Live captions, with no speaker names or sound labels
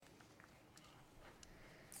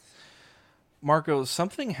Marco,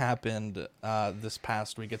 something happened this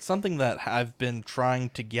past week. It's something that I've been trying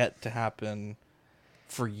to get to happen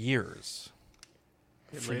for years.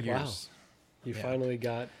 For Wow. years. You Yeah. finally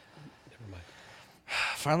got. Never mind.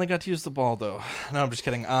 Finally got to use the ball, though. No, I'm just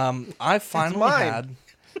kidding. I finally mine. had.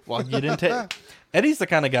 Well, you didn't take. Eddie's the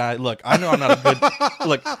kind of guy. Look, I know I'm not a good.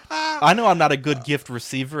 Look, I know I'm not a good gift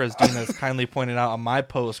receiver, as Dean has kindly pointed out on my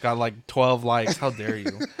post. Got like 12 likes. How dare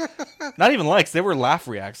you? Not even likes. They were laugh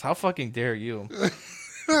reacts. How fucking dare you?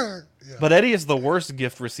 But Eddie is the worst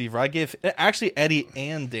gift receiver. I gave actually Eddie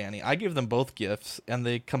and Danny. I gave them both gifts, and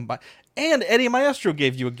they combined. And Eddie Maestro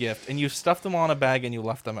gave you a gift, and you stuffed them on a bag, and you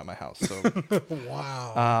left them at my house. So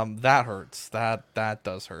Wow. that hurts. That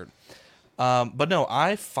does hurt. But no,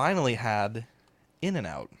 I finally had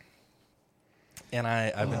In-N-Out, and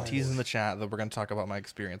I've been teasing the chat that we're going to talk about my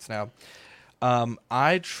experience now.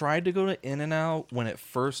 I tried to go to In-N-Out when it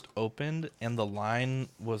first opened, and the line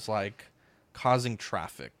was like causing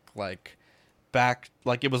traffic, like back,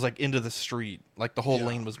 like it was like into the street, like the whole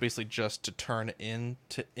lane was basically just to turn in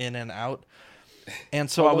to in and out. And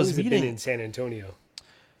so How I long was has it been meeting in San Antonio.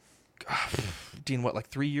 Dean, what, like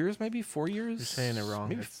 3 years, maybe 4 years? You're saying it wrong.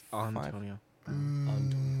 Maybe It's 5. Antonio.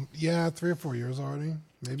 Yeah, 3 or 4 years already.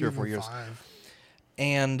 Maybe 3 or 4 even years. 5.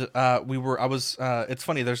 And it's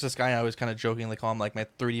funny, there's this guy I always kind of jokingly call him like my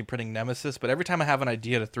 3D printing nemesis, but every time I have an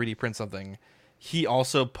idea to 3D print something, he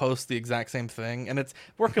also posts the exact same thing. And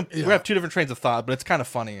we have two different trains of thought, but it's kind of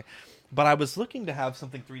funny. But I was looking to have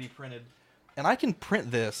something 3D printed, and I can print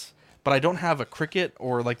this, but I don't have a Cricut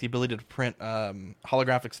or like the ability to print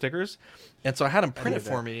holographic stickers. And so I had him print it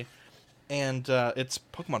for me. And it's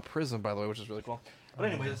Pokemon Prism, by the way, which is really cool.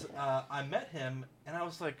 But anyways, I met him, and I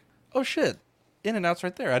was like, "Oh shit, In-N-Out's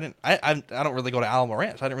right there." I don't really go to Alamo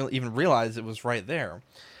Ranch. I didn't really even realize it was right there.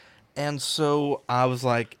 And so I was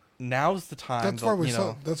like, "Now's the time." That's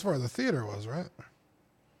where that's where the theater was, right?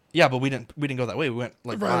 Yeah, but we didn't go that way. We went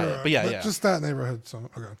like by it. But yeah. Just that neighborhood. So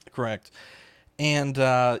okay. Correct. And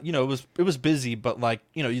it was busy, but like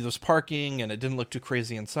there was parking, and it didn't look too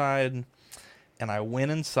crazy inside. And I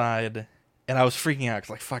went inside. And I was freaking out because,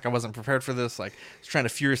 like, fuck, I wasn't prepared for this. Like, I was trying to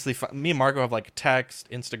furiously me and Marco have, like, text,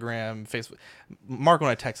 Instagram, Facebook. Marco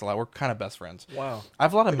and I text a lot. We're kind of best friends. Wow. I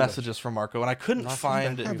have a lot of messages from Marco, and I couldn't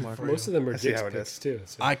find... Most of them are see dick how it pics is. too.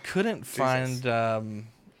 So. I couldn't find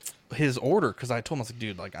his order because I told him, I was like,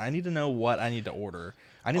 dude, like, I need to know what I need to order.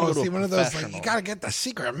 I need to go to a one of those, professional. like, you got to get the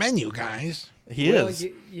secret menu, guys. He Well, is.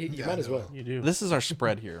 You might as well. You do. This is our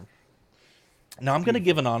spread here. Now, I'm going to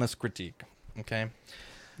give an honest critique, okay?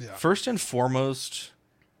 Yeah. First and foremost,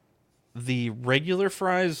 the regular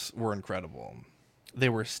fries were incredible. They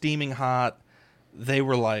were steaming hot. They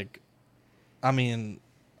were like, I mean,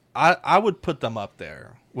 I would put them up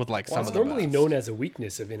there with like Well, some it's of the normally best. known as a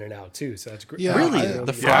weakness of In-N-Out too, so that's great. Yeah, Really? I-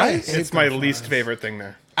 The yeah, fries? I hate It's my the least fries. favorite thing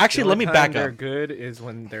there. Actually, The let only me time back they're up. good is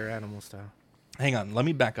when they're animal style. Hang on, let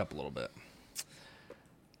me back up a little bit.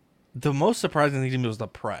 The most surprising thing to me was the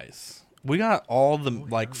price. We got all the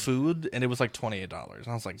like food, and it was like $28. And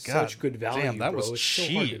I was like, God, Such good value, damn, that bro. was It's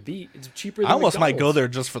cheap. so hard to beat. It's cheaper than I almost might go McDonald's. there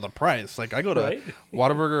just for the price. Like I go to Right?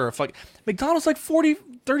 Whataburger or McDonald's like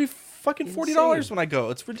 $40 when I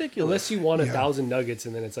go. It's ridiculous. Unless you want 1,000 nuggets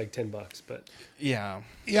and then it's like $10, but Yeah.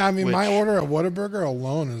 Yeah, I mean, my Which- order at Whataburger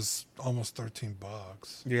alone is almost $13.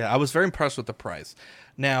 Yeah, I was very impressed with the price.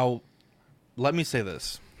 Now, let me say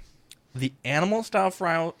this. The animal style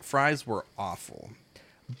fries were awful.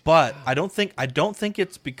 But I don't think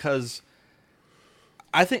it's because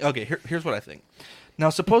here's what I think. Now,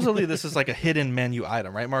 supposedly this is like a hidden menu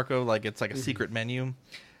item, right, Marco? Like it's like a secret menu.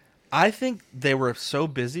 I think they were so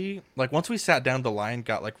busy. Like once we sat down, the line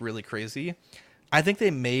got like really crazy. I think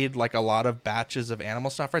they made like a lot of batches of animal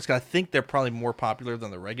style fries because I think they're probably more popular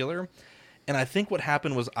than the regular. And I think what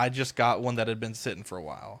happened was I just got one that had been sitting for a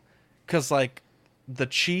while. Because like the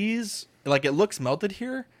cheese, like it looks melted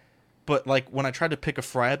here, but like when I tried to pick a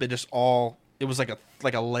fry up, it was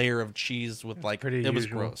like a layer of cheese with like pretty it was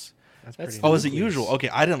usual. gross. That's That's pretty. Oh, is it nucleus. usual? Okay,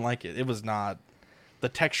 I didn't like it. It was not. The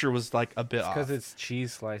texture was like a bit off. Because it's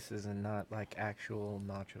cheese slices and not like actual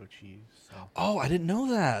nacho cheese. So. Oh, I didn't know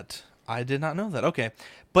that. I did not know that. Okay,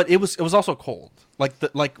 but it was also cold. Like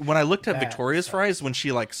when I looked at That Victoria's sucks. fries when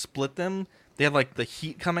she like split them, they had like the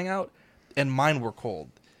heat coming out, and mine were cold.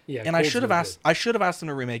 yeah. And I cold's should have no asked. I should have asked them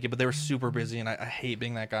to remake it, but they were super busy, and I hate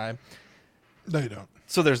being that guy. No, you don't.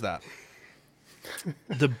 So there's that.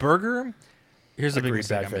 The burger. Here's a big Agreed,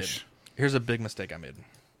 mistake I made. Badfish. Here's a big mistake I made.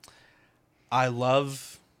 I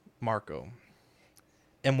love Marco.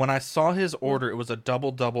 And when I saw his order, it was a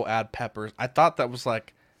double add peppers. I thought that was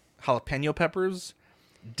like jalapeno peppers.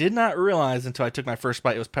 Did not realize until I took my first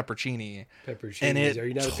bite it was peppercini, Pepperoncinis. and Are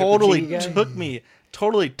you it not a totally pepperoni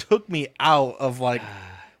guy? took me out of like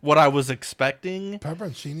what I was expecting.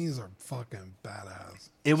 Pepperoncinis are fucking badass.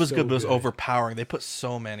 It was So good, but it was good. overpowering. They put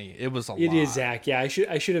so many. It was a lot. It is, Zach. Yeah, I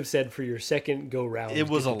should have said for your second go round. It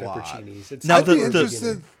was get a the lot. pepperoncinis. It's Now I'd the- be the-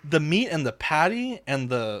 interested. The meat and the patty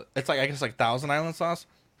and it's like I guess like Thousand Island sauce,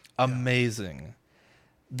 amazing.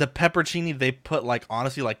 The peppercini they put like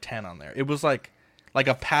honestly like 10 on there. It was like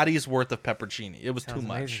a patty's worth of peppercini. It was Sounds too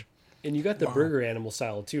much. amazing. And you got the burger animal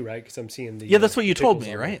style too, right? Because I'm seeing the Yeah, that's what you told pickles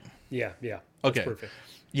me, on right? there. Yeah. Okay. That's perfect.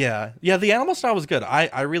 Yeah, the animal style was good.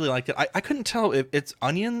 I really liked it. I couldn't tell if it's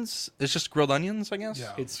onions. It's just grilled onions, I guess.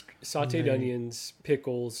 Yeah. It's sautéed onions,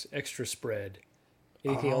 pickles, extra spread.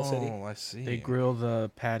 Anything else, Eddie? Oh, I see. They grill the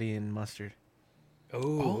patty in mustard.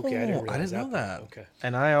 Oh, okay. I Oh, didn't, I realize didn't know part. that. Okay.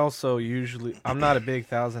 And I also I'm not a big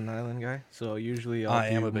Thousand Island guy, so usually I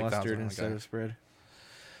I'll am do a big Thousand mustard Island instead guy. of spread.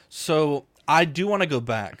 So I do want to go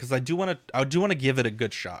back because I do want to give it a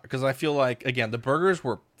good shot because I feel like again the burgers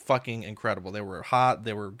were fucking incredible. They were hot,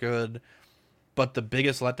 they were good, but the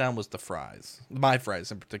biggest letdown was the fries. My fries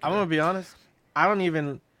in I'm particular. gonna be honest. I don't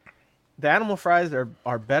even. The animal fries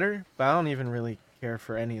are better, but I don't even really care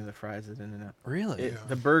for any of the fries at In-N-Out. Really, It,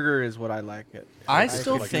 The burger is what I like. It. I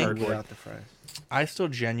still could think- live without the fries. I still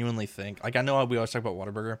genuinely think like I know we always talk about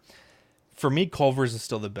Whataburger. For me, Culver's is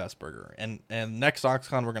still the best burger, and next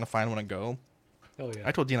OxCon we're gonna find one and go. Oh yeah.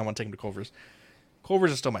 I told Dean I want to take him to Culver's.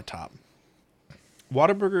 Culver's is still my top.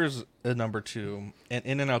 Whataburger's a number 2, and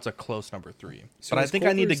In-N-Out's a close number 3. So but I is think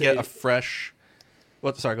I need to Culver's get a- a fresh.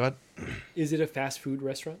 What? Sorry, go ahead. Is it a fast food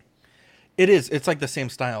restaurant? It is. It's like the same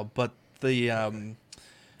style, but the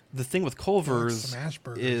thing with Culver's smash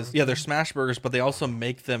burgers, is aren't yeah, they? they're smash burgers, but they also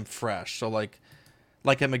make them fresh. So like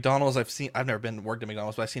at McDonald's, I've never been worked at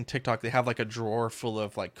McDonald's, but I've seen TikTok. They have like a drawer full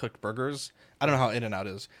of like cooked burgers. I don't know how In-N-Out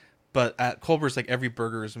is, but at Culver's, like every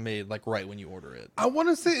burger is made like right when you order it. I want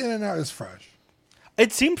to say In-N-Out is fresh.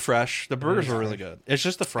 It seemed fresh. The burgers were really good. It's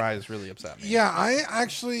just the fries really upset me. Yeah, I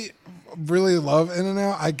actually really love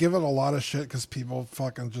In-N-Out. I give it a lot of shit because people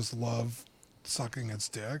fucking just love sucking its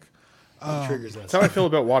dick. Triggers us. That's how I feel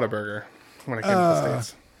about Whataburger when I came to the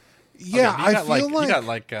States. Yeah, Okay, I feel you got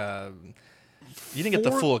like you didn't get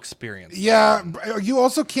the full experience. yeah. You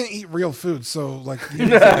also can't eat real food, so like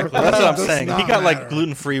That's what I'm does saying. He not got like matter.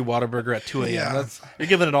 gluten-free Whataburger at 2 a.m. Yeah. You're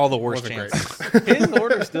giving it all the worst Wasn't chances. His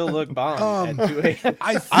order still looked bomb at 2 a.m.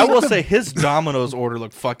 I, think I will the- say his Domino's order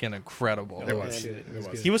looked fucking incredible. It was. Shit, It was was.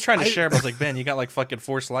 good. He was trying to share, but I was like, Ben, you got like fucking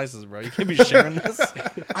 4 slices, bro. You can't be sharing this.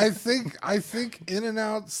 I think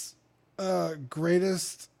In-N-Out's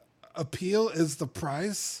greatest appeal is the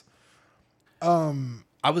price.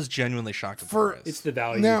 I was genuinely shocked at the For- price. It's the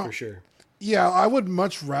value Now- for sure. Yeah, I would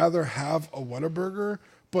much rather have a Whataburger,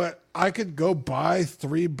 but I could go buy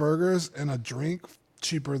 3 burgers and a drink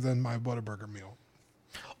cheaper than my Whataburger meal.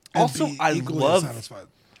 and Also, be I equally love satisfied.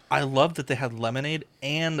 that they had lemonade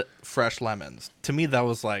and fresh lemons. To me, that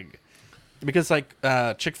was like because like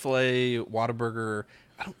Chick-fil-A, Whataburger.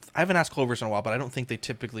 I haven't asked Culver's in a while, but I don't think they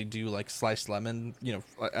typically do like sliced lemon,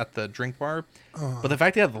 at the drink bar. But the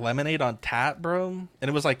fact they had lemonade on tap, bro, and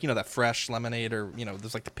it was like that fresh lemonade or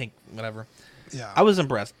there's like the pink whatever. Yeah, I was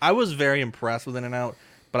impressed. I was very impressed with In-N-Out,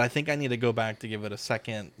 but I think I need to go back to give it a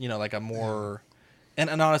second. Like a more. And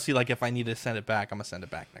honestly, like if I need to send it back, I'm gonna send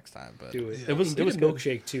it back next time. But Do it. it was And it get was a good.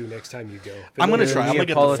 milkshake too next time you go. I'm gonna Vanilla try. I'm gonna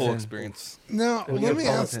get the full Neapolitan. experience. Now let me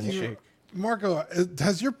ask Neapolitan you, shake. Marco,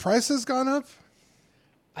 has your prices gone up?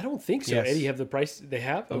 I don't think so. Yes. Eddie, have the price they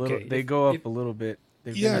have? A Okay. little, they go up a little bit.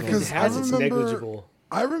 They've Yeah, been a If little it 'cause bit has, I it's remember- negligible.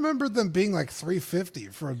 I remember them being like $3.50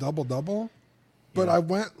 for a double, but I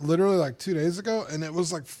went literally like 2 days ago and it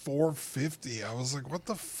was like $4.50. I was like, what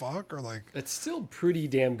the fuck? Or like, That's still pretty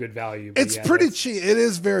damn good value. but it's yeah, pretty that's- cheap. It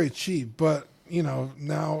is very cheap, but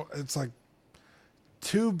now it's like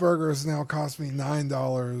 2 burgers now cost me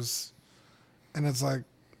 $9, and it's like,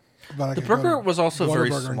 but I The could go burger to was also very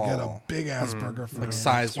Whataburger and get a small, big ass burger for like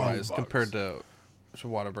size 20 wise bucks. compared to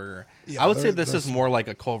Whataburger. Yeah, I would say they're- this they're is more like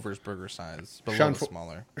a Culver's burger size, but a Sean little Fo-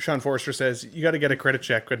 smaller. Sean Forrester says you got to get a credit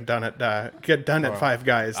check when done at Five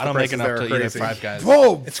Guys. I The don't make prices enough there to are eat at crazy. Five Guys.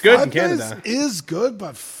 Bro, It's good in Five Guys Canada. is good,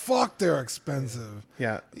 but fuck, they're expensive.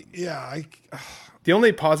 Yeah. Yeah, The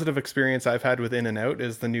only positive experience I've had with In-N-Out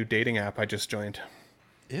is the new dating app I just joined.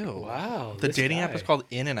 Ew. Wow. The this dating app guy. is called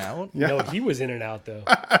In-N-Out. Yeah. No, he was in and out though.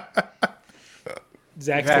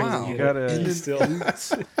 Zach, Zach, still you you gotta- still.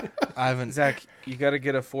 I haven't. Zach, you got to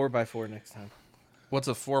get a 4x4 next time. What's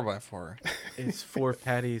a 4x4? It's 4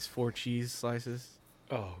 patties, 4 cheese slices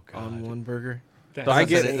Oh god. on one burger. That's So I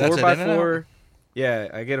get it. insane. That's it, 4x4. Yeah,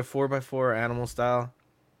 I get a 4x4 animal style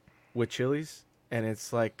with chilies, and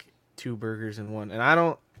it's like 2 burgers in one. And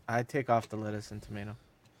I take off the lettuce and tomato.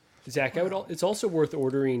 Zach, it's also worth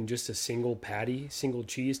ordering just a single patty, single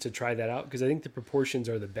cheese to try that out because I think the proportions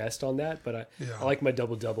are the best on that. But I like my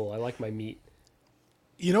double. I like my meat.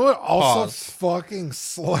 You know what also Pause. fucking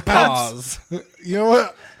slaps? Pause. You know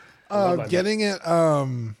what? love my Getting it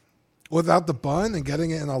without the bun and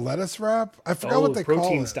getting it in a lettuce wrap. I forgot what they call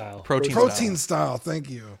protein it. style. Protein style. Thank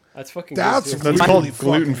you. That's fucking That's good. That's really called fucking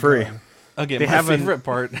gluten-free. good. Okay, They my have favorite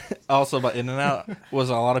part also about In-N-Out was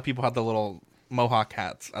a lot of people had the little mohawk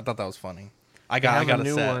hats. I thought that was funny. I They have got a a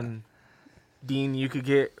new set. one. Dean, you could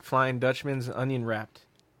get Flying Dutchman's onion wrapped.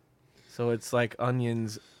 So it's like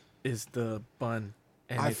onions is the bun.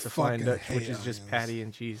 And I it's a Flying fucking Dutch, which hate is just onions. patty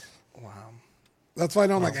and cheese. Wow. That's why I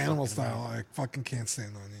don't like animal style. I fucking can't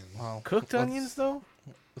stand onions. Wow. Cooked Let's- onions, though?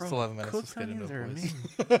 It's 11 minutes. Let's Cooked get into onions it,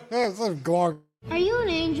 are boys. amazing. It's like glog. Are you an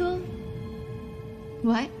angel?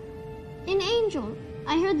 What? An angel.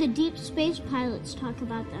 I heard the deep space pilots talk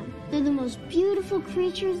about them. They're the most beautiful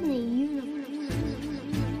creatures in the universe.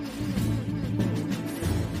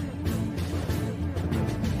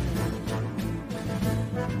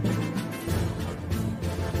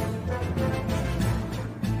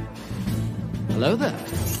 Hello there.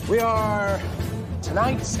 We are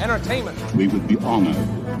tonight's entertainment. We would be honored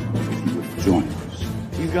if you would join us.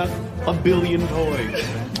 You've got a billion toys.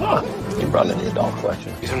 You brought in the doll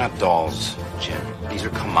collection. These are not dolls, Jim. These are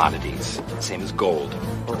commodities. Same as gold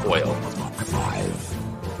or oil. 5,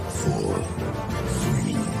 4,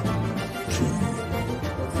 3, 2,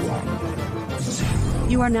 1, 0.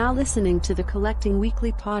 You are now listening to the Collecting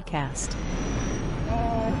Weekly podcast.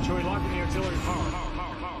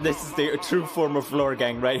 This is the true form of Floor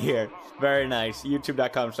Gang right here. Very nice.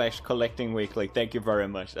 YouTube.com/collecting weekly. Thank you very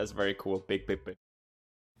much. That's very cool. Big.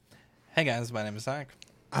 Hey guys, my name is Zach.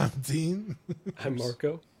 I'm Dean. I'm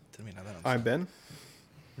Marco. Didn't mean that. I'm Ben.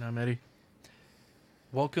 And I'm Eddie.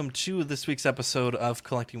 Welcome to this week's episode of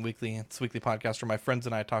Collecting Weekly. It's a weekly podcast where my friends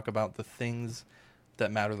and I talk about the things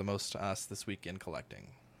that matter the most to us this week in collecting.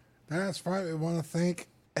 That's right. We want to thank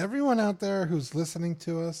everyone out there who's listening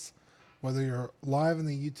to us, whether you're live in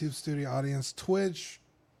the YouTube studio audience, Twitch,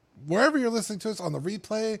 wherever you're listening to us on the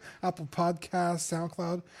replay, Apple Podcasts,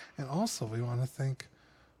 SoundCloud, and also we want to thank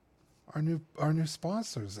our new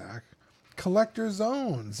sponsor, Zach, Collector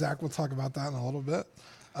Zone. Zach will talk about that in a little bit.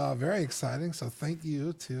 Very exciting. So thank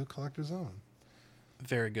you to Collector Zone.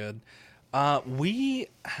 Very good. We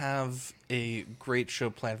have a great show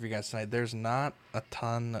planned for you guys tonight. There's not a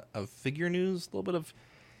ton of figure news, a little bit of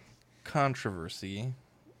controversy,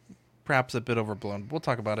 perhaps a bit overblown. We'll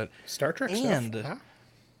talk about it. Star Trek And, stuff. Huh?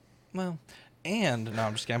 well, and, no,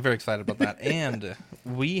 I'm just kidding. I'm very excited about that. And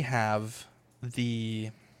we have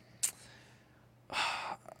the...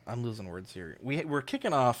 I'm losing words here. We're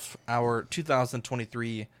kicking off our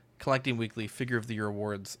 2023 Collecting Weekly Figure of the Year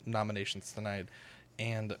Awards nominations tonight,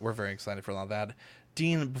 and we're very excited for all that.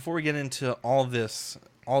 Dean, before we get into all this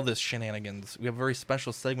shenanigans, we have a very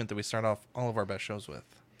special segment that we start off all of our best shows with.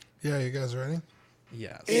 Yeah, you guys ready?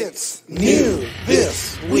 Yes. It's new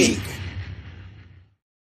this week.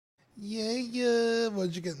 Yeah.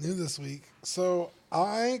 What'd you get new this week? So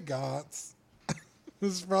I got...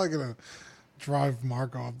 this is probably going to drive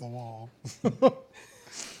Mark off the wall. Not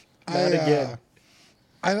again.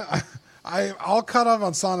 I'll cut off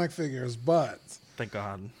on Sonic figures, but Thank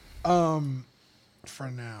God.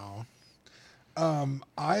 for now,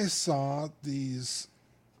 I saw these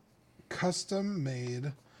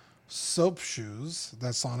custom-made soap shoes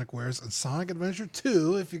that Sonic wears in Sonic Adventure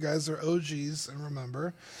 2, if you guys are OGs and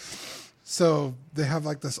remember. So they have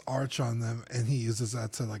like this arch on them, and he uses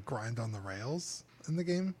that to like grind on the rails in the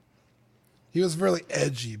game. He was really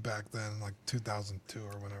edgy back then, like 2002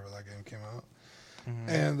 or whenever that game came out. Mm-hmm.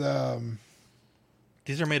 And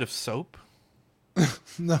These are made of soap?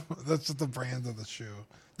 no, that's just the brand of the shoe.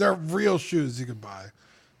 They're real shoes you could buy,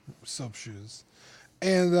 soap shoes.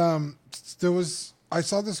 And I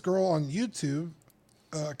saw this girl on YouTube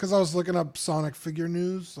because I was looking up Sonic figure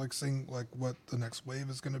news, like saying like what the next wave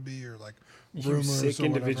is going to be, or like You rumors sick or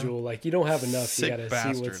individual. Like, you don't have enough. Sick you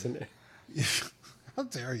gotta see what's in bastard. it. How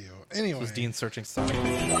dare you? Anyway, This was Dean searching Sonic.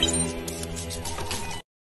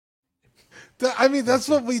 I mean, that's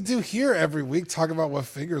what we do here every week, talk about what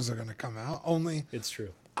figures are going to come out. Only It's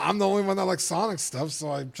true. I'm the only one that likes Sonic stuff, so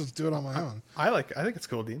I just do it on my own. I think it's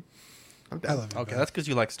cool, Dean. I'm I down. love you. Okay, Ben. that's because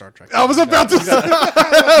you like Star Trek. I was about to say.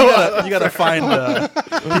 You gotta find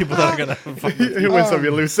people that are gonna. You win some,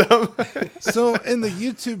 you lose some. So in the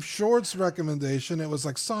YouTube Shorts recommendation, it was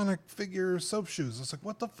like Sonic figure soap shoes. I was like,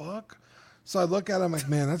 what the fuck? So I look at it, I'm like,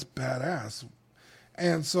 man, that's badass.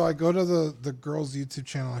 And so I go to the girl's YouTube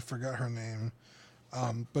channel. I forgot her name.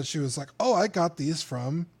 But she was like, "Oh, I got these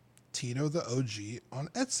from Tito the OG on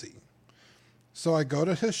Etsy." So I go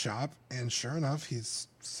to his shop, and sure enough, he's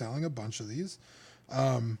selling a bunch of these.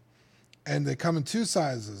 And they come in 2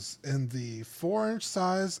 sizes, in the 4-inch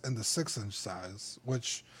size and the 6-inch size,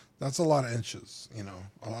 which that's a lot of inches. You know,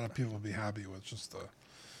 a lot of people would be happy with just the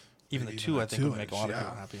even the 2. I think would make a lot of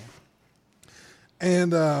people happy.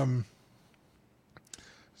 And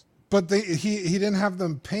but he didn't have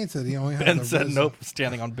them painted. He only had Ben the said resin. nope,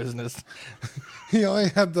 standing on business. He only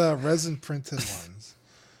had the resin printed ones.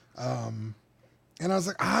 And I was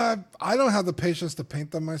like, I don't have the patience to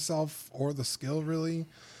paint them myself or the skill really.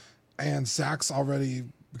 And Zach's already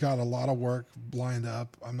got a lot of work lined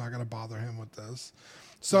up. I'm not going to bother him with this.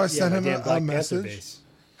 So I sent him a message.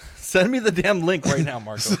 Send me the damn link right now,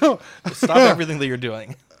 Marco. Stop everything that you're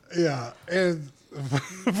doing. Yeah. And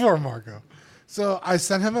poor Marco. So I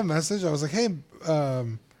sent him a message. I was like, hey,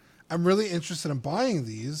 I'm really interested in buying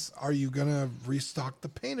these. Are you going to restock the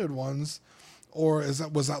painted ones? Or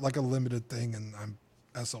was that like a limited thing and I'm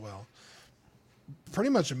SOL? Pretty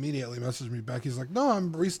much immediately messaged me back. He's like, no,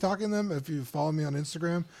 I'm restocking them. If you follow me on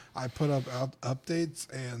Instagram, I put up updates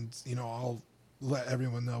and, you know, I'll let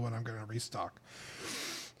everyone know when I'm going to restock.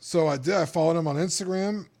 So I did. I followed him on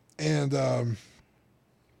Instagram and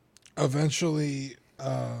eventually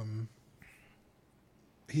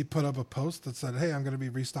he put up a post that said, hey, I'm going to be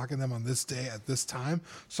restocking them on this day at this time.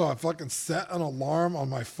 So I fucking set an alarm on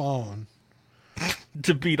my phone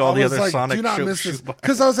to beat all the other like, Sonic do not show, miss this.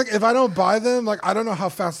 Because I was like, if I don't buy them, like, I don't know how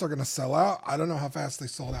fast they're going to sell out. I don't know how fast they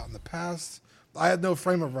sold out in the past. I had no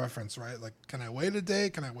frame of reference, right? Like, can I wait a day?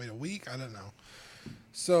 Can I wait a week? I don't know.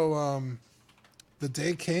 So the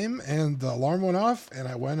day came and the alarm went off and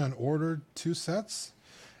I went and ordered 2 sets.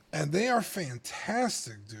 And they are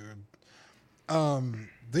fantastic, dude.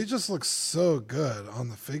 They just look so good on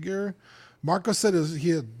the figure. Marco said he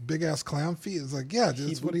had big ass clown feet. It's like, yeah, dude,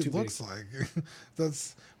 that's what he looks like.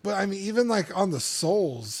 But I mean, even like on the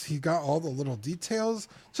soles, he got all the little details.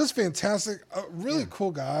 Just fantastic. A really cool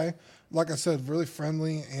guy. Like I said, really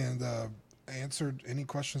friendly and answered any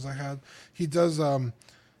questions I had. He does. I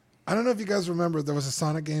don't know if you guys remember, there was a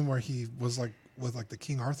Sonic game where he was like with like the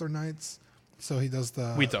King Arthur Knights. So he does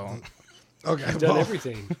the. We don't. Okay, He's done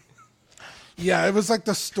everything. Yeah, it was like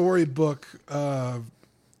the storybook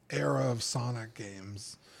era of Sonic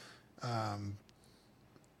games.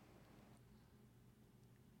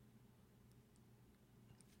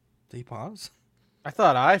 Did he pause? I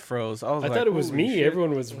thought I froze. I thought it was me. Shit.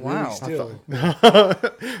 Everyone was really still.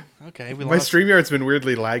 Okay, My StreamYard's been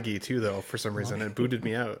weirdly laggy too, though, for some reason. It booted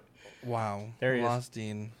me out. Wow. There he lost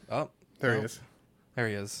Dean. Oh, there he is. There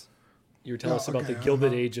he is. You were telling us about the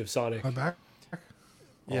Gilded Age of Sonic. My back?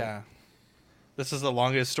 Yeah. This is the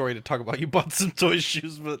longest story to talk about. You bought some toy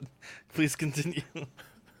shoes, but please continue.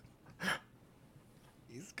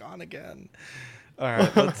 He's gone again. All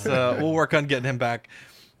right, let's. We'll work on getting him back.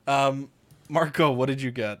 Marco, what did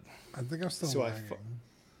you get? I think I'm still lagging.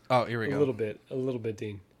 Oh, here we go. A little bit,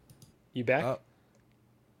 Dean. You back? All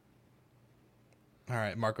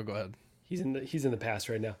right, Marco, go ahead. He's in the past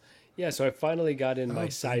right now. Yeah, so I finally got in my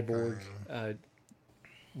Cyborg.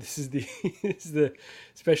 This is the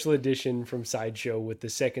special edition from Sideshow with the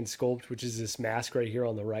second sculpt, which is this mask right here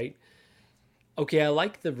on the right. Okay, I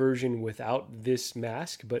like the version without this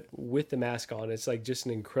mask, but with the mask on, it's like just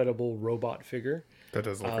an incredible robot figure. That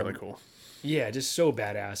does look really cool. Yeah, just so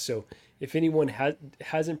badass. So if anyone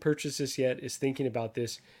hasn't purchased this yet, is thinking about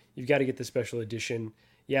this, you've got to get the special edition.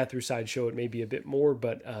 Yeah, through Sideshow it may be a bit more,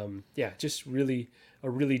 but yeah, just really a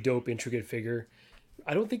really dope, intricate figure.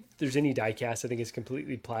 I don't think there's any die cast. I think it's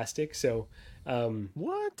completely plastic. So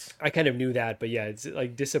what? I kind of knew that, but yeah, it's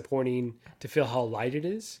like disappointing to feel how light it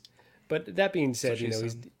is. But that being said, you know,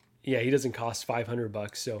 he doesn't cost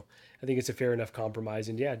 $500, so I think it's a fair enough compromise.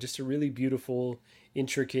 And yeah, just a really beautiful,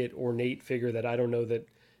 intricate, ornate figure that I don't know that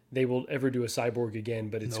they will ever do a Cyborg again,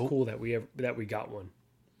 but it's cool that we got one.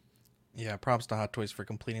 Yeah, props to Hot Toys for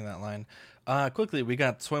completing that line. Quickly, we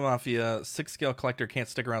got Soy Mafia 6-scale collector. Can't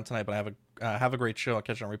stick around tonight, but have a great show. I'll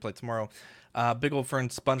catch you on replay tomorrow. Big Old Fern,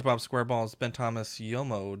 SpongeBob SquareBalls, Ben Thomas,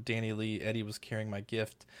 Yomo, Danny Lee, Eddie was carrying my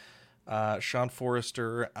gift. Sean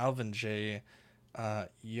Forrester, Alvin J,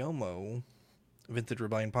 Yomo, Vintage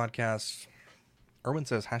Rebellion Podcast. Erwin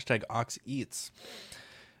says #Ox Eats.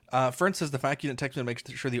 Fern says the fact you didn't text me to make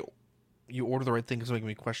sure you order the right thing is making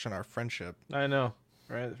me question our friendship. I know,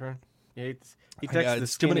 right, Fern? Yeah, he texted the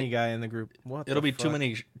skinny guy in the group. It'll be too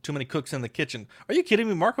many cooks in the kitchen. Are you kidding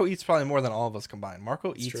me? Marco eats probably more than all of us combined.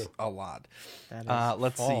 Marco eats a lot.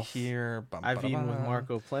 Let's see here. I've eaten with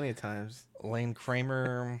Marco plenty of times. Lane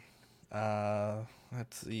Kramer.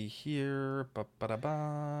 Let's see here.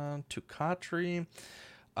 Tukatri.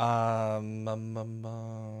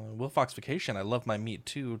 Will Fox Vacation. I love my meat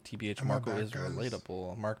too. TBH Marco is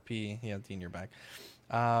relatable. Mark P. Yeah, Dean, you're back.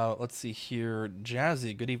 Let's see here.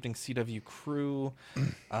 Jazzy. Good evening, CW crew. We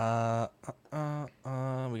got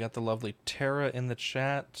the lovely Tara in the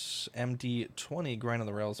chat. MD20. Grind on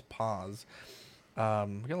the rails. Pause. We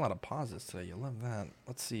got a lot of pauses today. You love that.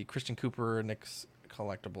 Let's see. Christian Cooper. Nick's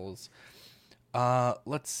Collectibles.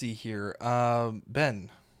 Let's see here. Ben.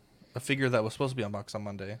 A figure that was supposed to be unboxed on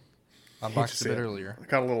Monday. Unboxed a bit earlier. I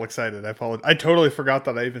got a little excited. I apologize. I totally forgot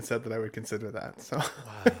that I even said that I would consider that. So,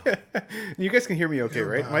 wow. You guys can hear me okay,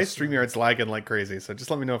 right? My StreamYard's lagging like crazy, so just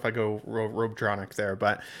let me know if I go Robotronic there.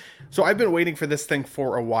 But so I've been waiting for this thing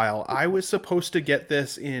for a while. I was supposed to get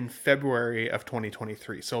this in February of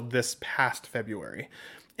 2023, so this past February,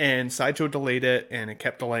 and Sideshow delayed it, and it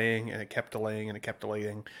kept delaying, and it kept delaying, and it kept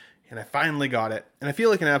delaying, and I finally got it, and I feel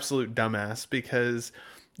like an absolute dumbass because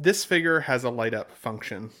this figure has a light up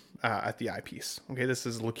function at the eyepiece. Okay, this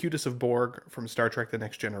is Locutus of Borg from Star Trek The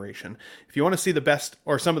Next Generation. If you want to see the best,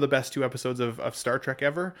 or some of the best 2 episodes of Star Trek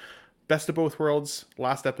ever, Best of Both Worlds,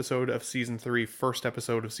 last episode of Season 3, first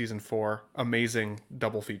episode of Season 4, amazing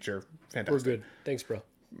double feature. Fantastic. We're good. Thanks, bro.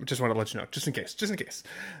 Just want to let you know, just in case.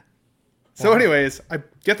 So anyways, I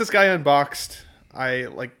get this guy unboxed. I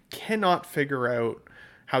cannot figure out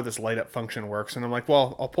how this light up function works. And I'm like,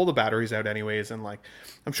 well, I'll pull the batteries out anyways. And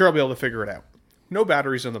I'm sure I'll be able to figure it out. No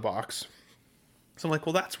batteries in the box. So I'm like,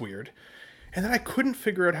 well, that's weird. And then I couldn't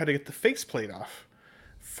figure out how to get the faceplate off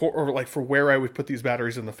for where I would put these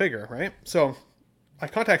batteries in the figure. Right. So I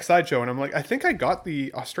contact Sideshow and I'm like, I think I got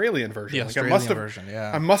the Australian version. The Australian version.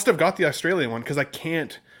 Yeah. I must have got the Australian one because I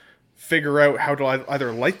can't figure out how to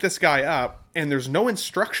either light this guy up, and there's no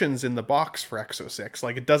instructions in the box for Exo 6.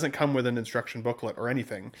 It doesn't come with an instruction booklet or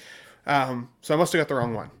anything. So I must have got the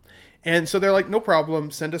wrong one. And so they're like, no problem,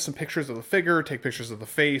 send us some pictures of the figure, take pictures of the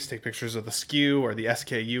face, take pictures of the SKU or the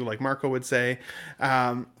SKU, like Marco would say.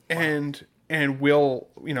 And we'll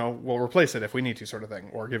replace it if we need to, sort of thing,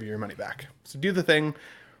 or give you your money back. So do the thing.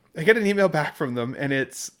 I get an email back from them, and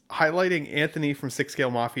it's highlighting Anthony from Six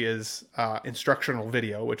Scale Mafia's instructional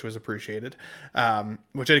video, which was appreciated,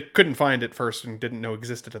 which I couldn't find at first and didn't know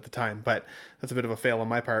existed at the time, but that's a bit of a fail on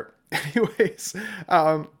my part. Anyways,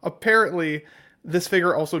 apparently this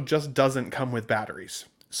figure also just doesn't come with batteries.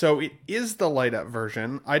 So it is the light up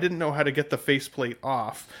version. I didn't know how to get the faceplate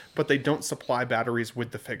off, but they don't supply batteries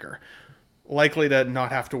with the figure. Likely to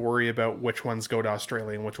not have to worry about which ones go to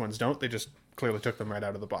Australia and which ones don't. They just clearly took them right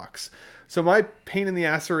out of the box. So my pain in the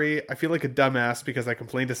assery, I feel like a dumbass because I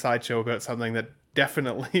complained to Sideshow about something that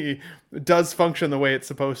definitely does function the way it's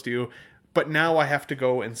supposed to. But now I have to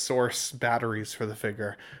go and source batteries for the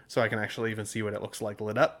figure so I can actually even see what it looks like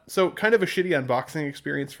lit up. So kind of a shitty unboxing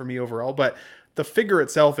experience for me overall, but the figure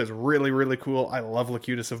itself is really, really cool. I love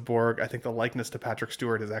Locutus of Borg. I think the likeness to Patrick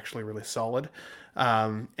Stewart is actually really solid.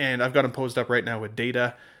 And I've got him posed up right now with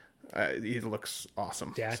Data. He looks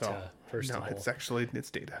awesome. First of all. It's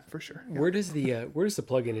Data for sure. Yeah. Where does the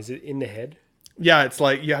plug-in? Is it in the head? Yeah, it's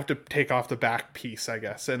like you have to take off the back piece, I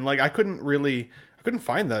guess. And I couldn't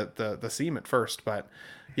find the seam at first, but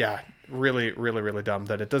yeah, really, really, really dumb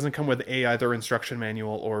that it doesn't come with either instruction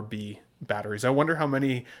manual or B, batteries. I wonder how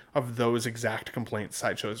many of those exact complaints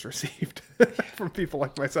Sideshow's received from people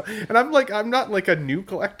like myself. And I'm not a new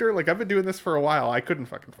collector. I've been doing this for a while. I couldn't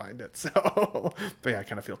fucking find it. So, but yeah, I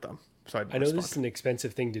kind of feel dumb. So I know this is an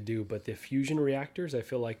expensive thing to do, but the fusion reactors, I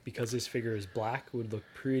feel like because this figure is black, would look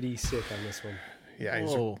pretty sick on this one. Yeah,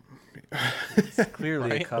 he's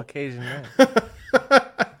clearly a Caucasian man.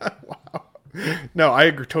 Wow. No,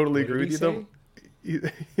 I totally agree with you though.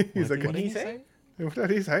 What did he say? What did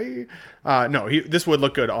he say? No, this would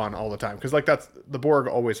look good on all the time because that's the Borg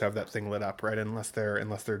always have that thing lit up, right? Unless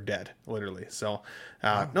they're dead, literally. So,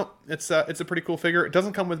 no, it's a pretty cool figure. It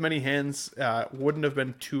doesn't come with many hands. Wouldn't have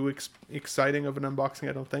been too exciting of an unboxing,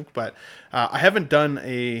 I don't think. But I haven't done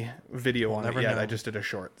a video on it yet. I just did a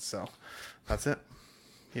short, so that's it.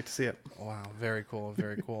 You get to see it. Wow, very cool,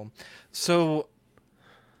 very cool. So,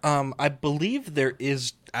 I believe there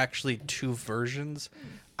is actually 2 versions.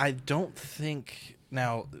 I don't think,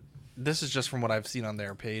 now, this is just from what I've seen on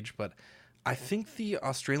their page, but I think the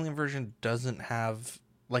Australian version doesn't have,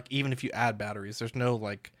 even if you add batteries, there's no,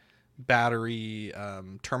 battery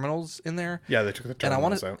terminals in there. Yeah, they took the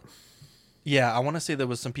terminals out. Yeah, I want to say there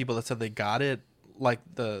was some people that said they got it,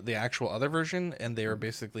 the actual other version, and they were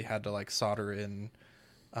basically had to, solder in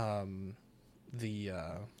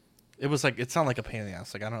it was it sounded like a pain in the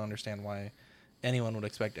ass. I don't understand why anyone would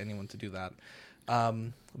expect anyone to do that.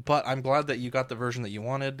 But I'm glad that you got the version that you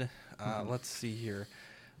wanted. Let's see here.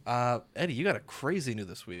 Eddie, you got a crazy new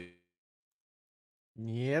this week.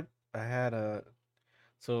 Yep, I had a.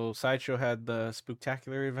 So Sideshow had the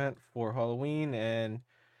Spooktacular event for Halloween, and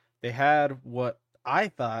they had what I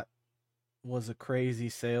thought was a crazy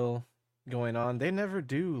sale going on. They never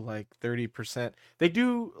do like 30%. They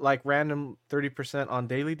do like random 30% on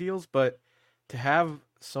daily deals, but to have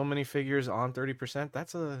so many figures on 30%,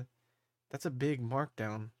 that's a big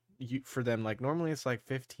markdown for them. Like normally it's like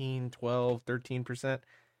 15, 12, 13%.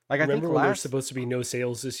 Like I Remember think when there's supposed to be no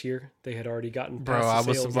sales this year? They had already gotten past I the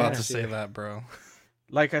was sales about to last say year. that, bro.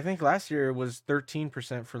 Like I think last year it was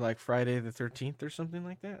 13% for like Friday the 13th or something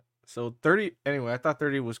like that. So 30 anyway, I thought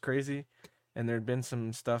 30 was crazy, and there'd been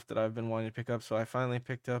some stuff that I've been wanting to pick up, so I finally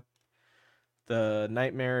picked up the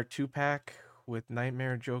Nightmare 2-pack with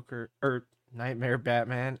Nightmare Joker or Nightmare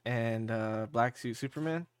Batman and Black Suit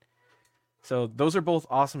Superman. So those are both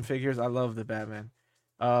awesome figures. I love the Batman.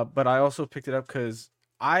 But I also picked it up cuz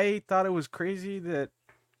I thought it was crazy that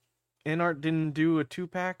InArt didn't do a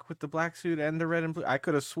 2-pack with the black suit and the red and blue. I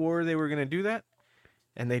could have swore they were going to do that,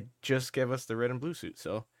 and they just gave us the red and blue suit.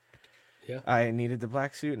 So yeah, I needed the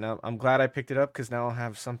black suit. Now I'm glad I picked it up because now I'll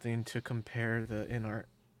have something to compare the InArt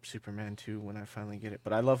Superman to when I finally get it.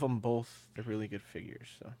 But I love them both. They're really good figures.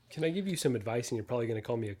 So can I give you some advice? And you're probably going to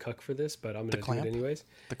call me a cuck for this, but I'm going to do it anyways.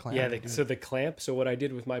 The clamp. Yeah, so the clamp. So what I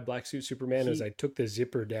did with my black suit Superman is I took the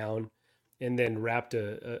zipper down and then wrapped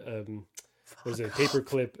a paper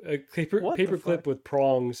clip with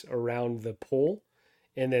prongs around the pole,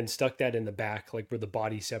 and then stuck that in the back, like where the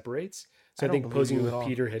body separates. So I think Posing with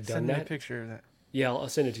Peter had done that. Send me a picture of that. Yeah, I'll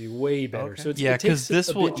send it to you. Way better. Okay. So Yeah, because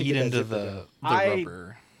this will eat into the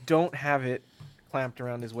rubber. Don't have it clamped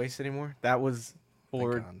around his waist anymore. That was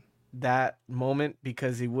for that moment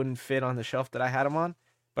because he wouldn't fit on the shelf that I had him on.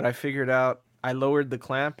 But I figured out, I lowered the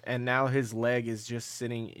clamp, and now his leg is just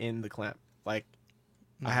sitting in the clamp. Like,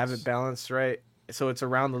 nice. I have it balanced right, so it's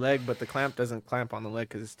around the leg, but the clamp doesn't clamp on the leg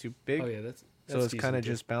because it's too big. Oh yeah, that's so it's kind of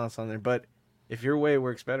just balanced on there. But if your way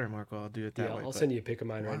works better, Marco, I'll do it that way. I'll send you a pic of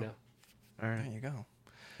mine right now. All right, there you go.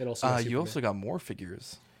 And also, you also got more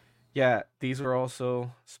figures. Yeah, these were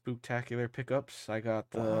also Spooktacular pickups. I got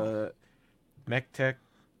the Mech Tech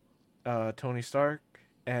Tony Stark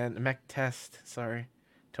and Mech Test,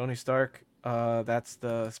 Tony Stark. That's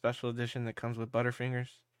the special edition that comes with Butterfingers.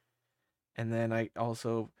 And then I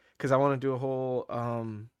also, because I want to do a whole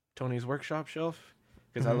Tony's Workshop shelf,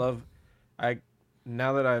 because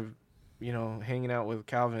now that I've, hanging out with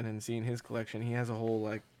Calvin and seeing his collection, he has a whole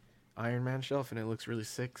like Iron Man shelf, and it looks really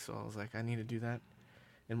sick. So I was like, I need to do that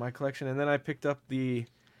in my collection. And then I picked up the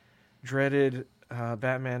dreaded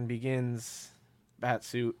Batman Begins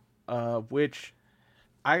Batsuit, which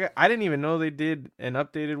I didn't even know they did an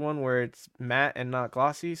updated one where it's matte and not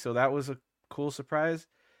glossy. So that was a cool surprise.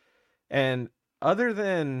 And other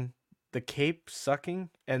than the cape sucking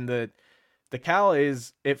and the cowl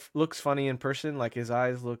it looks funny in person, like his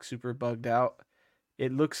eyes look super bugged out.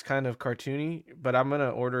 It looks kind of cartoony, but I'm gonna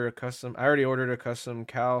order I already ordered a custom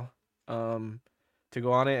cowl to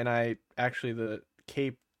go on it, and the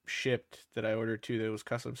cape shipped that I ordered too that was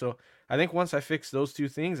custom. So I think once I fix those two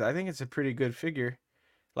things, I think it's a pretty good figure.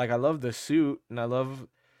 Like I love the suit and I love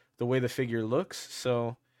the way the figure looks.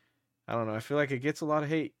 So I don't know. I feel like it gets a lot of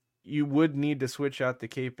hate. You would need to switch out the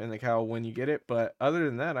cape and the cowl when you get it, but other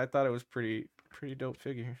than that, I thought it was pretty dope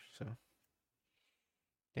figure. So,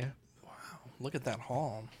 yeah. Wow, look at that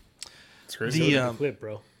haul. It's crazy. The clip,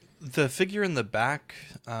 bro. The figure in the back,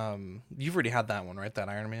 you've already had that one, right? That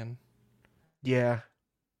Iron Man. Yeah.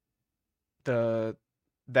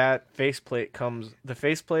 That faceplate the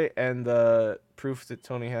faceplate and the proof that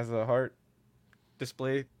Tony has a heart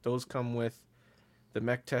display. Those come with the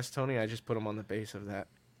Mech Test Tony. I just put them on the base of that.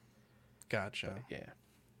 Gotcha. But, yeah.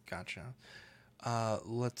 Gotcha.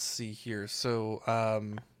 Let's see here. So,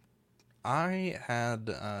 I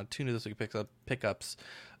had two new this week pickups.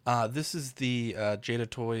 This is the Jada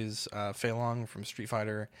Toys Fei Long from Street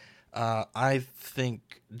Fighter. I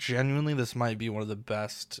think genuinely this might be one of the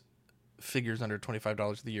best figures under $25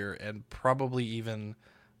 of the year, and probably even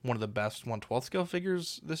one of the best 1/12 scale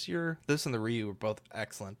figures this year. This and the Ryu were both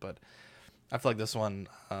excellent, but I feel like this one,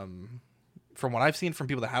 from what I've seen from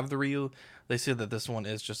people that have the Ryu, they say that this one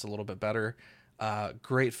is just a little bit better.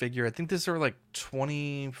 Great figure. I think these are like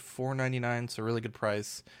 $24.99, so really good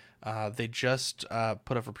price. They just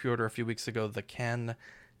put up for pre-order a few weeks ago the Ken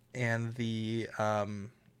and the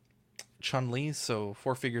Chun-Li, so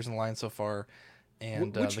 4 figures in the line so far.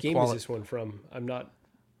 And which the game is this one from? I'm not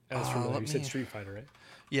as familiar. You said Street Fighter, right?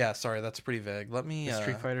 Yeah, sorry, that's pretty vague. Let me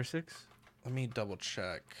Street Fighter 6. Let me double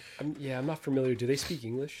check. I'm not familiar. Do they speak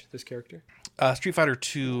English, this character? Street Fighter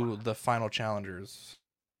 2, The Final Challengers.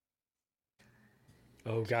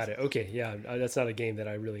 Oh, got it. Okay, yeah, that's not a game that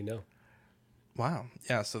I really know. Wow.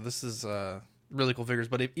 Yeah, so this is really cool figures.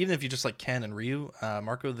 But even if you just like Ken and Ryu,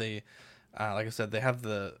 Marco, they, like I said, they have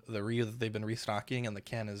the Ryu that they've been restocking, and the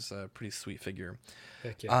Ken is a pretty sweet figure.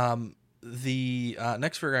 Heck yeah. The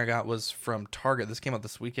next figure I got was from Target. This came out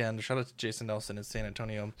this weekend. Shout out to Jason Nelson in San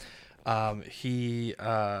Antonio.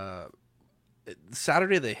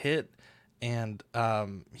 Saturday they hit, and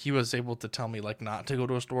he was able to tell me like not to go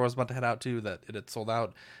to a store I was about to head out to, that it had sold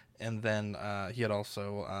out, and then he had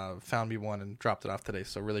also found me one and dropped it off today,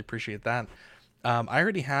 so really appreciate that. I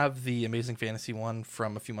already have the Amazing Fantasy one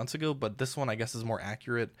from a few months ago, but this one I guess is more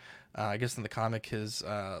accurate. I guess in the comic his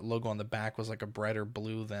logo on the back was like a brighter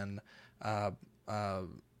blue than I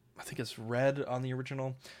think it's red on the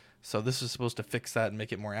original. So this is supposed to fix that and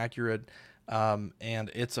make it more accurate.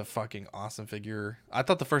 And it's a fucking awesome figure. I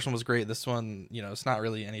thought the first one was great. This one, you know, it's not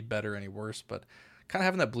really any better, any worse, but kind of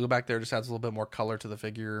having that blue back there just adds a little bit more color to the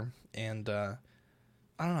figure. And I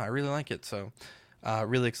don't know, I really like it. So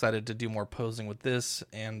really excited to do more posing with this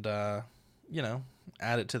and, you know,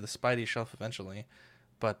 add it to the Spidey shelf eventually.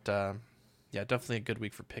 But yeah, definitely a good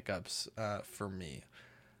week for pickups for me.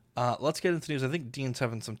 Let's get into news. I think Dean's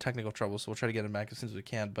having some technical trouble, so we'll try to get him back as soon as we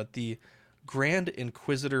can. But the Grand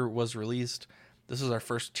Inquisitor was released. This is our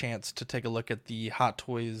first chance to take a look at the Hot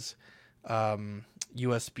Toys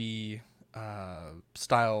USB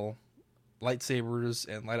style lightsabers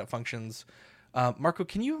and light up functions. Marco,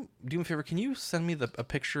 can you do me a favor? Can you send me a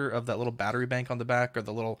picture of that little battery bank on the back, or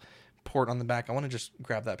the little port on the back? I want to just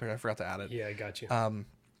grab that picture. I forgot to add it. Yeah, I got you.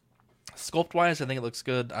 Sculpt wise, I think it looks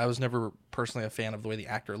good. I was never personally a fan of the way the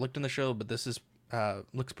actor looked in the show, but this is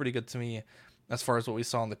looks pretty good to me as far as what we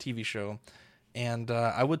saw on the TV show. And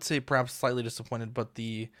I would say perhaps slightly disappointed, but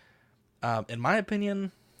the in my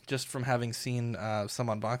opinion, just from having seen some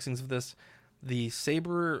unboxings of this, the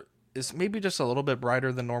saber is maybe just a little bit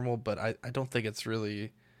brighter than normal, but I don't think it's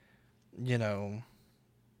really, you know,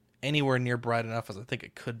 anywhere near bright enough as I think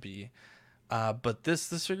it could be. But this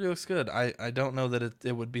figure looks good. I don't know that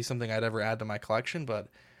it would be something I'd ever add to my collection, but,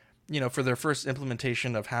 you know, for their first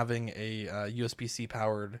implementation of having a USB-C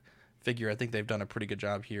powered figure, I think they've done a pretty good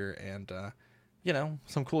job here. And, you know,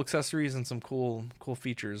 some cool accessories and some cool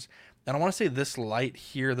features. And I want to say this light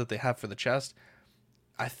here that they have for the chest,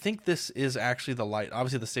 I think this is actually the light.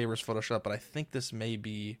 Obviously the saber's Photoshop, but I think this may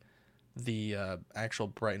be the actual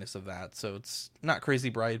brightness of that. So it's not crazy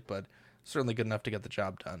bright, but certainly good enough to get the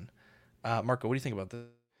job done. Marco, what do you think about this?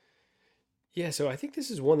 Yeah, so I think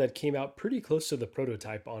this is one that came out pretty close to the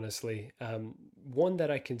prototype, honestly. One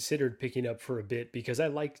that I considered picking up for a bit because I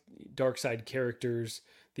like Darkseid characters,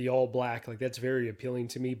 the all black, like that's very appealing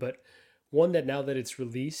to me. But one that now that it's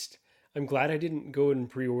released, I'm glad I didn't go and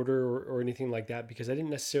pre-order or anything like that because I didn't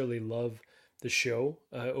necessarily love the show,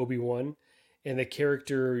 Obi-Wan, and the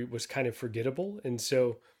character was kind of forgettable. And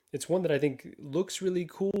so it's one that I think looks really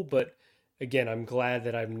cool, but again, I'm glad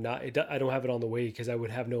that I don't have it on the way because I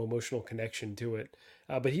would have no emotional connection to it.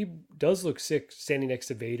 But he does look sick standing next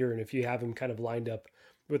to Vader, and if you have him kind of lined up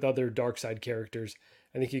with other Darkseid characters,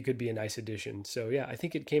 I think he could be a nice addition. So yeah, I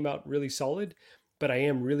think it came out really solid, but I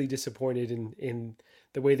am really disappointed in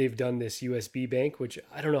the way they've done this USB bank, which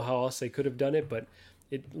I don't know how else they could have done it, but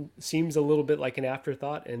it seems a little bit like an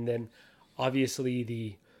afterthought. And then obviously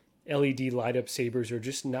the LED light up sabers are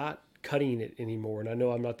just not cutting it anymore. And I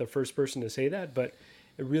know I'm not the first person to say that, but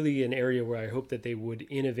really an area where I hope that they would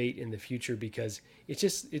innovate in the future because it's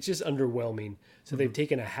just underwhelming. So they've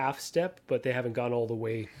taken a half step, but they haven't gone all the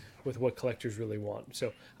way with what collectors really want.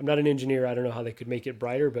 So I'm not an engineer. I don't know how they could make it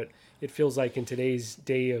brighter, but it feels like in today's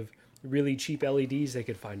day of really cheap LEDs, they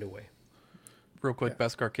could find a way. Real quick,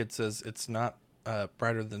 Beskar Kid says it's not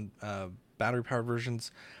brighter than battery powered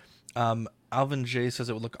versions. Alvin J says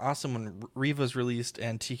it would look awesome when Reva's released,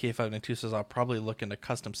 and TK592 says I'll probably look into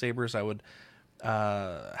custom sabers. I would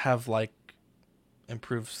have like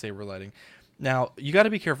improved saber lighting. Now you got to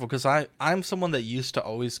be careful because I'm someone that used to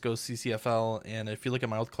always go CCFL, and if you look at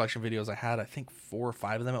my old collection videos, I had I think 4 or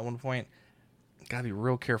 5 of them at one point. Gotta be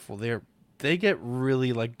real careful. They get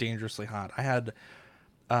really like dangerously hot. I had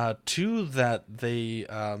 2 that they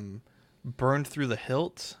burned through the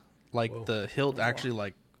hilt, like Whoa. The hilt actually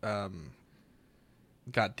like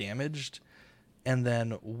got damaged, and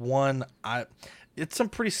then one it's some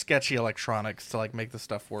pretty sketchy electronics to like make the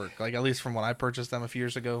stuff work, like at least from when I purchased them a few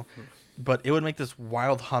years ago. But it would make this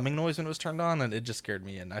wild humming noise when it was turned on, and it just scared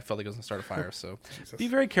me, and I felt like it was gonna start a fire. So be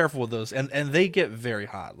very careful with those, and they get very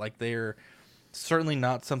hot. Like they're certainly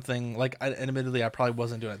not something like. Admittedly, I probably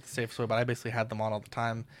wasn't doing it the safest way, but I basically had them on all the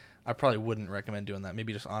time. I probably wouldn't recommend doing that.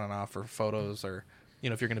 Maybe just on and off for photos, or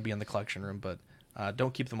if you're going to be in the collection room, but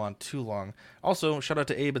don't keep them on too long. Also, shout out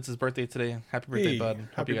to Abe. It's his birthday today. Happy birthday, bud. Hope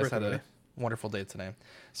happy you guys birthday. had a wonderful day today.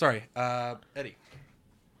 Sorry, Eddie.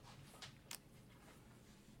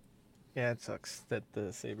 Yeah, it sucks that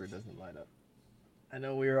the saber doesn't light up. I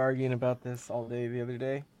know we were arguing about this all day the other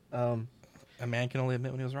day. A man can only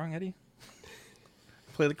admit when he was wrong, Eddie.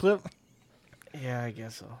 Play the clip. Yeah, I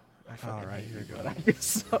guess so. All right, here we go. I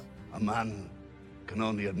guess so. A man can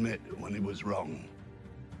only admit when he was wrong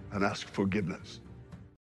and ask forgiveness.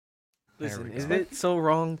 Listen, is it so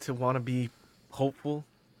wrong to want to be hopeful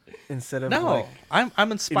instead of No,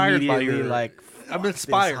 I'm inspired by your I'm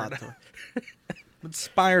inspired. I'm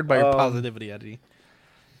inspired by your positivity, Eddie.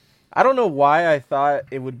 I don't know why I thought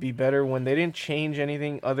it would be better when they didn't change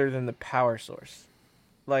anything other than the power source.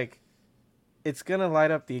 Like, it's gonna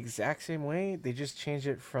light up the exact same way. They just changed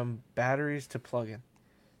it from batteries to plug-in.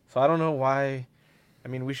 So I don't know why. I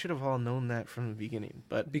mean, we should have all known that from the beginning,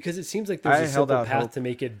 but because it seems like there's a simple path to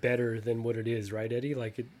make it better than what it is, right, Eddie?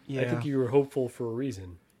 Like, I think you were hopeful for a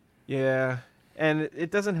reason. Yeah, and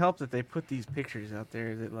it doesn't help that they put these pictures out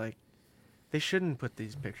there that like they shouldn't put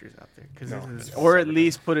these pictures out there because or at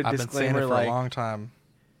least put a I've disclaimer been saying it for like a long time.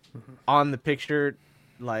 On the picture,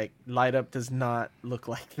 like light up does not look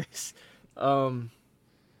like this. So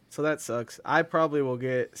that sucks. I probably will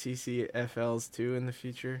get CCFLs too in the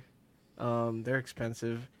future. They're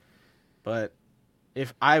expensive, but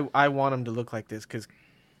if I want them to look like this because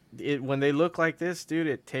when they look like this, dude,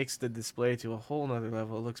 it takes the display to a whole nother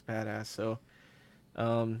level. It looks badass. So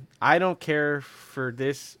I don't care for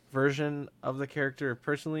this version of the character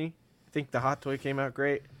personally. I think the Hot Toy came out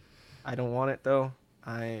great. I don't want it though.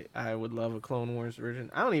 I would love a Clone Wars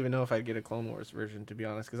version. I don't even know if I'd get a Clone Wars version, to be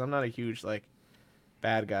honest, because I'm not a huge like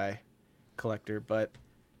bad guy collector, but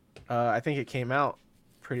I think it came out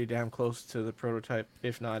pretty damn close to the prototype,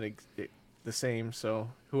 if not the same. So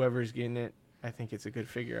whoever's getting it, I think it's a good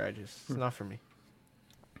figure. It's not for me.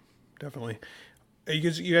 Definitely.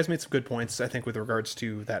 You guys made some good points, I think, with regards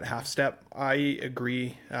to that half step. I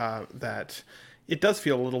agree that it does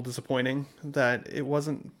feel a little disappointing that it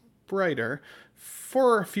wasn't brighter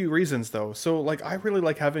for a few reasons, though. So, like, I really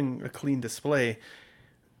like having a clean display.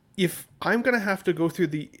 If I'm going to have to go through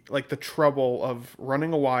the trouble of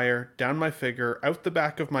running a wire down my figure, out the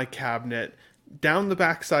back of my cabinet, down the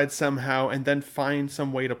backside somehow, and then find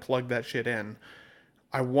some way to plug that shit in,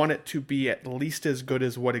 I want it to be at least as good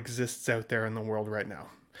as what exists out there in the world right now.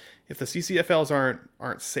 If the CCFLs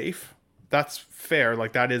aren't safe, that's fair.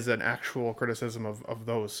 Like, that is an actual criticism of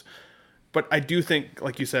those. But I do think,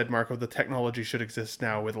 like you said, Marco, the technology should exist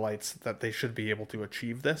now with lights that they should be able to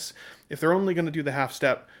achieve this. If they're only going to do the half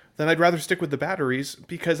step, then I'd rather stick with the batteries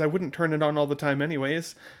because I wouldn't turn it on all the time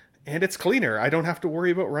anyways. And it's cleaner. I don't have to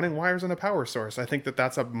worry about running wires and a power source. I think that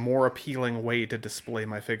that's a more appealing way to display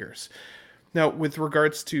my figures. Now, with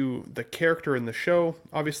regards to the character in the show,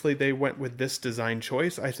 obviously they went with this design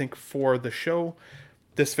choice. I think for the show,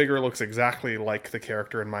 this figure looks exactly like the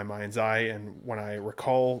character in my mind's eye, and when I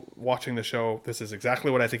recall watching the show, this is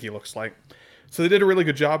exactly what I think he looks like. So they did a really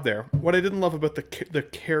good job there. What I didn't love about the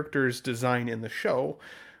character's design in the show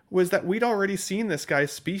was that we'd already seen this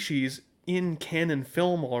guy's species in canon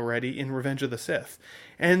film already in Revenge of the Sith,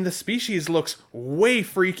 and the species looks way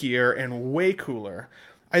freakier and way cooler.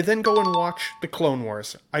 I then go and watch the Clone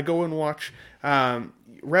Wars. I go and watch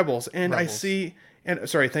Rebels, and I see... And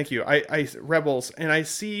sorry, thank you. I Rebels, and I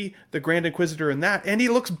see the Grand Inquisitor in that, and he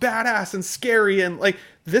looks badass and scary, and like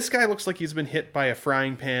this guy looks like he's been hit by a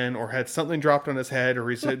frying pan or had something dropped on his head, or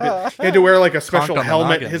he had to wear like a special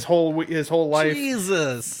helmet his whole life.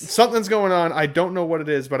 Jesus, something's going on. I don't know what it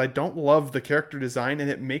is, but I don't love the character design, and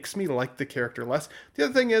it makes me like the character less. The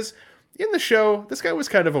other thing is, in the show, this guy was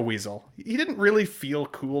kind of a weasel. He didn't really feel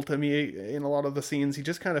cool to me in a lot of the scenes. He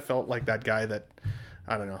just kind of felt like that guy that,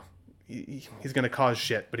 I don't know. He's going to cause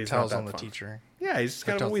shit, but he's tells not that on the fun. Teacher. Yeah, he's just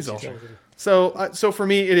kind of a weasel. So for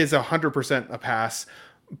me, it is 100% a pass.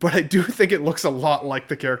 But I do think it looks a lot like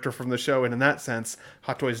the character from the show, and in that sense,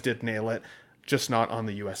 Hot Toys did nail it, just not on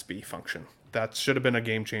the USB function. That should have been a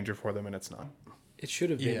game changer for them, and it's not. It should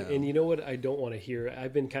have been. Yeah. And you know what I don't want to hear?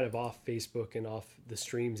 I've been kind of off Facebook and off the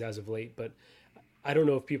streams as of late, but I don't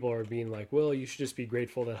know if people are being like, well, you should just be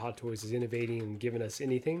grateful that Hot Toys is innovating and giving us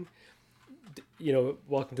anything. You know,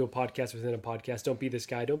 welcome to a podcast within a podcast. Don't be this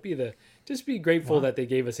guy. Just be grateful that they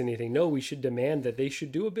gave us anything. No, we should demand that they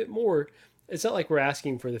should do a bit more. It's not like we're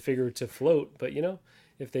asking for the figure to float, but you know,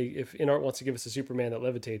 if InArt wants to give us a Superman that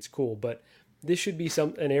levitates, cool. But this should be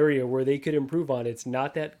an area where they could improve on. It's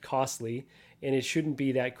not that costly, and it shouldn't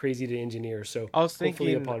be that crazy to engineer. So I was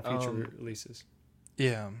hopefully thinking, upon future releases.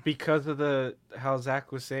 Yeah. Because of how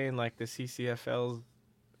Zach was saying, like the CCFLs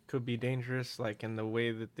could be dangerous, like in the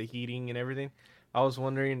way that the heating and everything. I was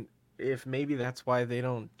wondering if maybe that's why they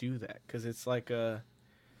don't do that, because it's like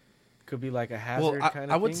could be like a hazard kind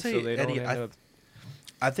of I would thing. say, So they Eddie, don't end up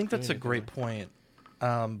I think that's a doing it great point.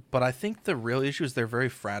 But I think the real issue is they're very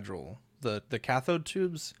fragile. The cathode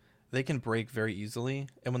tubes, they can break very easily,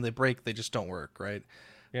 and when they break, they just don't work, right?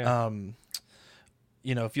 Yeah.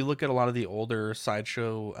 You know, if you look at a lot of the older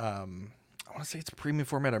Sideshow, I want to say it's premium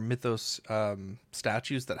format or Mythos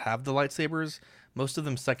statues that have the lightsabers, most of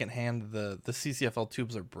them secondhand. The CCFL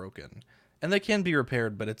tubes are broken, and they can be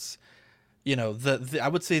repaired, but it's, you know, I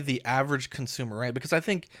would say the average consumer, right? Because I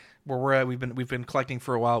think where we're at, we've been collecting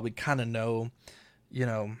for a while. We kind of know, you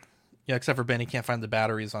know, yeah, except for Ben, he can't find the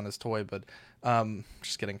batteries on his toy, but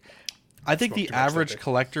just kidding. I think the average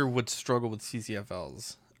collector would struggle with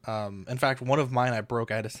CCFLs. In fact, one of mine I broke.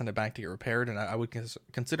 I had to send it back to get repaired, and I would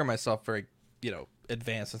consider myself very, you know,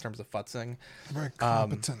 advanced in terms of futzing. Very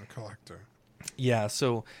competent collector. Yeah,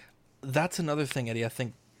 so that's another thing, Eddie. I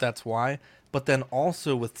think that's why. But then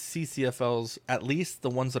also with CCFLs, at least the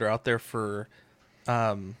ones that are out there for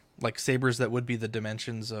like sabers that would be the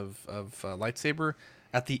dimensions of lightsaber,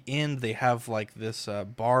 at the end they have like this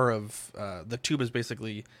bar of the tube is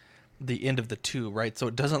basically the end of the tube, right? So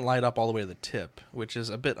it doesn't light up all the way to the tip, which is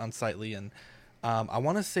a bit unsightly. And I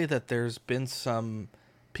want to say that there's been some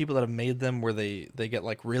people that have made them where they get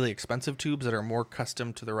like really expensive tubes that are more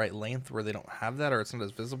custom to the right length, where they don't have that, or it's not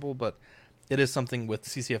as visible. But it is something with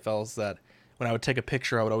CCFLs that when I would take a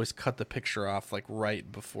picture, I would always cut the picture off like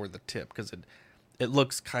right before the tip, because it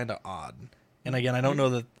looks kind of odd. And again, I don't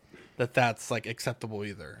know that's like acceptable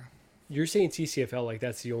either. You're saying CCFL like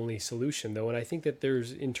that's the only solution, though, and I think that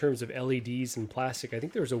there's, in terms of LEDs and plastic, I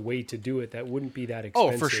think there's a way to do it that wouldn't be that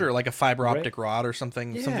expensive. Oh, for sure, like a fiber optic rod or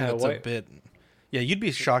something. Yeah, something that's a bit. Yeah, you'd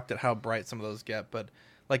be shocked at how bright some of those get. But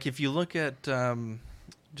like if you look at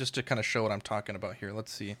just to kind of show what I'm talking about here,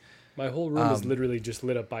 let's see. My whole room is literally just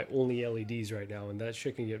lit up by only LEDs right now, and that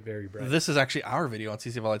shit can get very bright. This is actually our video on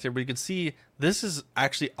CCFL lightsaber, but you can see this is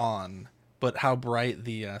actually on, but how bright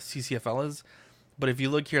the CCFL is. But if you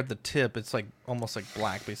look here at the tip, it's like almost like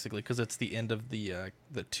black, basically, because it's the end of the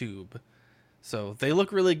tube. So they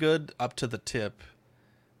look really good up to the tip.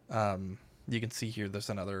 You can see here there's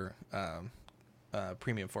another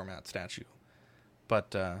premium format statue.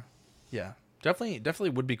 But yeah, definitely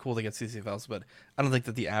would be cool to get CCFLs, but I don't think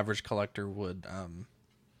that the average collector would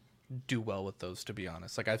do well with those, to be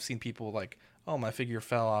honest. Like I've seen people like, oh, my figure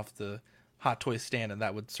fell off the Hot Toy stand, and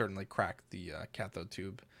that would certainly crack the cathode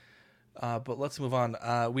tube. But let's move on.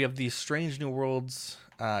 We have the Strange New Worlds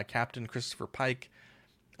Captain Christopher Pike.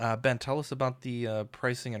 Ben, tell us about the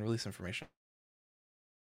pricing and release information.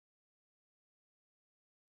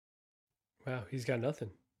 Wow, he's got nothing.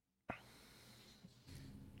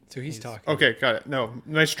 So he's talking. Okay, got it. No,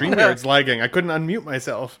 my StreamYard's lagging. I couldn't unmute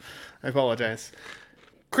myself. I apologize.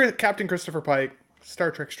 Captain Christopher Pike,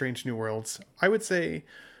 Star Trek Strange New Worlds. I would say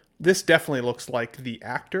this definitely looks like the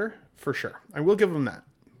actor, for sure. I will give him that.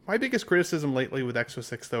 My biggest criticism lately with Exo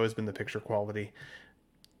 6, though, has been the picture quality.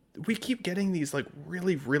 We keep getting these like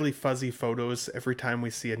really, really fuzzy photos every time we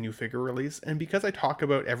see a new figure release. And because I talk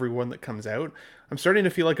about every one that comes out, I'm starting to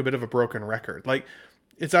feel like a bit of a broken record. Like,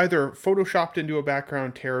 it's either photoshopped into a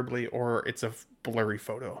background terribly or it's a blurry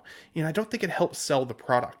photo. And I don't think it helps sell the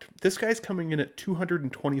product. This guy's coming in at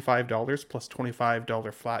 $225 plus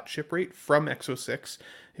 $25 flat ship rate from Exo 6,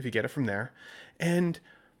 if you get it from there. And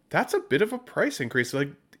that's a bit of a price increase. Like,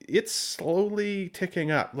 it's slowly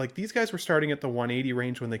ticking up. Like, these guys were starting at the 180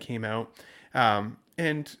 range when they came out.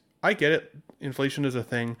 And I get it. Inflation is a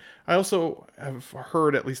thing. I also have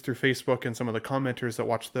heard, at least through Facebook and some of the commenters that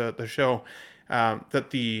watch the show, that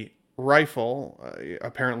the rifle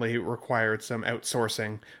apparently required some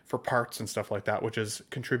outsourcing for parts and stuff like that, which is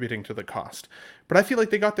contributing to the cost. But I feel like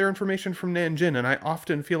they got their information from Nanjin, and I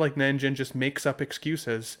often feel like Nanjin just makes up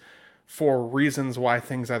excuses for reasons why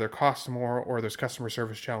things either cost more, or there's customer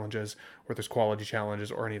service challenges, or there's quality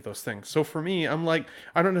challenges, or any of those things. So for me, I'm like,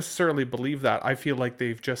 I don't necessarily believe that. I feel like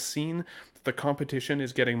they've just seen that the competition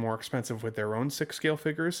is getting more expensive with their own 6-scale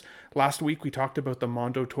figures. Last week, we talked about the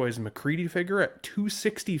Mondo Toys McCready figure at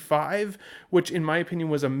 $265, which in my opinion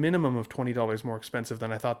was a minimum of $20 more expensive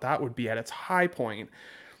than I thought that would be at its high point.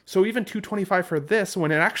 So even $225 for this,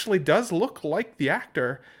 when it actually does look like the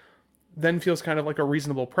actor, then feels kind of like a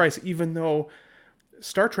reasonable price, even though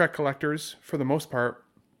Star Trek collectors, for the most part,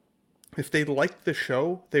 if they like the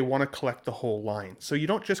show, they want to collect the whole line. So you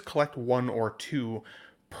don't just collect 1 or 2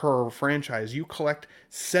 per franchise. You collect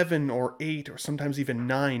 7 or 8 or sometimes even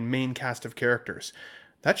 9 main cast of characters.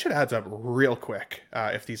 That shit adds up real quick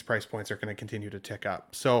if these price points are going to continue to tick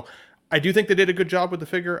up. So I do think they did a good job with the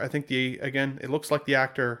figure. I think it looks like the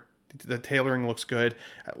actor. The tailoring looks good.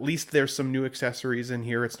 At least there's some new accessories in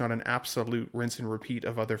here. It's not an absolute rinse and repeat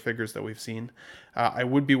of other figures that we've seen. I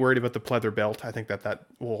would be worried about the pleather belt. I think that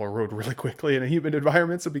will erode really quickly in a humid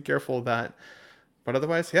environment, so be careful of that. But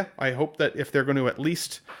otherwise, yeah, I hope that if they're going to at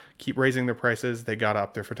least keep raising their prices, they got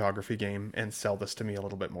up their photography game and sell this to me a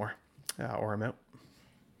little bit more, or I'm out.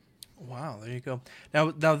 Wow, there you go.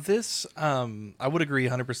 Now this, I would agree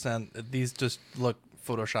 100%. These just look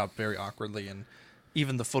photoshopped very awkwardly, and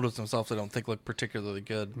even the photos themselves I don't think look particularly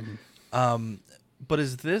good. Mm-hmm. But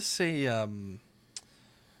is this a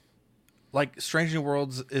like Strange New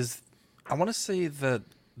Worlds is? I want to say that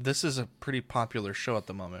this is a pretty popular show at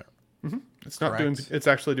the moment. Mm-hmm. It's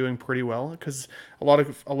actually doing pretty well, because a lot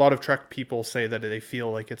of Trek people say that they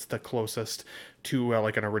feel like it's the closest to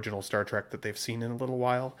like an original Star Trek that they've seen in a little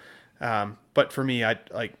while. But for me,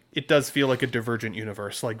 it does feel like a divergent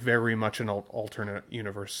universe, like very much an alternate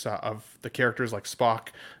universe of the characters like Spock.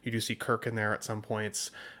 You do see Kirk in there at some points.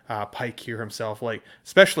 Pike here himself, like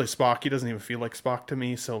especially Spock, he doesn't even feel like Spock to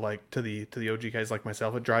me. So like to the OG guys like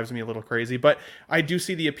myself, it drives me a little crazy. But I do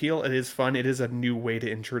see the appeal. It is fun. It is a new way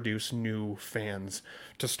to introduce new fans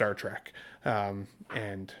to Star Trek,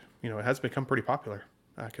 and it has become pretty popular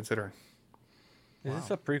considering. Is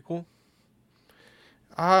this a prequel?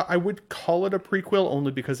 I would call it a prequel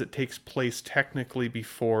only because it takes place technically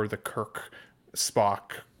before the Kirk,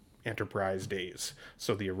 Spock, Enterprise days,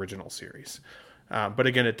 so the original series. But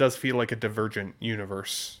again, it does feel like a divergent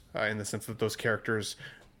universe in the sense that those characters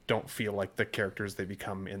don't feel like the characters they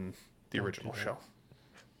become in the original show.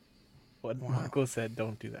 What Marco said,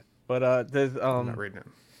 don't do that. But there's I'm not reading it.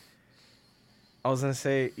 I was gonna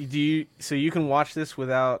say, so you can watch this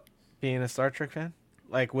without being a Star Trek fan?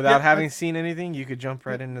 Like, without having seen anything, you could jump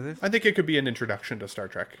right into this? I think it could be an introduction to Star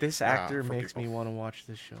Trek. This actor makes me want to watch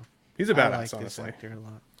this show. He's a badass, I like honestly. This actor a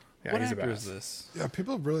lot. Yeah, what he's actor a badass. is this? Yeah,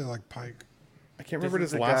 people really like Pike. I can't remember what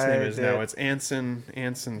his last name is now. It's Anson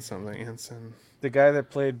something. Anson. The guy that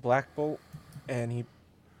played Black Bolt, and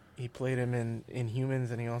he played him in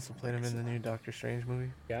Humans, and he also played him in the new Doctor Strange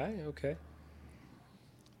movie. Guy? Okay.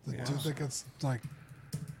 The dude that gets, like,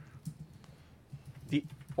 the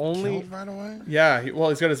only killed right away? Yeah,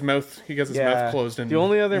 he's got his mouth. He gets his mouth closed, and the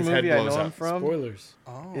only other his movie head I blows know up. him from Spoilers.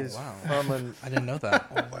 is wow. from I didn't know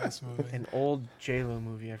that. Last movie. an old J-Lo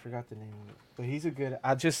movie. I forgot the name of it, but he's a good.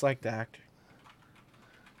 I just like the actor.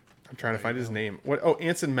 I'm trying to find his name. What? Oh,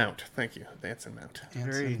 Anson Mount. Thank you, Anson Mount.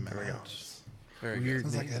 Anson There we go. Very Weird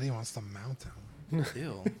good. Sounds like Eddie wants to mount him.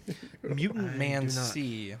 Ew. Mutant Man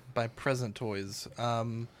C by Present Toys.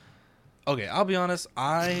 Okay, I'll be honest.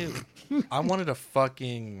 I wanted to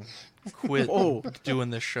fucking quit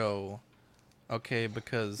doing this show. Okay,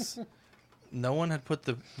 because no one had put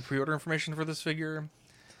the pre-order information for this figure,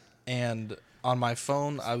 and on my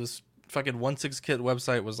phone, I was fucking 16kit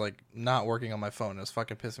website was like not working on my phone. It was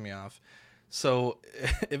fucking pissing me off. So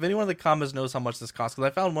if anyone in the comments knows how much this costs,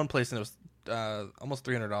 because I found one place and it was almost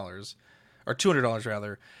 $300 or $200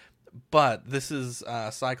 rather. But this is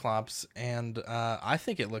Cyclops, and I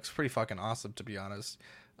think it looks pretty fucking awesome, to be honest.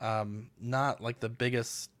 Not like the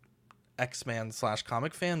biggest X-Men /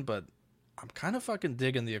 comic fan, but I'm kind of fucking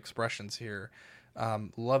digging the expressions here.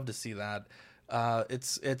 Love to see that.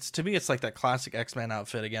 It's to me, it's like that classic X-Men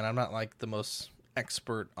outfit. Again, I'm not like the most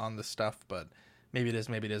expert on this stuff, but maybe it is,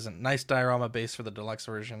 maybe it isn't. Nice diorama base for the deluxe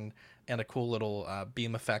version, and a cool little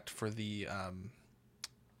beam effect for the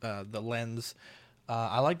lens.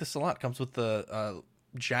 I like this a lot. Comes with the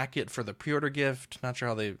jacket for the pre-order gift. Not sure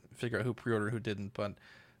how they figure out who pre-ordered, who didn't, but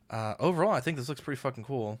overall, I think this looks pretty fucking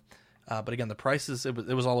cool. But again, the prices, it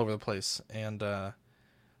was all over the place, and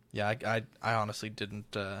yeah, I honestly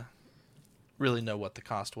didn't really know what the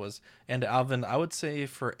cost was. And Alvin, I would say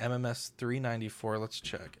for MMS 394, let's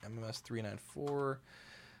check MMS 394.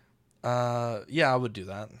 Yeah, I would do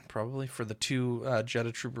that probably for the two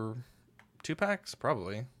Jedi Trooper 2-packs.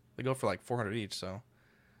 Probably they go for like 400 each. So,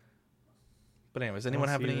 but anyways, anyone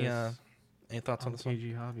have any thoughts on this one?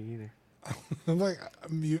 KG Hobby either. I'm like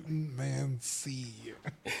Mutant Man C.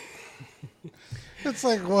 It's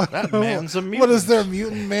like what? That man's a mutant. What is there?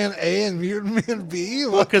 Mutant Man A and Mutant Man B?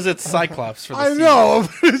 Well, because it's Cyclops for the I know,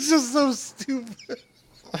 but it's just so stupid.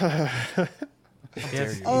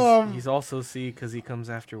 Yes, he's also C because he comes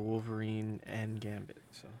after Wolverine and Gambit.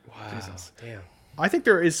 So wow, Jesus, damn. I think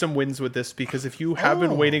there is some wins with this, because if you have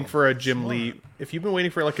been waiting for a Jim Lee, if you've been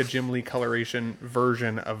waiting for like a Jim Lee coloration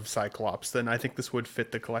version of Cyclops, then I think this would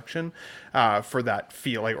fit the collection for that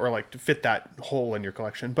feel, like, or like to fit that hole in your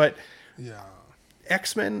collection. But Yeah.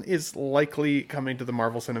 X-Men is likely coming to the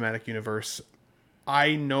Marvel Cinematic Universe.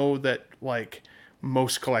 I know that like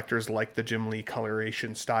most collectors like the Jim Lee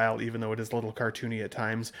coloration style, even though it is a little cartoony at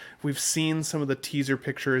times. We've seen some of the teaser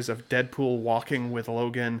pictures of Deadpool walking with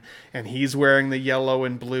Logan, and he's wearing the yellow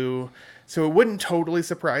and blue. So it wouldn't totally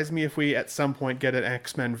surprise me if we at some point get an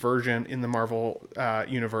X-Men version in the Marvel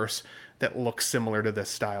universe that looks similar to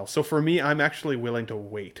this style. So for me, I'm actually willing to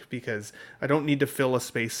wait, because I don't need to fill a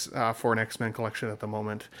space for an X-Men collection at the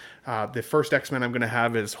moment. The first X-Men I'm going to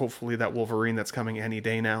have is hopefully that Wolverine that's coming any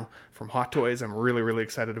day now from Hot Toys. I'm really, really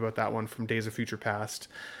excited about that one from Days of Future Past.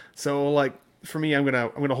 So like, for me, I'm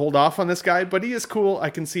gonna hold off on this guy, but he is cool.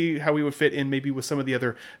 I can see how he would fit in maybe with some of the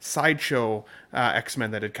other Sideshow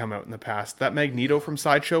X-Men that had come out in the past. That Magneto from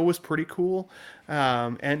Sideshow was pretty cool,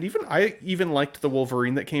 and I even liked the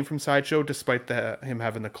Wolverine that came from Sideshow, despite him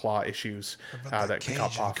having the claw issues that could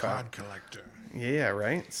pop off. Card collector. Yeah,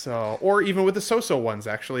 right. So, or even with the So-So ones,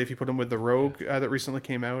 actually, if you put them with the Rogue that recently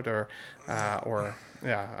came out, or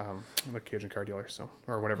the Cajun Card Dealer,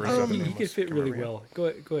 or whatever his other name was. He could fit really well.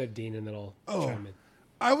 Go ahead, Dean, and then I'll chime in.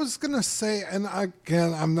 I was gonna say, and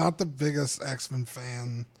again, I'm not the biggest X-Men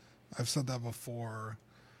fan. I've said that before.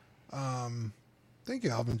 Thank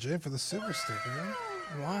you, Alvin J, for the super sticker.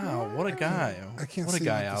 Wow, what a guy! I can't what see a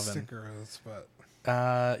guy, what the Alvin. sticker is, but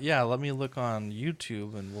yeah, let me look on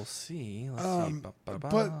YouTube and we'll see. Let's see.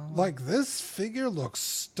 But like, this figure looks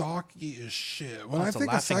stocky as shit. When I it's a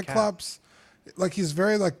think of laughing cat. Cyclops, like, he's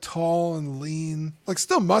very like tall and lean, like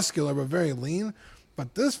still muscular but very lean.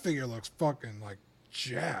 But this figure looks fucking like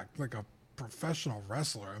jacked, like a professional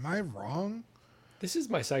wrestler. Am I wrong? This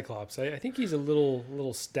is my Cyclops. I think he's a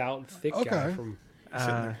little stout, thick guy from.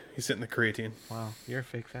 He's sitting the creatine. Wow, you're a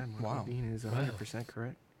fake fan. Wow. Dean is 100%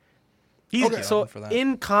 correct. Okay. So For that.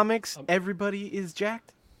 in comics, everybody is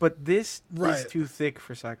jacked, but this is Right. too thick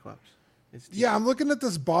for Cyclops. Yeah, I'm looking at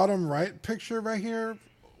this bottom right picture right here,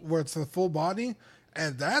 where it's the full body,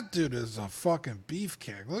 and that dude is a fucking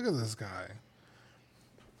beefcake. Look at this guy.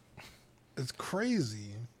 It's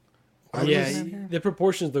crazy. The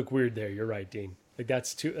proportions look weird there. You're right, Dean. Like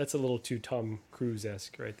that's a little too Tom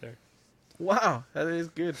Cruise-esque right there. Wow, that is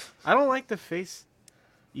good. I don't like the face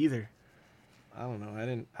either. I don't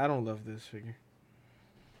know. I don't love this figure.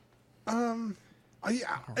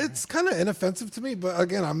 It's kind of inoffensive to me, but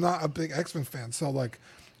again, I'm not a big X-Men fan, so like,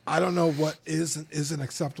 I don't know what is and isn't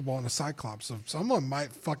acceptable in a Cyclops. So someone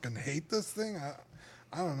might fucking hate this thing.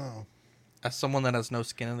 I don't know. As someone that has no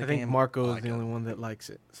skin in the I game, think Marco is the only one that likes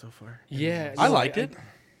it so far. Yeah, I liked it.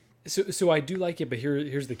 So I do like it, but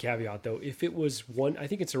here's the caveat though. If it was I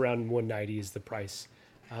think it's around 190 is the price.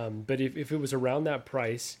 But if it was around that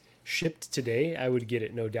price, shipped today, I would get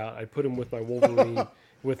it, no doubt. I'd put him with my Wolverine,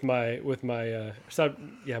 with my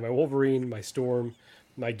Wolverine, my Storm,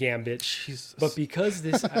 my Gambit. Jesus. But because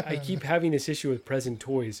I keep having this issue with Present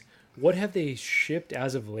Toys. What have they shipped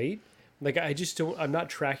as of late? Like, I just don't. I'm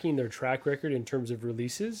not tracking their track record in terms of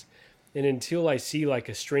releases, and until I see like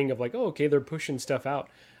a string of like, oh, okay, they're pushing stuff out,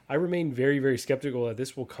 I remain very, very skeptical that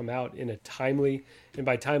this will come out in a timely, and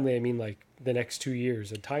by timely I mean like the next 2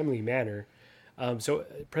 years, a timely manner. So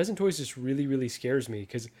Present Toys just really, really scares me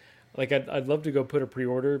because, like, I'd love to go put a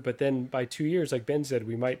pre-order, but then by 2 years, like Ben said,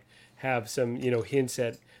 we might have some hints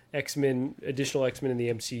at additional X-Men in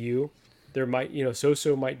the MCU. There might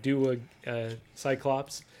So-So might do a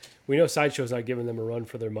Cyclops. We know Sideshow's not giving them a run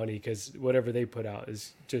for their money because whatever they put out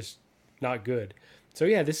is just not good. So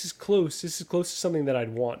yeah, this is close. This is close to something that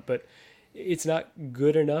I'd want, but it's not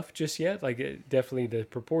good enough just yet. Like, definitely the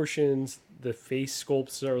proportions, the face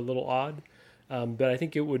sculpts are a little odd, but I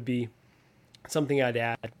think it would be something I'd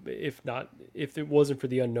add if it wasn't for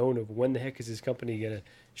the unknown of when the heck is this company gonna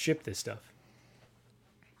ship this stuff.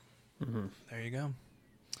 Mm-hmm. There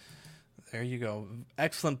you go.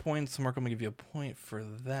 Excellent points. Mark, I'm going to give you a point for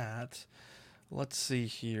that. Let's see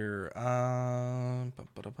here. 17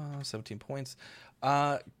 points.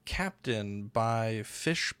 Captain by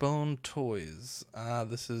Fishbone Toys.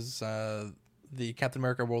 This is the Captain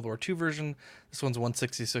America World War II version. This one's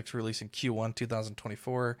 166, releasing Q1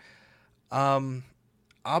 2024. I'll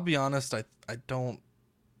be honest, I don't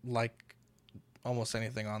like almost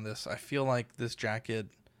anything on this. I feel like this jacket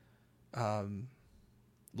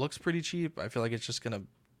looks pretty cheap. I feel like it's just gonna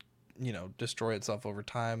destroy itself over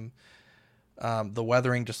time. The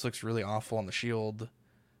weathering just looks really awful on the shield.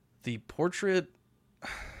 The portrait,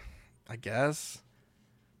 I guess,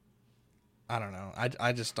 I don't know.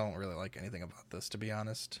 I just don't really like anything about this, to be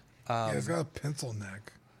honest. Yeah, he's got a pencil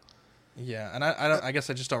neck. Yeah, and I guess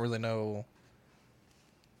I just don't really know.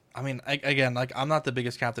 I mean, again, like, I'm not the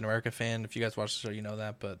biggest Captain America fan. If you guys watch the show, you know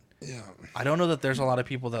that. But yeah, I don't know that there's a lot of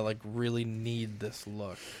people that like really need this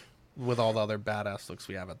look with all the other badass looks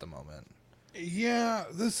we have at the moment. Yeah,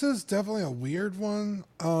 this is definitely a weird one.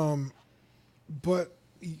 But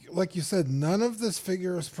like you said, none of this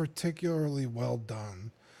figure is particularly well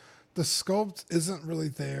done. The sculpt isn't really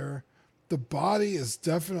there. The body is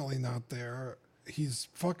definitely not there. He's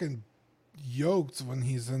fucking yoked when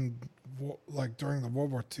he's in, like, during the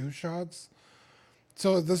World War II shots.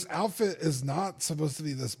 So this outfit is not supposed to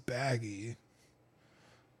be this baggy.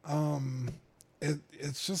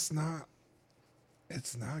 It's just not.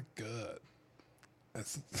 It's not good.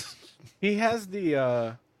 He has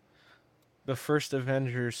the first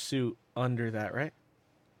Avengers suit under that, right?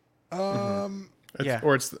 Yeah.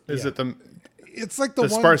 Or is it the? It's like the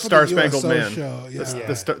one one Star Spangled Man. Show. Yeah.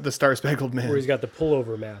 The Star Spangled Man. Where he's got the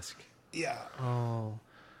pullover mask. Yeah. Oh,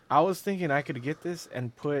 I was thinking I could get this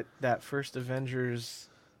and put that first Avengers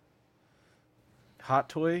hot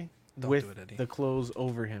toy with the clothes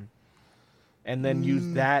over him, and then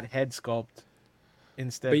use that head sculpt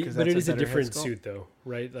instead. But it is a different suit, though,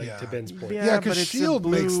 right? Like, to Ben's point. Yeah, because Shield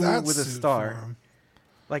makes that with a suit star. for him.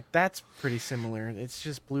 Like, that's pretty similar. It's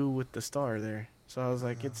just blue with the star there. So I was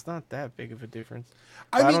like, it's not that big of a difference.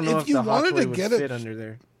 I mean, don't know if you the hot wanted toy to would get fit it under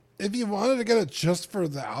there. If you wanted to get it just for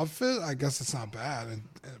the outfit, I guess it's not bad.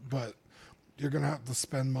 But you're gonna have to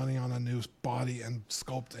spend money on a new body and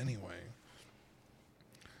sculpt anyway.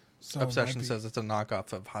 So Obsession says it's a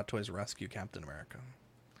knockoff of Hot Toys Rescue Captain America.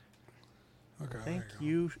 Okay. Thank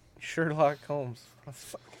you, Sherlock Holmes.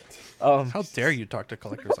 How dare you talk to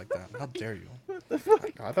collectors like that? How dare you?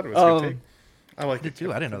 I thought it was a good take. I like it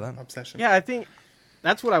too. I didn't know that. Obsession. Yeah, I think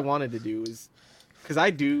that's what I wanted to do, is because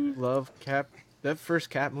I do love Cap. That first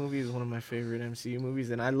Cap movie is one of my favorite MCU movies,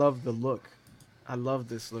 and I love the look. I love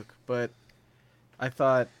this look, but I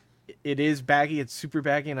thought it is baggy. It's super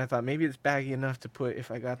baggy, and I thought maybe it's baggy enough to put, if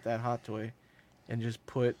I got that hot toy, and just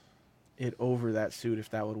put it over that suit, if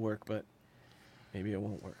that would work. But maybe it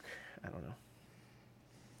won't work. I don't know.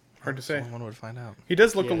 Hard to say. Someone would find out. He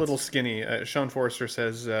does look a little skinny. Sean Forrester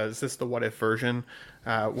says, is this the what if version?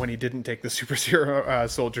 When he didn't take the super serum,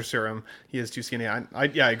 soldier serum, he is too skinny. I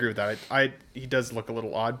agree with that. He does look a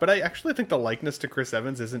little odd, but I actually think the likeness to Chris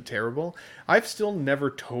Evans isn't terrible. I've still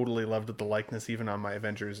never totally loved the likeness, even on my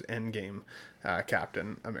Avengers Endgame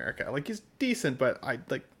Captain America. Like, he's decent, but I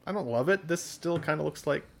don't love it. This still kind of looks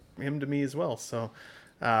like him to me as well. So,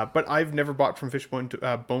 but I've never bought from Fishbone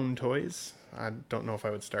Bone Toys. I don't know if I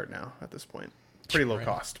would start now at this point. Pretty low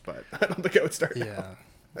cost, but I don't think I would start now.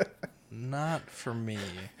 Not for me.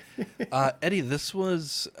 Eddie, this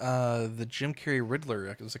was the Jim Carrey Riddler.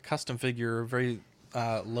 It was a custom figure, very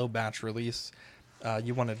low batch release.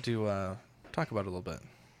 You wanted to talk about it a little bit.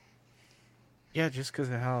 Yeah, just because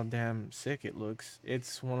of how damn sick it looks.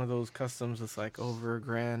 It's one of those customs that's like over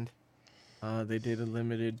 $1,000. They did a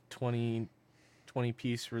limited 20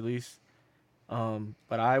 piece release.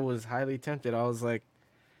 But I was highly tempted. I was like,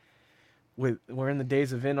 we're in the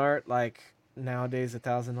days of in-art. Like, nowadays,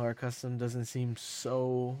 $1,000 custom doesn't seem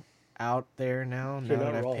so out there now. Now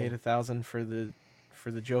that I've paid $1,000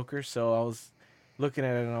 for the Joker. So I was looking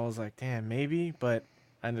at it and I was like, damn, maybe. But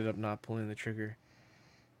I ended up not pulling the trigger.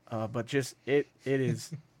 But just it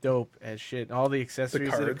is dope as shit. All the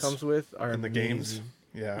accessories that it comes with are in the amazing. games.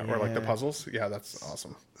 Yeah, or like the puzzles. Yeah, that's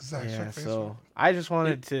awesome. Yeah, so I just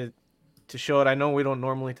wanted to show it. I know we don't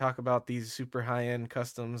normally talk about these super high-end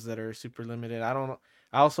customs that are super limited. I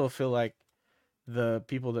also feel like the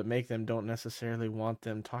people that make them don't necessarily want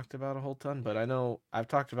them talked about a whole ton, but I know I've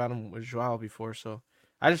talked about them with Joao before, so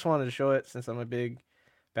I just wanted to show it since I'm a big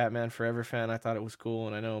Batman Forever fan. I thought it was cool,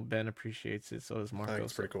 and I know Ben appreciates it, so does Marco. I think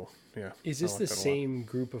it's pretty cool. Yeah. Is this the same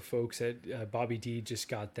group of folks that Bobby D just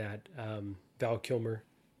got that Val Kilmer,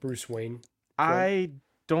 Bruce Wayne? I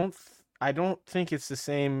don't think it's the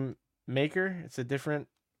same maker. It's a different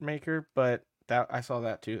maker, but that I saw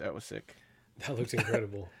that too. That was sick. That looks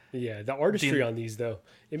incredible. Yeah, the artistry on these though,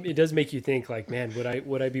 it does make you think like, man,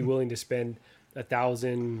 would I be willing to spend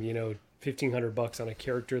 $1,000, $1,500 on a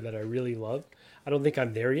character that I really love? I don't think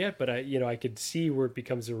I'm there yet, but I could see where it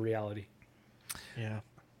becomes a reality. Yeah.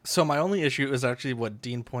 So my only issue is actually what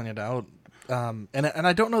Dean pointed out, and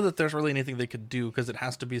I don't know that there's really anything they could do because it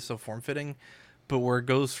has to be so form fitting. But where it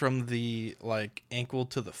goes from the ankle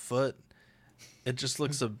to the foot, it just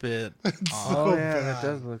looks a bit odd. Oh yeah, that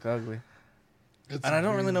does look ugly. And I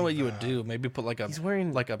don't really know what you would do. Maybe put He's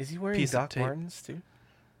wearing a is he wearing piece Doc of tape. Martens too?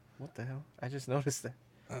 What the hell? I just noticed that.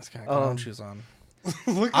 That's kind of clown shoes on.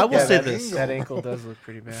 Look I at will that say angle. this. That ankle does look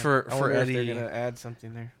pretty bad. For I wonder if Eddie, they're gonna add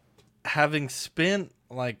something there. having spent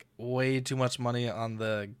like way too much money on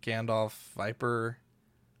the Gandalf Viper,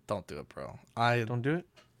 don't do it, bro. Don't do it.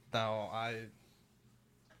 No, I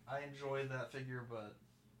enjoy that figure, but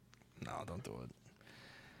no, don't do it.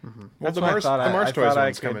 Well, That's the what I Mars, thought the I- Mars I Toys thought I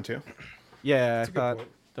one's could- coming too. Yeah, I good thought point.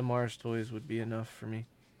 the Mars toys would be enough for me.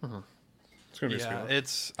 It's gonna be Yeah,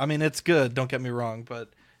 sweet. it's good. Don't get me wrong, but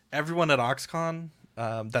everyone at OxCon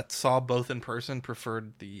that saw both in person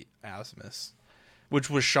preferred the Asmus, which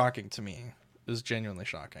was shocking to me. It was genuinely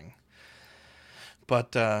shocking.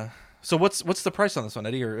 But so what's the price on this one,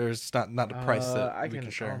 Eddie? Or is it not a price that I we can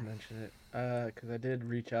share? I'll mention it because I did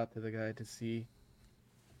reach out to the guy to see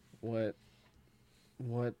what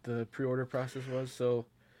the pre-order process was. So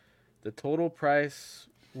the total price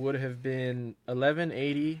would have been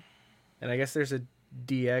 $11.80, and I guess there's a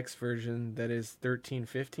DX version that is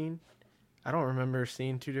 $13.15. I don't remember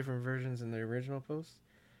seeing two different versions in the original post,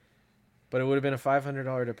 but it would have been a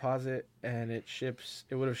 $500 deposit, and it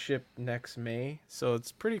would have shipped next May. So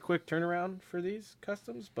it's pretty quick turnaround for these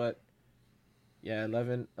customs, but yeah,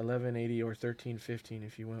 $11.80 or $13.15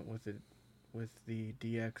 if you went with the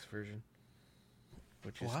DX version,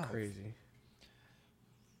 which is Wow. crazy.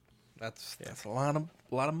 That's a lot of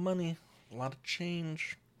money, a lot of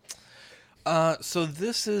change. So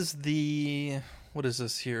this is what is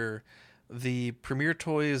this here? The Premier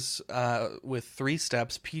Toys with 3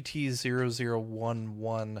 steps,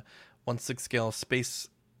 PT0011 1/6 scale Space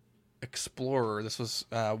Explorer. This was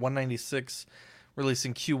 196,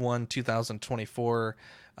 releasing Q1 2024.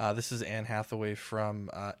 This is Anne Hathaway from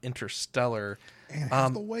Interstellar. Anne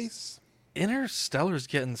Hathaway. Interstellar's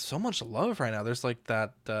getting so much love right now. There's like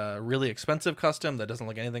that really expensive custom that doesn't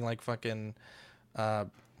look anything like fucking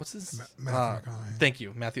what's his Matthew McConaughey. Thank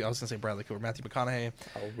you, Matthew. I was gonna say Bradley Cooper. Matthew McConaughey.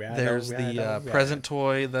 Alright, There's alright, the alright. present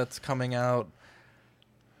toy that's coming out.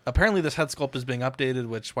 Apparently, this head sculpt is being updated.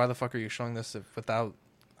 Which why the fuck are you showing this without?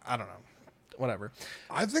 I don't know. Whatever.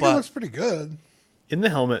 I think But- it looks pretty good. In the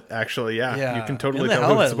helmet, actually, yeah. Yeah, You can in totally the tell who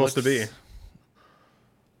helmet, it's supposed to be. looks-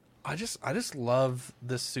 I just love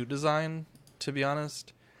this suit design, to be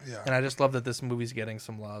honest. Yeah. And I just love that this movie's getting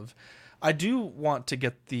some love. I do want to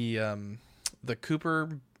get the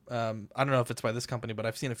Cooper. I don't know if it's by this company, but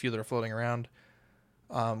I've seen a few that are floating around.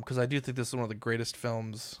 Because I do think this is one of the greatest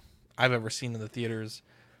films I've ever seen in the theaters.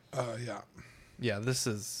 Yeah. Yeah, this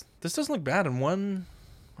doesn't look bad. And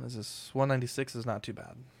what is this? 196 is not too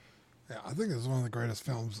bad. Yeah, I think it's one of the greatest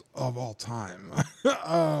films of all time.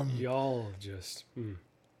 Y'all just.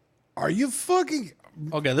 Are you fucking?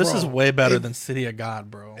 Okay, this Bro, is way better if- than City of God,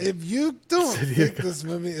 bro. If you don't think this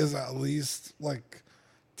movie is at least like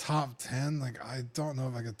top 10, like I don't know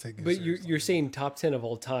if I could take it. But seriously. you're saying top 10 of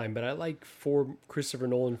all time, but I like 4 Christopher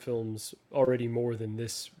Nolan films already more than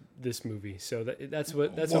this movie. So that's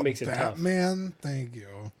what makes it tough. Batman, thank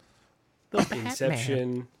you.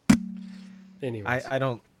 Inception. Anyways, I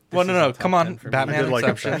don't. Well, this no, isn't no, top come 10 on, for me. Batman, I did like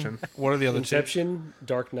Inception. Inception. What are the other two? Inception,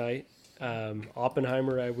 Dark Knight,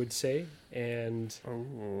 Oppenheimer, I would say, and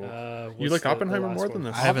You like Oppenheimer more than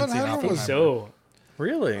this? I haven't seen Oppenheimer Oppenheimer. was- So,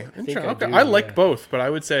 Really? think Interesting. I Okay, do, I liked yeah. both, but I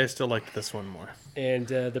would say I still liked this one more. and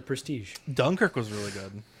The Prestige. Dunkirk was really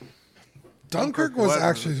good. Dunkirk was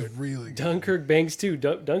actually really good. Dunkirk bangs too.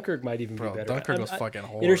 Dunkirk might even Bro, be better. Dunkirk was fucking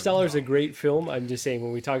horrible. Interstellar is a great film. I'm just saying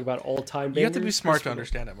when we talk about all-time bangers, You have to be smart to Christopher-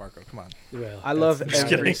 understand it, Marco. Come on. Well, I love that's-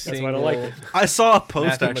 every that's why I single don't like it. I saw a post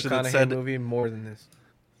Matthew actually that McConaughey said movie more than this.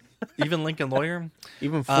 even Lincoln Lawyer.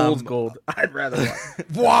 Even Fool's Gold. I'd rather watch.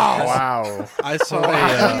 Wow. Wow. I saw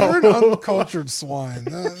You're an uncultured swine.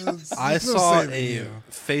 I There's no saw saving a you.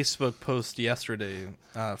 Facebook post yesterday.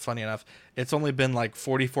 Funny enough, it's only been like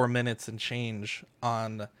 44 minutes and change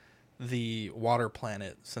on the water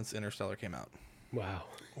planet since Interstellar came out. Wow,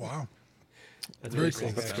 Wow. that's Very really cool.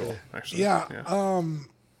 sick, That's actually. Actually, Yeah.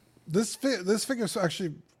 This figure is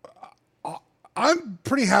actually. I'm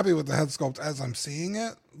pretty happy with the head sculpt as I'm seeing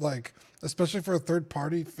it. Like, especially for a third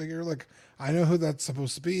party figure. Like, I know who that's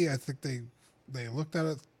supposed to be. I think they looked at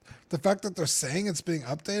it. The fact that they're saying it's being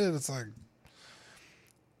updated, it's like,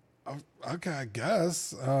 okay, I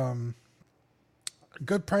guess.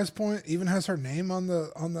 Good price point. Even has her name on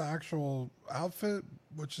the actual outfit,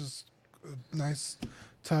 which is a nice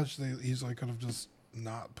touch. They easily could have just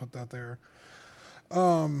not put that there.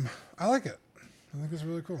 I like it. I think it's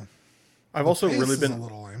really cool. I've The also pace really is been a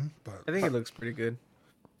little lame, but I think it looks pretty good.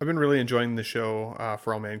 I've been really enjoying the show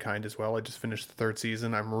For All Mankind as well. I just finished the 3rd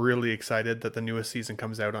season. I'm really excited that the newest season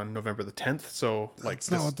comes out on November the 10th. So like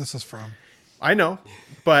that's not what this is from. I know,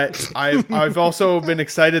 but I've also been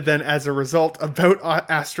excited then as a result about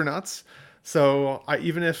astronauts. So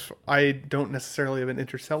even if I don't necessarily have an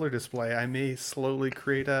Interstellar display, I may slowly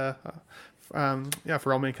create a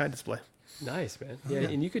For All Mankind display. Nice, man. Yeah,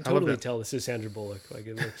 and you could totally tell this is Sandra Bullock. Like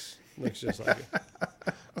it looks just like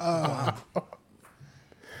it.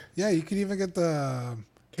 Yeah, you could even get the.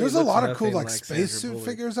 There's a lot of cool like spacesuit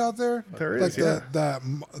figures out there. There like is, yeah.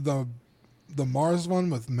 the Mars one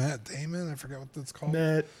with Matt Damon. I forget what that's called.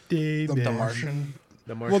 Matt Damon. The Martian.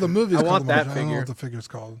 The Martian. Well, the movie's I called want The that Martian. I don't know figure. what the figure's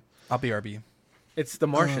called. I'll be RB. It's the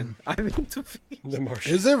Martian. I mean, The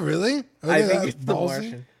Martian. Is it really? Are I they think that it's the ballsy?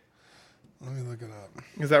 Martian. Let me look it up.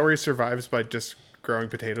 Is that where he survives by just growing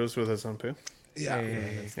potatoes with his own poo? Yeah,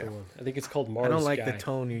 That's the one. I think it's called Mars I don't like Guy. the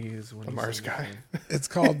tone you use when The you Mars say guy. that. it's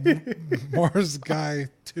called Mars Guy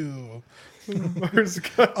 2. Mars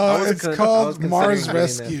guy. It's called Mars considering getting that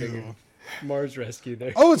Rescue. figure. Mars Rescue.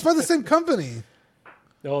 There. Oh, it's by the same company.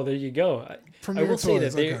 Oh, there you go. I Premier will say that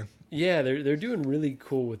Toys, they, okay. yeah, they're doing really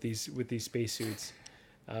cool with these spacesuits.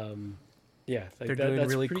 Yeah, like They're doing that's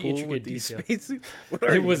really pretty cool intricate with these detail. spacesuits. What are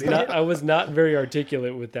It you, was idiot? not. I was not very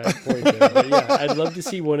articulate with that point. There, but yeah, I'd love to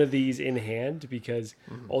see one of these in hand because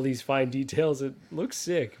all these fine details. It looks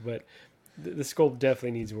sick, but the sculpt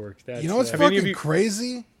definitely needs work. That's, You know what's fucking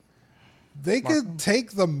crazy? They could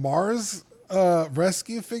take the Mars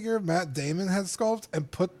Rescue figure Matt Damon had sculpted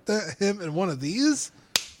and put him in one of these.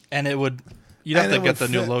 And it would. You'd have And to it get would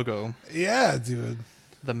the new fit. logo. Yeah, dude.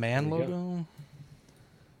 The man There you go. logo.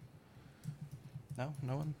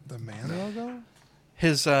 No one. The man logo?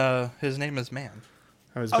 His name is Man.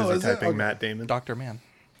 I was Oh, busy is it? typing Okay. Matt Damon. Dr. Man.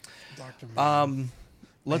 Dr. Man.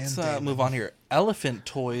 Let's Damon. move on here. Elephant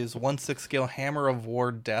Toys 1/6 scale Hammer of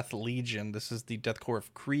War Death Legion. This is the Death Corps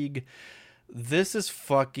of Krieg. This is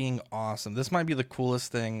fucking awesome. This might be the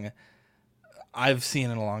coolest thing I've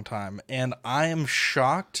seen in a long time, and I am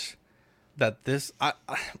shocked that this.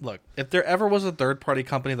 Look, if there ever was a third-party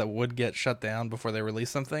company that would get shut down before they release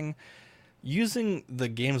something, using the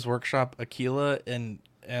Games Workshop Aquila and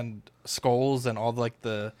skulls and all like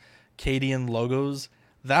the Cadian logos,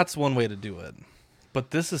 that's one way to do it.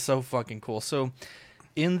 But this is so fucking cool. So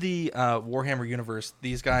in the Warhammer universe,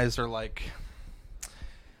 these guys are like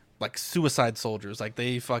suicide soldiers. Like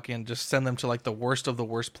they fucking just send them to like the worst of the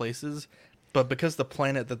worst places. But because the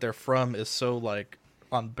planet that they're from is so like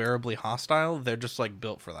unbearably hostile, they're just like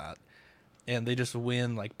built for that. And they just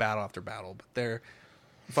win like battle after battle. But they're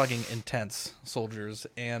fucking intense soldiers.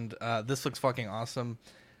 And this looks fucking awesome.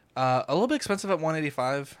 A little bit expensive at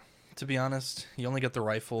 $185, to be honest. You only get the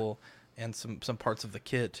rifle and some parts of the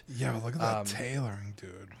kit. Yeah, but look at that tailoring,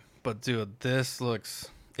 dude. But dude, this looks...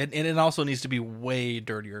 And it also needs to be way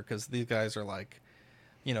dirtier because these guys are like,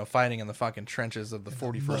 you know, fighting in the fucking trenches of the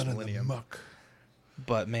 41st millennium.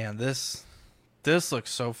 But man, this looks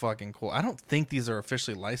so fucking cool. I don't think these are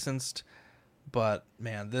officially licensed, but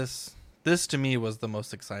man, this to me was the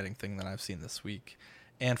most exciting thing that I've seen this week.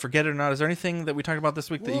 And forget it or not, is there anything that we talked about this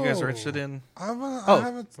week that you guys are interested in? I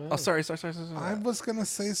haven't. Oh, sorry. I was gonna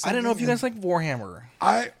say something. I didn't know if you guys like Warhammer.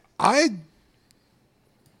 I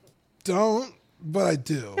don't, but I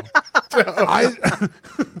do.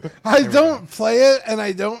 I don't play it and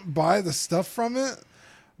I don't buy the stuff from it,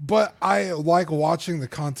 but I like watching the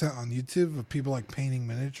content on YouTube of people like painting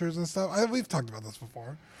miniatures and stuff. We've talked about this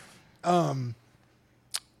before.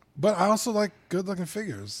 But I also like good looking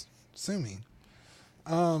figures. Sue me.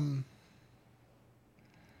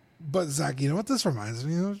 But Zach, you know what this reminds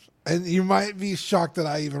me of? And you might be shocked that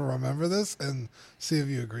I even remember this and see if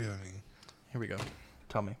you agree with me. Here we go.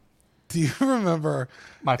 Tell me. Do you remember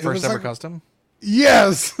my it first was ever like- custom?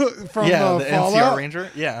 Yes, from the Fallout. NCR Ranger.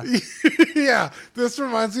 Yeah, Yeah, this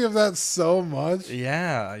reminds me of that so much.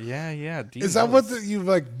 yeah. Is that what you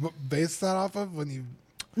like based that off of when you?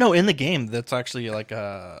 No, in the game, that's actually like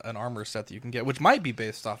an armor set that you can get, which might be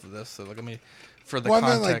based off of this. So, like, let me for the Well, I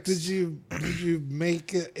context. mean, like, did you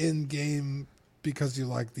make it in game because you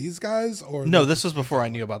like these guys, or No, this was before I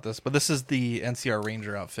knew about this, but this is the NCR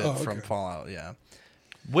Ranger outfit Oh, okay. from Fallout. Yeah,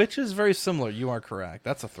 which is very similar. You are correct.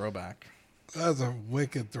 That's a throwback. That's a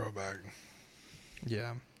wicked throwback.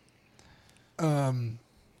 Yeah.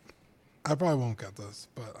 I probably won't get this,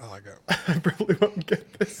 but I like it. I probably won't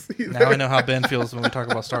get this either. Now I know how Ben feels when we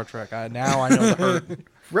talk about Star Trek. Now I know the hurt.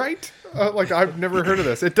 Right? Like, I've never heard of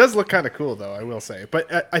this. It does look kind of cool, though, I will say.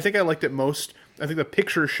 But I think I liked it most. I think the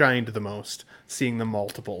picture shined the most, seeing the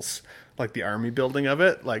multiples, like the army building of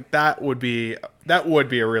it. Like, that would be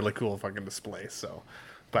a really cool fucking display. So,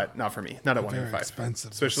 but not for me. Not at Very 185.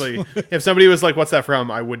 expensive. Especially if somebody was like, "What's that from?"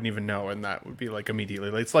 I wouldn't even know, and that would be like immediately.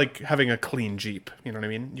 Like, it's like having a clean Jeep. You know what I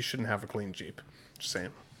mean? You shouldn't have a clean Jeep. Just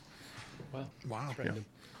saying. Wow. Yeah.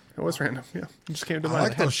 It was random. Yeah, it just came to I mind.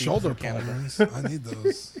 like those shoulder patterns. I need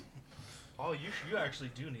those. Oh, you actually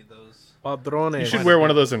do need those. Padrones. You should wear one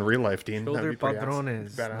of those in real life, Dean. Shoulder That'd be pretty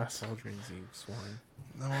padrones. badass. Pauldrons, you swine.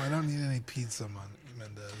 No, I don't need any pizza,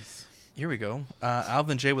 Mendez. Here we go.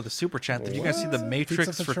 Alvin J with a super chat. Did you guys see the Matrix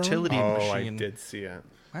Pizza Patron? fertility machine? I did see it.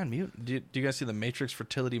 Man, mute. Do you guys see the Matrix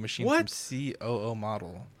fertility machine What? from COO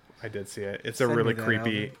model? I did see it. It's Send a me really that,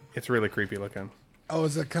 creepy. Alvin. It's really creepy looking. Oh,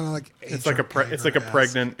 is it kind of like It's like a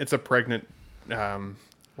pregnant. It's a pregnant,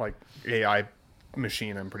 like AI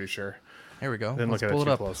machine. I'm pretty sure. Here we go. Then Let's look at pull it it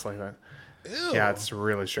too up. close like that. Ew. Yeah, it's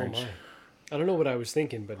really Oh strange. my. I don't know what I was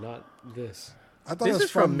thinking, but not this. I thought This it was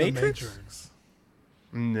is from from the Matrix? Matrix.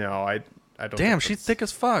 No, I don't. Damn, think she's that's- thick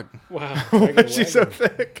as fuck. Wow. She's so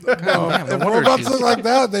thick. God damn, no If wonder robots she's- look like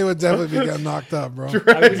that, they would definitely be getting knocked up, bro. I was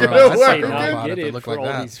Bro, about I'd to say fuck a not robot get if it it looked for like all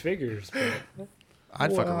that. these figures, but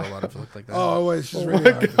I'd fuck a robot if it looked like that. Oh wait, she's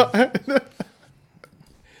radioactive.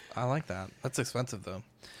 I like that. That's expensive though.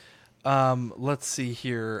 Let's see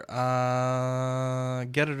here.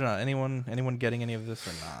 Get it or not? Anyone getting any of this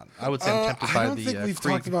or not? I would say I'm tempted I by don't the think we've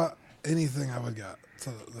Krieg. talked about anything I would get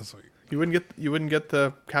this week. You wouldn't get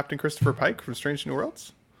the Captain Christopher Pike from Strange New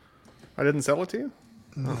Worlds? I didn't sell it to you?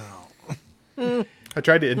 No. I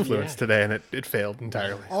tried to influence today and it failed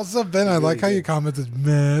entirely. Also, Ben, I like how you commented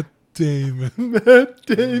Matt Damon. Matt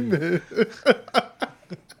Damon.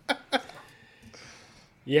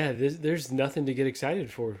 yeah, there's nothing to get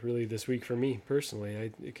excited for really this week for me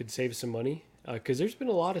personally. It could save some money because there's been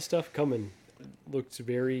a lot of stuff coming. Looks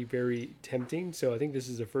very, very tempting. So I think this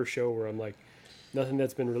is the first show where I'm like, nothing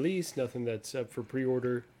that's been released, nothing that's up for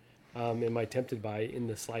pre-order, am I tempted by in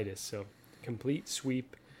the slightest. So complete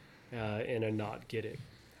sweep and a not get it.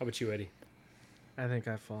 How about you, Eddie? I think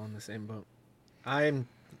I fall in the same boat. I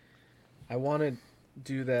want to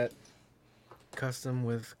do that custom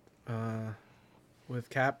with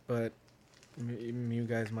Cap, but you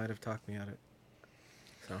guys might have talked me out of it.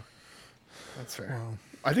 So That's fair. Wow.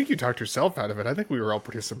 I think you talked yourself out of it. I think we were all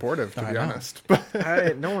pretty supportive, to I be know. honest.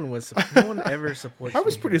 no one ever supports. I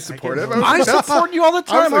was me. pretty get supportive. no- I support you all the I was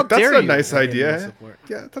time. How like, that's dare a you? nice I get no idea. support.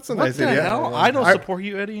 Yeah, that's a What nice the idea. hell? I don't support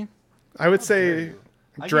you, Eddie. I would say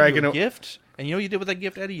I Dragon. gave you a gift, and you know what you did with that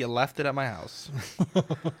gift, Eddie? You left it at my house.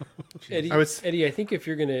 Eddie, I I think if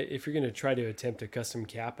you're gonna try to attempt a custom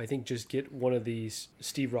Cap, I think just get one of these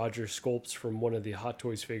Steve Rogers sculpts from one of the Hot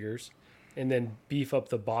Toys figures, and then beef up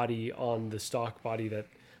the body on the stock body that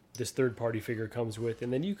this third-party figure comes with,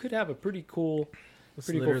 and then you could have a pretty cool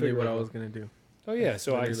Literally figure. what I was gonna do. Oh yeah,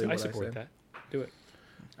 so I literally what I support said. that. Do it.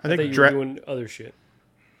 I thought think you were doing other shit.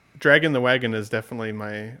 Dragging the Wagon is definitely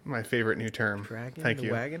my favorite new term. Dragging Thank the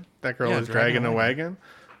you. wagon? That girl Yeah, is dragging dragging the a wagon.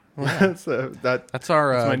 that's That's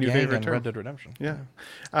our my new gang favorite in term. Red Dead Redemption. Yeah.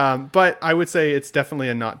 But I would say it's definitely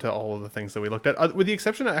a nod to all of the things that we looked at. With the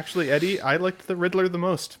exception of actually Eddie, I liked the Riddler the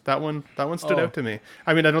most. That one stood out to me.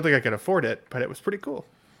 I mean, I don't think I could afford it, but it was pretty cool.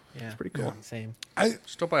 Yeah, It's pretty cool. Same.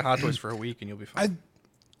 Just don't buy Hot Toys for a week, and you'll be fine.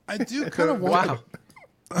 I do kind of want.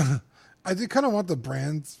 Wow. I do kind of want the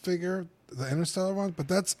brand figure, the Interstellar one, but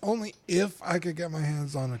that's only if I could get my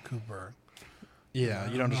hands on a Cooper. Yeah,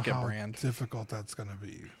 you don't just know get how brand. difficult that's gonna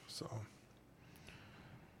be. So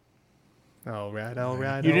All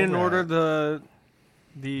right. You didn't order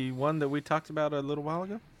the one that we talked about a little while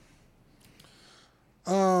ago?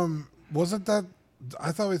 wasn't that?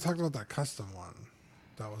 I thought we talked about that custom one.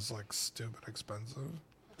 That was like stupid expensive.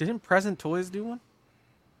 Didn't Present Toys do one?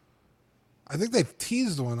 I think they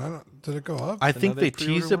teased one. I don't. Did it go up? I think Another they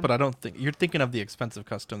pre-order teased it, one? but I don't think you're thinking of the expensive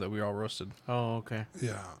custom that we all roasted. Oh, okay.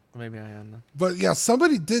 Yeah, Maybe I am then. but yeah,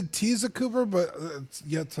 somebody did tease a Cooper, but it's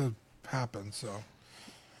yet to happen. So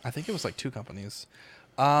I think it was like 2 companies.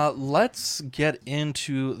 Let's get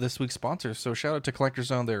into this week's sponsors. So shout out to Collector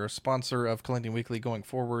Zone. They're a sponsor of Collecting Weekly going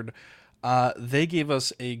forward. They gave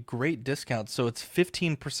us a great discount. So it's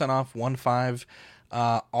 15% off 15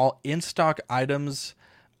 all in-stock items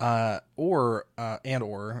or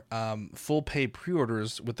full pay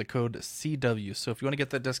pre-orders with the code CW. So if you want to get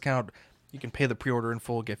that discount, you can pay the pre-order in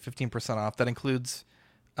full, get 15% off. That includes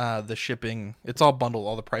the shipping. It's all bundled.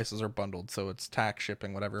 All the prices are bundled. So it's tax,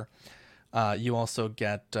 shipping, whatever. You also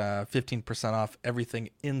get 15% off everything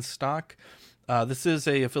in stock. This is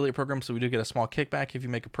a affiliate program, so we do get a small kickback if you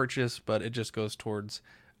make a purchase, but it just goes towards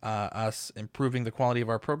us improving the quality of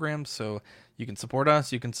our program. So you can support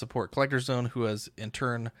us. You can support Collector Zone, who has in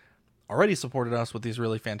turn already supported us with these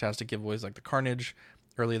really fantastic giveaways like the Carnage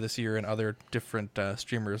earlier this year and other different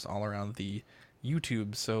streamers all around the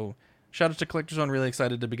YouTube. So shout out to Collector Zone. Really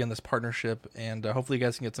excited to begin this partnership, and hopefully you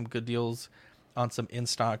guys can get some good deals on some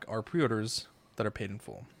in-stock or pre-orders that are paid in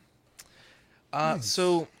full.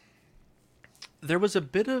 So there was a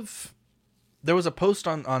post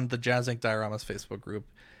on the Jazz Inc. Dioramas Facebook group,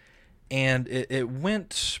 and it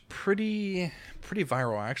went pretty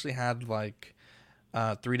viral. I actually had like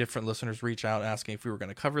 3 different listeners reach out asking if we were going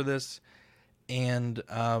to cover this. And,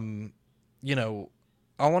 you know,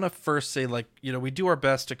 I want to first say, like, you know, we do our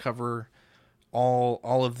best to cover all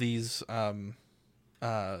of these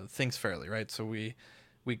things fairly, right? So we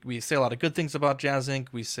say a lot of good things about Jazz Inc.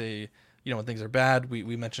 We say, you know, when things are bad,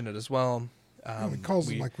 we mention it as well. We calls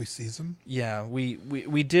them like we sees them. Yeah,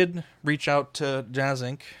 we did reach out to Jazz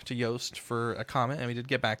Inc., to Yoast, for a comment, and he did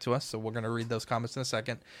get back to us, so we're going to read those comments in a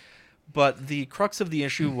second. But the crux of the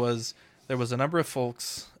issue was there was a number of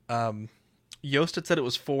folks. Yoast had said it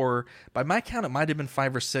was 4. By my count, it might have been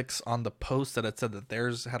 5 or 6 on the post that had said that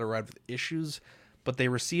theirs had arrived with issues, but they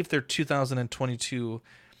received their 2022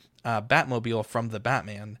 Batmobile from the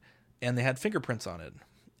Batman, and they had fingerprints on it.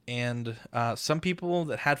 And some people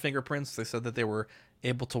that had fingerprints, they said that they were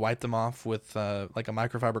able to wipe them off with like a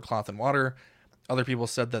microfiber cloth and water. Other people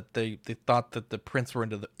said that they thought that the prints were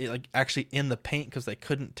actually in the paint because they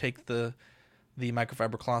couldn't take the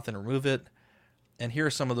microfiber cloth and remove it. And here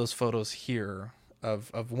are some of those photos here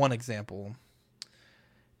of one example.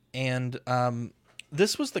 And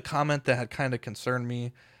this was the comment that had kind of concerned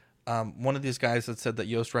me. One of these guys had said that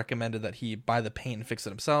Yoast recommended that he buy the paint and fix it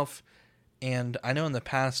himself. And I know in the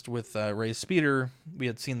past with Ray's Speeder, we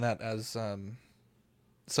had seen that as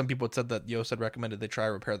some people had said that Yoast had recommended they try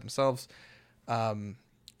to repair themselves. And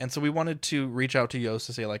so we wanted to reach out to Yoast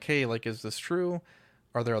to say, like, hey, like, is this true?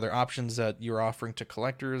 Are there other options that you're offering to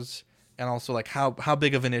collectors? And also, like, how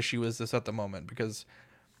big of an issue is this at the moment? Because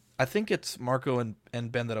I think it's Marco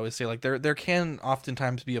and Ben that always say, like, there can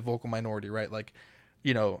oftentimes be a vocal minority, right? Like,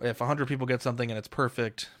 you know, if 100 people get something and it's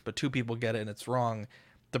perfect, but 2 people get it and it's wrong,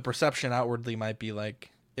 the perception outwardly might be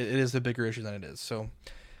like it is a bigger issue than it is. So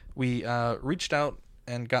we reached out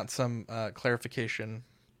and got some clarification.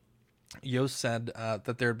 Yoast said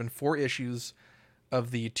that there had been 4 issues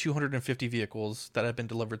of the 250 vehicles that have been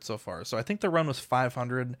delivered so far. So I think the run was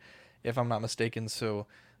 500, if I'm not mistaken. So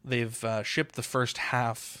they've shipped the first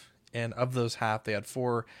half, and of those half, they had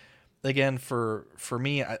 4. Again, for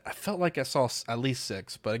me, I felt like I saw at least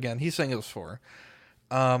 6, but again, he's saying it was 4.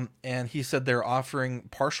 And he said they're offering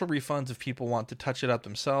partial refunds if people want to touch it up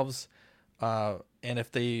themselves. And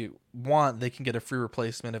if they want, they can get a free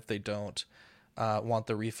replacement if they don't want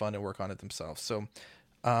the refund and work on it themselves. So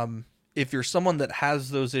if you're someone that has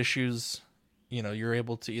those issues, you know, you're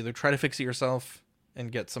able to either try to fix it yourself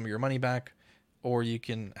and get some of your money back, or you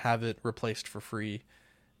can have it replaced for free.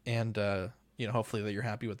 And, you know, hopefully that you're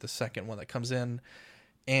happy with the second one that comes in.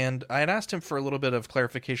 And I had asked him for a little bit of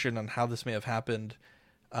clarification on how this may have happened.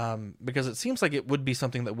 Because it seems like it would be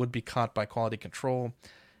something that would be caught by quality control.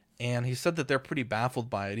 And he said that they're pretty baffled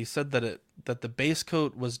by it. He said that that the base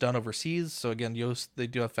coat was done overseas. So again, Yoast, they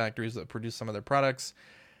do have factories that produce some of their products,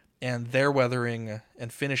 and their weathering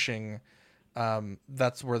and finishing,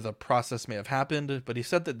 that's where the process may have happened. But he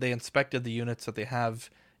said that they inspected the units that they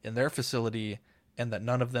have in their facility, and that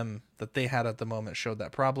none of them that they had at the moment showed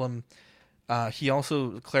that problem. He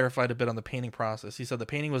also clarified a bit on the painting process. He said the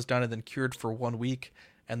painting was done and then cured for 1 week,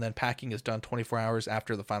 and then packing is done 24 hours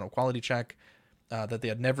after the final quality check. That they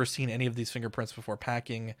had never seen any of these fingerprints before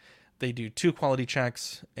packing. They do 2 quality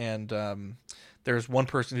checks, and there's one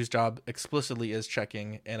person whose job explicitly is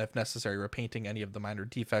checking, and if necessary, repainting any of the minor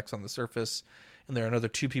defects on the surface. And there are another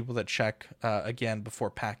 2 people that check again before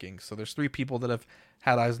packing. So there's 3 people that have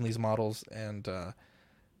had eyes on these models, and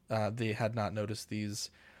they had not noticed these.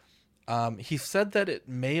 He said that it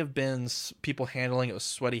may have been people handling it with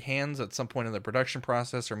sweaty hands at some point in the production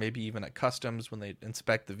process, or maybe even at customs when they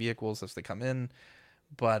inspect the vehicles as they come in.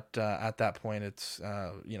 But at that point, it's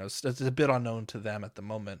you know, it's a bit unknown to them at the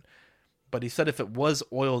moment. But he said if it was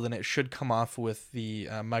oil, then it should come off with the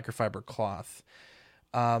microfiber cloth.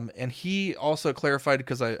 And he also clarified,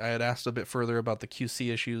 because I had asked a bit further about the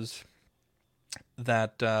QC issues,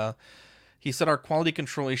 that he said our quality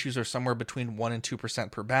control issues are somewhere between 1% and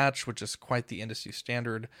 2% per batch, which is quite the industry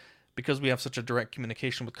standard. Because we have such a direct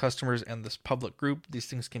communication with customers and this public group, these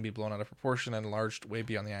things can be blown out of proportion and enlarged way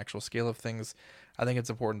beyond the actual scale of things. I think it's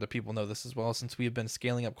important that people know this as well, since we have been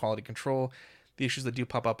scaling up quality control. The issues that do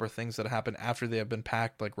pop up are things that happen after they have been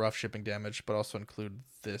packed, like rough shipping damage, but also include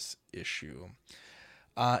this issue.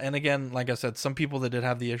 And again, like I said, some people that did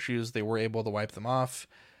have the issues, they were able to wipe them off.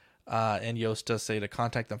 And Yoast does say to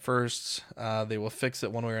contact them first. They will fix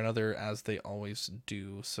it one way or another, as they always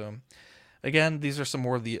do. So again, these are some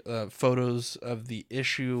more of the photos of the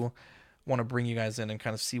issue. Want to bring you guys in and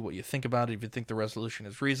kind of see what you think about it. If you think the resolution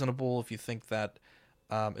is reasonable, if you think that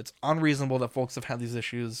it's unreasonable that folks have had these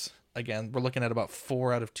issues. Again, we're looking at about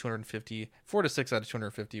 4 to 6 out of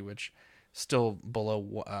 250, which still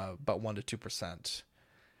below about 1 to 2%.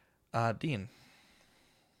 Dean.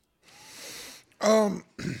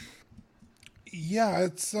 Yeah,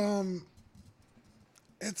 it's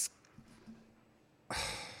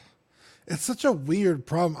such a weird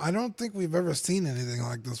problem. I don't think we've ever seen anything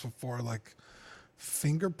like this before, like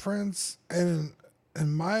fingerprints. And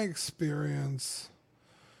in my experience,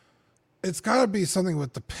 it's got to be something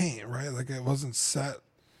with the paint, right? Like it wasn't set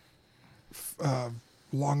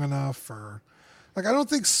long enough, or like I don't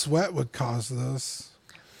think sweat would cause this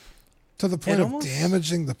to the point of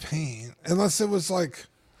damaging the paint, unless it was like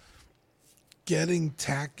getting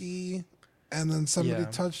tacky and then somebody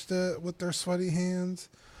touched it with their sweaty hands.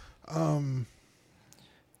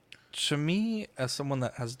 To me, as someone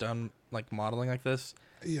that has done like modeling like this,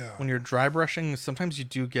 yeah, when you're dry brushing, sometimes you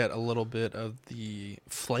do get a little bit of the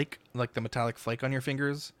flake, like the metallic flake on your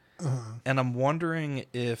fingers. And I'm wondering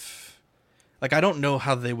if, like, I don't know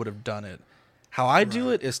how they would have done it. How I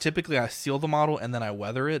do it is typically I seal the model and then I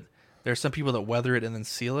weather it. There's some people that weather it and then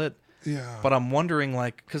seal it. Yeah. But I'm wondering,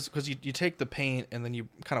 like, because you take the paint and then you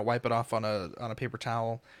kind of wipe it off on a paper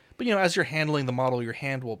towel. But, you know, as you're handling the model, your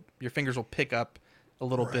fingers will pick up a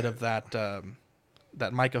little bit of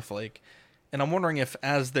that mica flake. And I'm wondering if,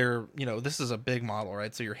 as they're, you know, this is a big model,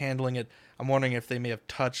 right? So you're handling it. I'm wondering if they may have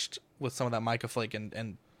touched with some of that mica flake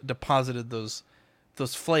and deposited those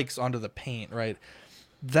flakes onto the paint, right?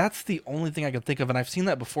 That's the only thing I can think of, and I've seen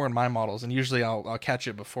that before in my models. And usually I'll catch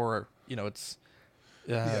it before, you know, it's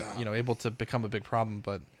you know, able to become a big problem.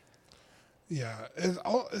 But yeah,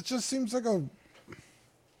 it just seems like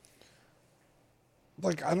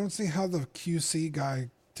I don't see how the QC guy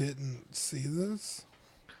didn't see this.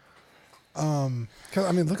 'Cause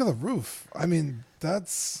I mean, look at the roof. I mean,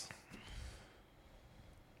 it's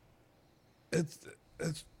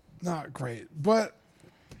not great, but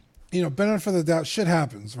you know, benefit of the doubt, shit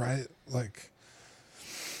happens, right? Like,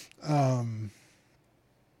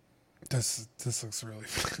 this looks really.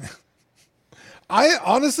 I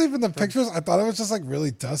honestly, from the pictures, I thought it was just like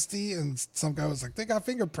really dusty, and some guy was like, "They got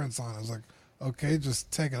fingerprints on it." I was like, "Okay, just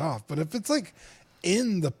take it off." But if it's like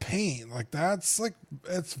in the paint, like that's like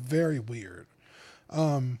it's very weird.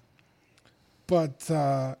 But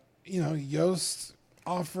you know, Yoast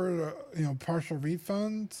offered partial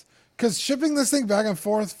refunds because shipping this thing back and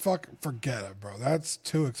forth, forget it, bro. That's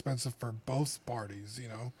too expensive for both parties, you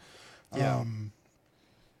know. Yeah.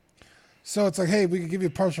 So it's like, hey, we can give you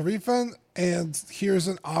a partial refund, and here's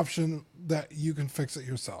an option that you can fix it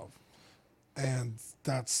yourself, and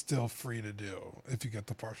that's still free to do if you get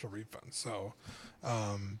the partial refund. So,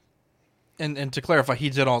 and to clarify,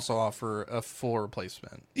 he did also offer a full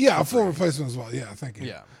replacement. Yeah, a full replacement as well. Yeah, thank you.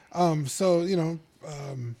 Yeah. So you know,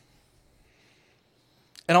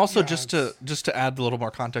 and also just to add a little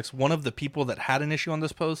more context, one of the people that had an issue on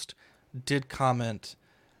this post did comment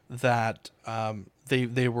that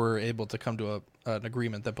they were able to come to an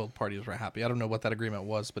agreement that both parties were happy. I don't know what that agreement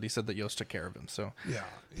was, but he said that Yoast took care of him. So yeah,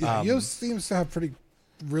 Yoast seems to have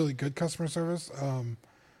really good customer service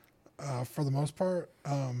for the most part.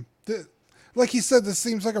 Like he said, this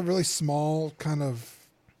seems like a really small kind of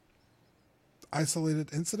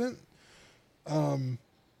isolated incident.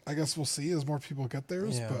 I guess we'll see as more people get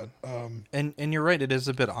theirs. Yeah. But and you're right, it is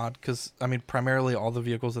a bit odd because I mean, primarily all the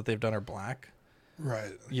vehicles that they've done are black.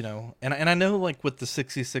 Right. You know, and I know like with the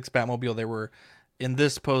 66 Batmobile, there were in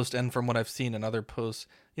this post and from what I've seen in other posts,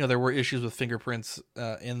 you know, there were issues with fingerprints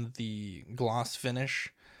in the gloss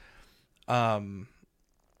finish. So,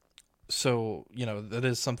 you know, that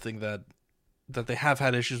is something that they have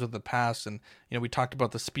had issues with in the past. And, you know, we talked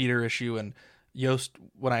about the speeder issue, and Yoast,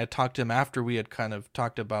 when I had talked to him after we had kind of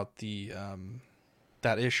talked about the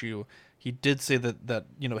that issue, he did say that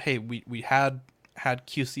you know, hey, we had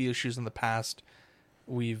QC issues in the past.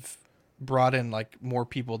 We've brought in like more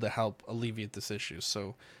people to help alleviate this issue.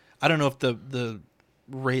 So I don't know if the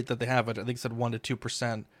rate that they have, I think it said 1 to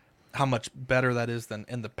 2%, how much better that is than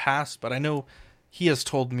in the past. But I know he has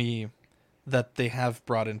told me that they have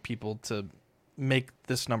brought in people to make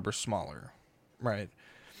this number smaller. Right.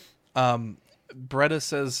 Bretta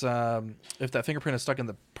says, if that fingerprint is stuck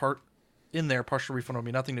in there, partial refund will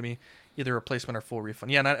be nothing to me, either replacement or full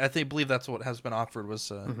refund. Yeah. And I believe that's what has been offered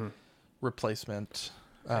was replacement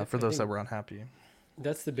for those that were unhappy.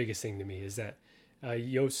 That's the biggest thing to me is that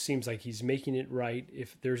Yoast seems like he's making it right.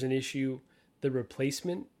 If there's an issue, the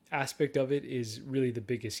replacement aspect of it is really the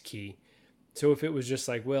biggest key. So if it was just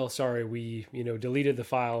like, well, sorry, we deleted the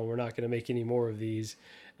file and we're not going to make any more of these,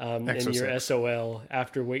 and your SOL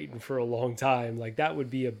after waiting for a long time, like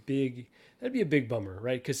that'd be a big bummer,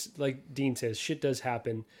 right? Because like Dean says, shit does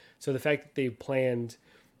happen. So the fact that they planned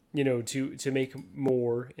to make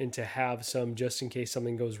more and to have some just in case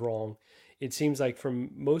something goes wrong. It seems like from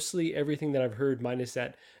mostly everything that I've heard, minus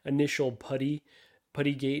that initial putty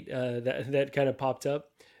gate that kind of popped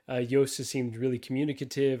up, Yoast has seemed really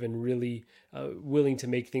communicative and really willing to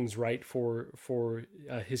make things right for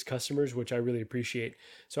his customers, which I really appreciate.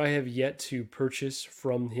 So I have yet to purchase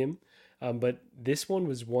from him, but this one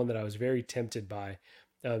was one that I was very tempted by.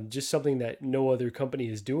 Just something that no other company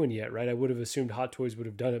is doing yet, right? I would have assumed Hot Toys would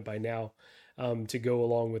have done it by now to go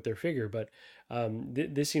along with their figure, but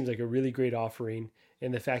this seems like a really great offering.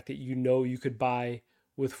 And the fact that you could buy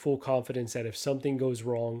with full confidence that if something goes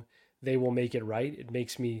wrong, they will make it right. It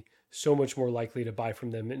makes me so much more likely to buy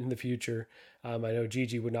from them in the future. I know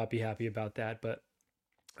Gigi would not be happy about that, but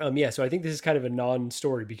so I think this is kind of a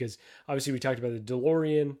non-story because obviously we talked about the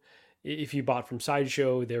DeLorean. If you bought from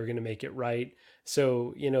Sideshow, they were going to make it right.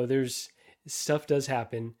 So, there's stuff does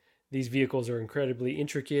happen. These vehicles are incredibly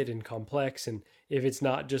intricate and complex. And if it's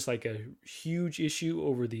not just like a huge issue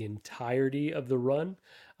over the entirety of the run,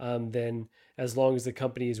 then as long as the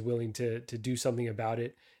company is willing to do something about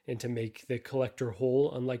it and to make the collector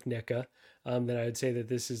whole, unlike NECA, then I would say that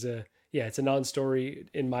this is it's a non-story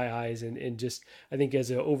in my eyes, and just I think as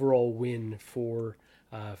an overall win for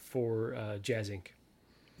Jazz Inc.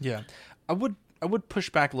 Yeah, I would push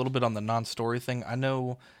back a little bit on the non-story thing. I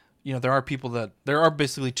know, there are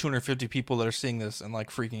basically 250 people that are seeing this and like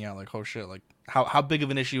freaking out, like, oh shit, like how big of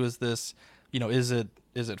an issue is this? Is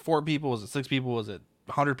it 4 people? Is it 6 people? Is it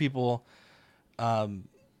 100 people?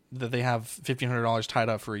 That they have $1,500 tied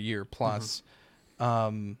up for a year plus.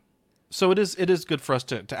 Mm-hmm. So it is good for us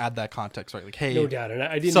to add that context, right? Like, hey, no doubt, and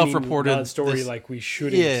I didn't self-reported mean non-story like we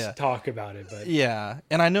shouldn't talk about it, but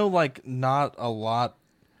and I know like not a lot.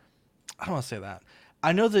 I don't want to say that.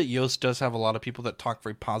 I know that Yoast does have a lot of people that talk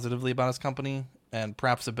very positively about his company, and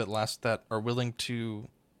perhaps a bit less that are willing to,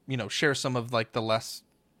 share some of like the less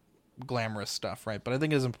glamorous stuff, right? But I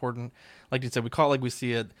think it is important. Like you said, we call it like we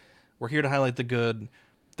see it. We're here to highlight the good.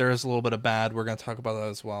 There is a little bit of bad. We're going to talk about that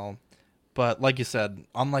as well. But like you said,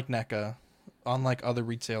 unlike NECA, unlike other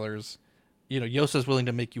retailers, Yoast is willing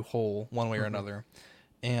to make you whole one way or another.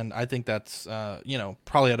 And I think that's,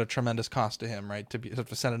 probably at a tremendous cost to him, right?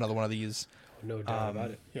 To send another one of these. No doubt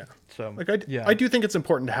about it. Yeah. So I do think it's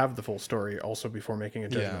important to have the full story also before making a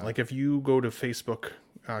judgment. Yeah. Like if you go to Facebook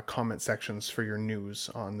comment sections for your news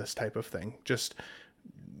on this type of thing, just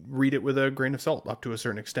read it with a grain of salt up to a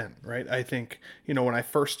certain extent, right? I think, when I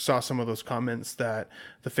first saw some of those comments that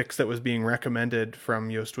the fix that was being recommended from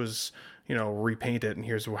Yoast was, repaint it and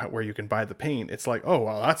here's where you can buy the paint. It's like, oh,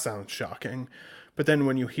 well, that sounds shocking. But then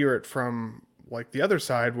when you hear it from like the other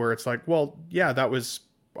side where it's like, well, yeah, that was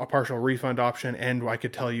a partial refund option and I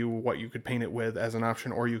could tell you what you could paint it with as an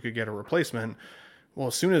option, or you could get a replacement. Well,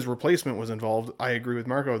 as soon as replacement was involved, I agree with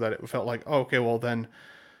Marco that it felt like, oh, okay, well then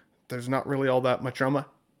there's not really all that much drama.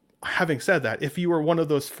 Having said that, if you were one of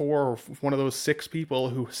those 4 or one of those 6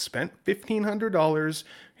 people who spent $1,500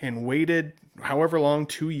 and waited however long,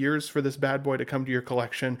 2 years for this bad boy to come to your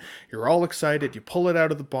collection, you're all excited, you pull it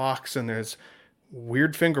out of the box and there's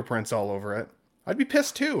weird fingerprints all over it, I'd be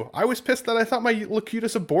pissed too. I was pissed that I thought my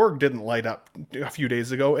Locutus of Borg didn't light up a few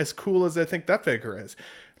days ago, as cool as I think that figure is.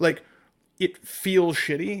 Like, it feels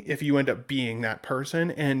shitty if you end up being that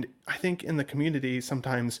person. And I think in the community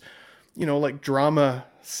sometimes, like drama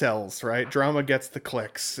sells, right? Drama gets the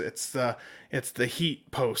clicks. It's the heat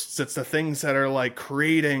posts. It's the things that are like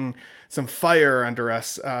creating some fire under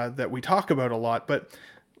us that we talk about a lot. But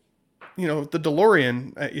the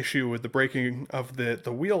DeLorean issue with the breaking of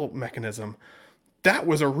the wheel mechanism, that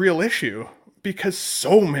was a real issue because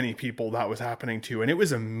so many people that was happening to, and it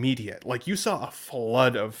was immediate. Like you saw a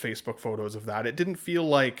flood of Facebook photos of that. It didn't feel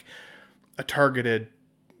like a targeted,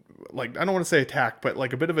 like, I don't want to say attack, but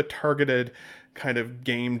like a bit of a targeted kind of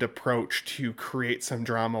gamed approach to create some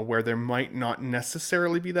drama where there might not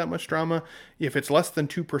necessarily be that much drama. If it's less than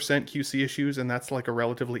 2% QC issues, and that's like a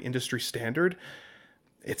relatively industry standard,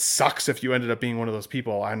 it sucks if you ended up being one of those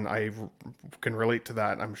people. And I can relate to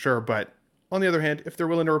that, I'm sure. But on the other hand, if they're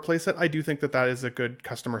willing to replace it, I do think that is a good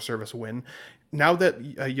customer service win. Now that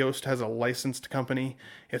Yoast has a licensed company,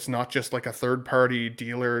 it's not just like a third-party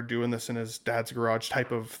dealer doing this in his dad's garage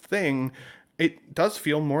type of thing. It does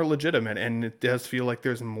feel more legitimate, and it does feel like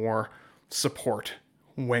there's more support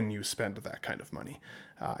when you spend that kind of money.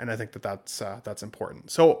 And I think that's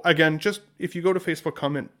important. So again, just if you go to Facebook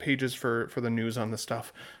comment pages for the news on this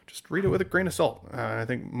stuff, just read it with a grain of salt. I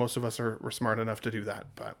think most of us are smart enough to do that.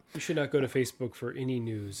 But you should not go to Facebook for any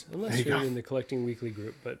news unless you're in the Collecting Weekly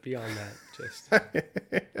group. But beyond that, just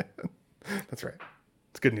that's right.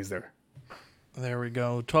 It's good news there. There we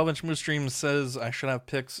go. 12-inch Moose Stream says I should have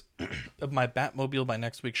pics of my Batmobile by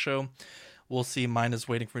next week's show. We'll see. Mine is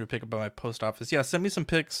waiting for me to pick up by my post office. Yeah, send me some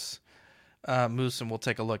pics, Moose, and we'll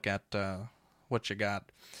take a look at what you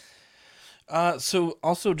got. So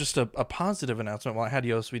also just a positive announcement. While I had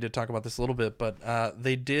Yost, we did talk about this a little bit, but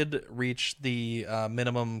they did reach the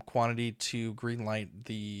minimum quantity to greenlight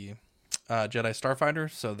the Jedi Starfighter.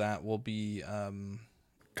 So that will be Comes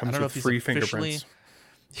I don't know with if he's free officially, fingerprints.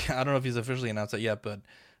 Yeah, I don't know if he's officially announced it yet, but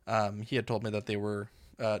he had told me that they were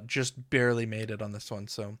just barely made it on this one.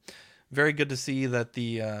 So very good to see that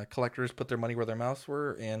the collectors put their money where their mouths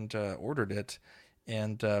were and ordered it.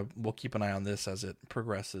 And we'll keep an eye on this as it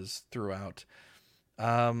progresses throughout.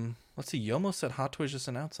 Let's see. Yomo said Hot Toys just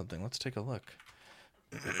announced something. Let's take a look.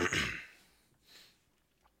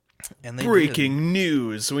 And they Breaking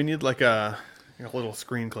news. We need like a little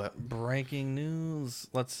screen clip. Breaking news.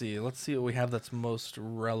 Let's see what we have that's most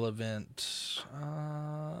relevant.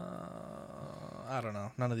 I don't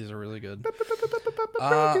know. None of these are really good.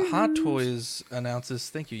 Hot Toys announces.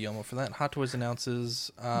 Thank you, Yomo, for that. Hot Toys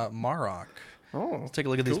announces Marok. Oh, let's take a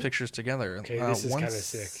look at these pictures together. Okay, this is kind of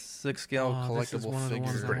sick. 6 scale collectible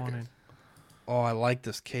figure. Oh, I like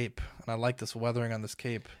this cape, and I like this weathering on this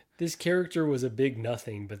cape. This character was a big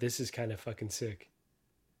nothing, but this is kind of fucking sick.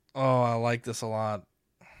 Oh, I like this a lot.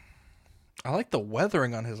 I like the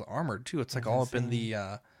weathering on his armor too. It's like all up in the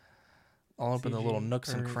little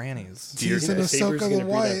nooks and crannies. Teasing Ahsoka the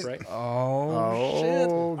White. Right? Oh,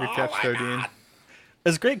 shit! Good catch there, Dean.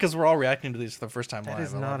 It's great because we're all reacting to these for the first time live. That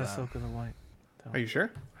is not Ahsoka the White. Are you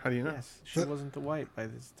sure? How do you know? Yes, she wasn't the White by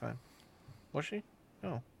this time. Was she?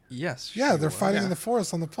 No. Yes. Yeah, they're fighting in the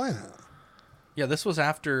forest on the planet. Yeah, this was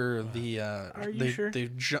after the. Are you sure?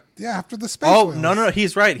 Yeah, after the space. Oh whales. no,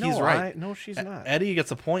 he's right. He's right. No, she's not. Eddie gets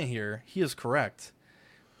a point here. He is correct.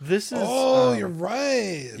 This is. Oh, you're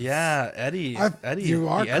right. Yeah, Eddie. Eddie, you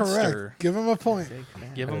are the Edster. correct. Give him a point.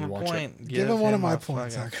 Give him a point. Give him one of my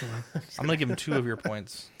points, actually. I'm gonna give him 2 of your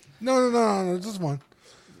points. No, just one.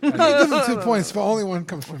 Give him 2 points, but only one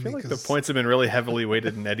comes from me. I feel like the points have been really heavily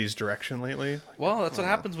weighted in Eddie's direction lately. Well, that's what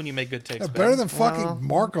happens when you make good takes. Better than fucking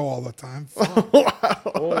Marco all the time.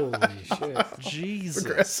 Holy shit.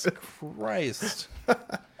 Jesus Christ.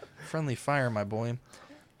 Friendly fire, my boy.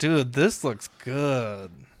 Dude, this looks good.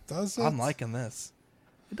 Does it? I'm liking this.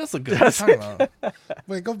 It does look good. What are you talking about?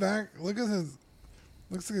 Wait, go back. Look at his.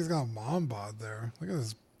 Looks like he's got a mom bod there. Look at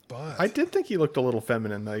his butt. I did think he looked a little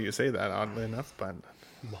feminine, though you say that, oddly enough, but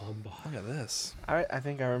mom bod. Look at this. I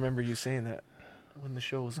think I remember you saying that when the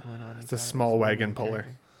show was going on. It's a small wagon puller.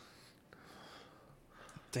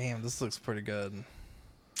 Damn, this looks pretty good.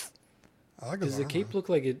 I like Does the cape look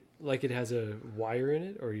like it has a wire in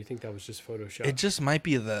it, or do you think that was just Photoshop? It just might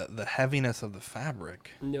be the heaviness of the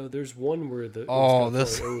fabric. No, there's one where the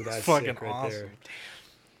this that's fucking sick right awesome.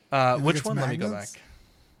 There. Which one? Let me go back.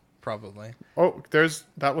 Probably. Oh,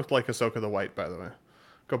 that looked like Ahsoka the White, by the way.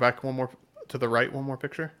 Go back one more to the right, one more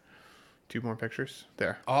picture. 2 more pictures.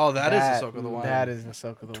 There. Oh, that is Ahsoka the White. That is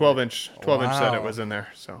Ahsoka the White. 12 inch said it Wow. was in there,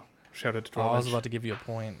 so shout out to 12 I was inch. about to give you a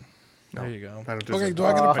point. No, There you go. I don't Okay, deserve do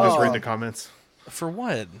I it. get a I just point? read the comments. For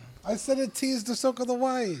what? I said it teased Ahsoka the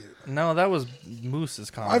White. No, that was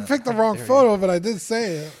Moose's comment. I picked the wrong photo, but I did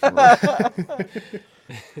say it.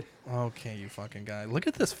 Okay, you fucking guy. Look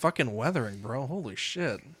at this fucking weathering, bro. Holy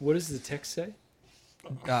shit. What does the text say?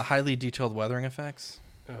 Highly detailed weathering effects.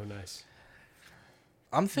 Oh, nice.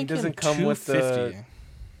 I'm thinking doesn't come with the- 250.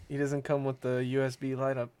 He doesn't come with the USB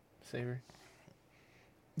light up saver.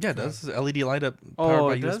 Yeah, it does. It's LED light up powered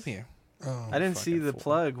by it does? USB. Oh, I didn't see fucking the fool.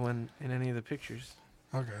 plug in any of the pictures.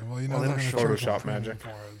 okay. Well, you know Well, they're they going don't to Photoshop magic. for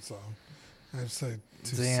it, so I'd say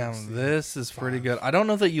 260. Damn, this is pretty good. I don't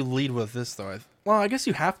know that you lead with this though. Well, I guess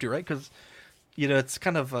you have to, right? Because it's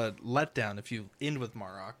kind of a letdown if you end with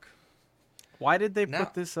Marok. Why did they Now-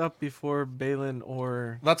 put this up before Balin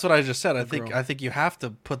or? That's what I just said. I The girl. think you have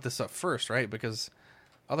to put this up first, right? Because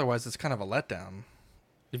otherwise, it's kind of a letdown.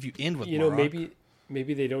 If you end with Marok.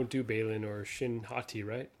 maybe they don't do Balin or Shin Hati,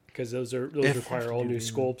 right? Because those If- require all new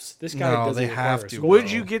sculpts. This guy No, doesn't they have require a to. sculpt.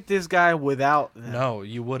 Would you get this guy without them? No,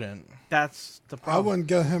 you wouldn't. That's the I problem. wouldn't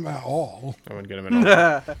get him at all. I wouldn't get him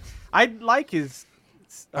at all. I like his.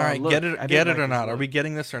 All right, look. get I it, didn't get it like or his not? Are look. we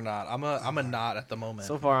getting this or not? I'm a not at the moment.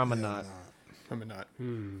 So far, I'm a not. I'm not.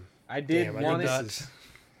 I did Damn, I want think it, this is-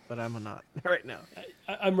 but I'm a not right now.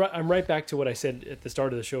 I'm right back to what I said at the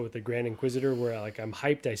start of the show with the Grand Inquisitor, where I'm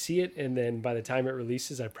hyped, I see it, and then by the time it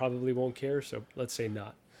releases, I probably won't care. So let's say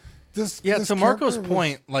not. This To Marco's character was-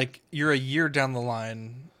 point, like you're a year down the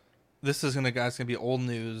line, this is gonna be old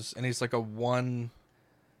news, and he's like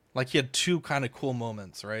he had 2 kind of cool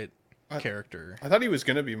moments, right? character. I thought he was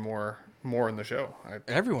going to be more in the show.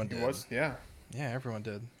 Everyone did. Was, yeah. Yeah, everyone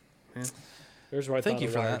did. Yeah. There's where I Thank thought you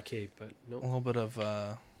of for Wired that. Cape, but no. A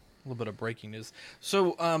little bit of breaking news.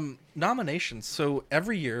 So, nominations. So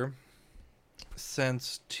every year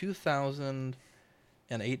since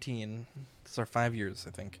 2018, this is our 5 years,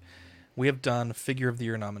 I think, we have done Figure of the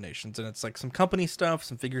Year nominations, and it's like some company stuff,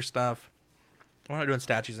 some figure stuff. We're not doing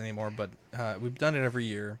statues anymore, but we've done it every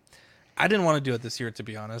year. I didn't want to do it this year, to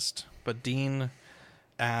be honest, but Dean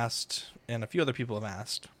asked, and a few other people have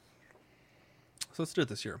asked. So let's do it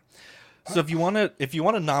this year. So if you want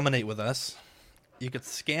to nominate with us, you could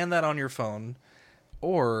scan that on your phone,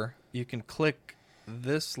 or you can click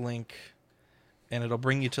this link, and it'll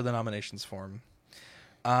bring you to the nominations form.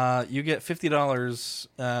 You get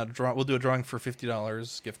 $50. We'll do a drawing for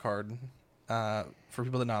 $50 gift card for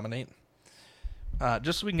people that nominate,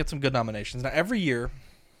 just so we can get some good nominations. Now, every year,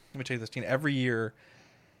 let me tell you this, Tina, every year,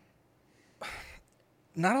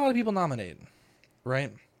 not a lot of people nominate,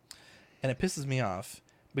 right? And it pisses me off.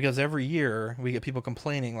 Because every year we get people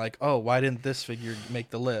complaining like, oh, why didn't this figure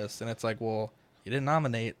make the list? And it's like, well, you didn't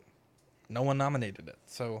nominate. No one nominated it.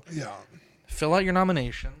 So yeah, fill out your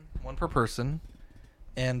nomination, one per person,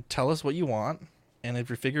 and tell us what you want. And if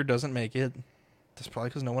your figure doesn't make it, that's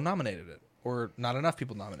probably because no one nominated it or not enough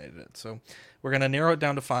people nominated it. So we're going to narrow it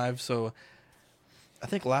down to 5. So I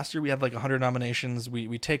think last year we had like 100 nominations.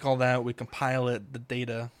 We take all that, we compile it, the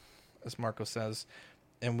data, as Marco says,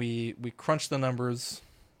 and we crunch the numbers.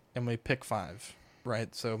 And we pick 5,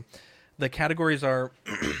 right? So the categories are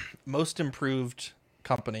most improved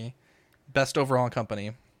company, best overall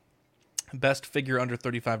company, best figure under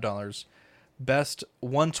 $35, best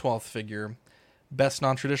 1/12 figure, best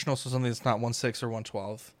non-traditional, so something that's not 1/6 or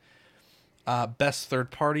 1/12, best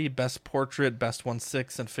third party, best portrait, best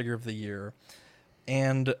 1/6, and figure of the year.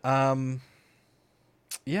 And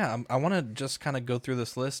yeah, I want to just kind of go through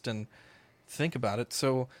this list and think about it.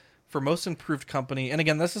 So for most improved company, and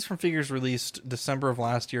again, this is from figures released December of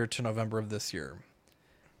last year to November of this year.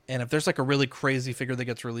 And if there's like a really crazy figure that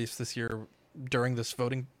gets released this year during this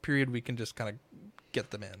voting period, we can just kind of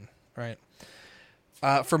get them in, right?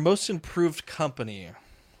 For most improved company,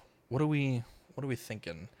 what are we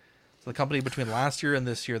thinking? So the company between last year and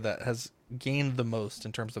this year that has gained the most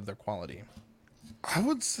in terms of their quality. I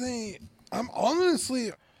would say I'm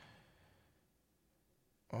honestly.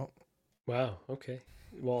 Oh, wow. Okay.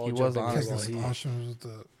 Well, he was honest. Awesome with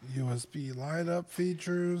the USB light up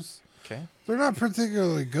features. Okay. They're not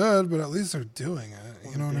particularly good, but at least they're doing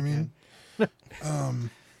it. You know what I mean?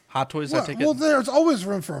 Hot Toys, well, I take well, it. there's always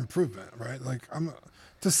room for improvement, right? Like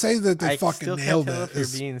to say that they I fucking still nailed can't tell it if you're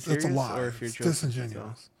is being it's a serious lie. or if you're It's joking,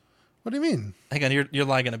 disingenuous. What do you mean? Hang on, you're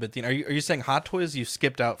lagging a bit, Dean. Are you saying Hot Toys? You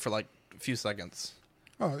skipped out for like a few seconds.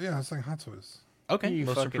 Oh yeah, it's like Hot Toys. Okay, You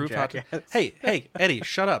most fucking improved Hot Toys. jackass. Hey, Eddie,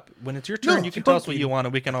 shut up. When it's your turn, No, you can tell us what joking. you want,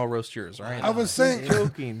 and we can all roast yours. All right? I was saying,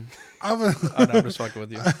 Joking. I was. Oh, no, I'm just fucking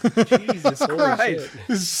with you. Jesus Christ.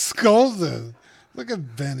 His scolded. Look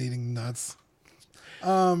at Ben eating nuts.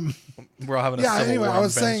 We're all having a Yeah. civil Anyway, war. I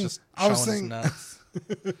was and Ben's saying. just I was showing his saying. nuts.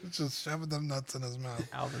 Just shoving them nuts in his mouth.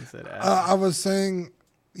 Alvin said I was saying,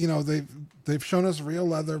 you know, they've shown us real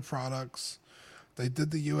leather products. They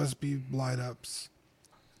did the USB light ups.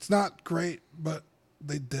 It's not great, but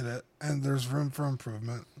they did it, and there's room for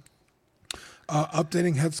improvement.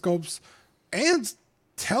 Updating head sculpts and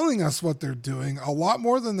telling us what they're doing a lot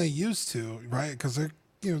more than they used to, right? Because they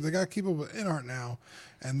got to keep up with InArt now,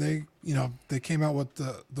 and they came out with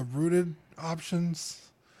the rooted options.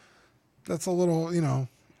 That's a little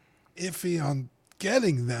iffy on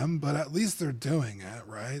getting them, but at least they're doing it,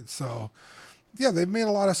 right? So yeah, they've made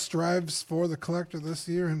a lot of strides for the collector this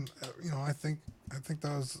year, and I think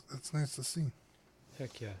it's nice to see.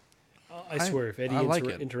 Heck yeah. I swear, if Eddie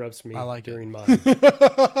interrupts me during mine.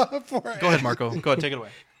 Go ahead, Marco. Go ahead, take it away.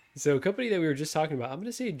 So a company that we were just talking about, I'm going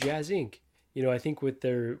to say Jazz Inc. I think with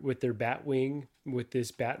their Batwing, with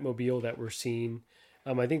this Batmobile that we're seeing,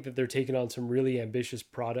 I think that they're taking on some really ambitious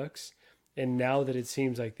products. And now that it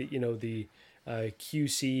seems like the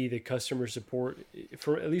QC, the customer support,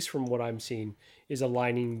 at least from what I'm seeing, is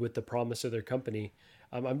aligning with the promise of their company.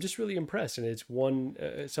 I'm just really impressed, and it's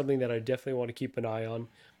something that I definitely want to keep an eye on.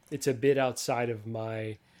 It's a bit outside of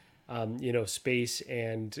my, space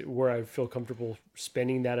and where I feel comfortable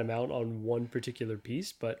spending that amount on one particular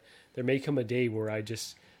piece. But there may come a day where I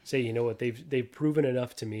just say, you know what, they've proven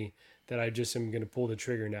enough to me that I just am going to pull the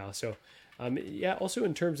trigger now. So, also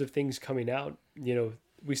in terms of things coming out,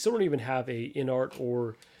 we still don't even have a InArt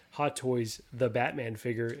or Hot Toys the Batman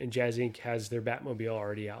figure, and Jazz Inc. has their Batmobile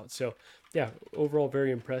already out. So, yeah, overall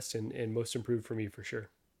very impressed and most improved for me for sure.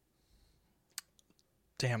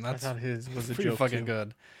 Damn, I that's thought his was a pretty joke fucking too.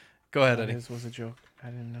 good. Go ahead, Eddie. His was a joke. I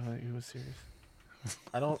didn't know that he was serious.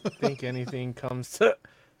 I don't think anything comes to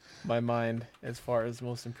my mind as far as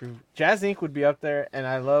most improved. Jazz Inc. would be up there, and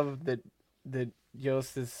I love that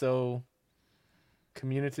Yost is so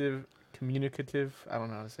communicative. I don't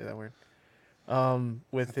know how to say that word.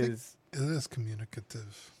 With his, it is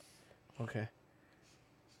communicative. Okay.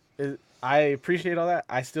 I appreciate all that.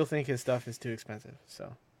 I still think his stuff is too expensive,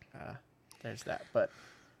 so there's that. But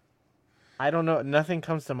I don't know. Nothing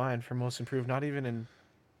comes to mind for most improved, not even in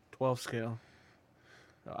 12 scale.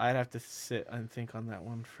 So I'd have to sit and think on that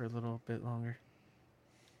one for a little bit longer.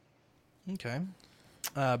 Okay.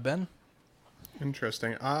 Ben?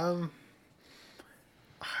 Interesting. I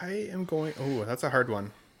am going... Oh, that's a hard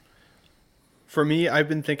one. For me, I've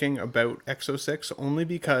been thinking about Exo 6 only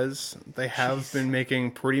because they have been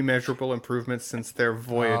making pretty measurable improvements since their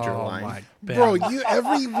Voyager line. Bro, you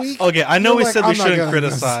every week. Okay, I know we like, said we I'm not shouldn't gonna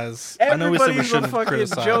criticize. I know we said we Everybody's a shouldn't fucking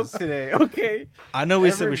criticize. joke today, okay? I know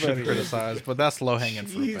we said we shouldn't Everybody. criticize, but that's low hanging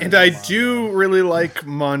fruit. And I do really like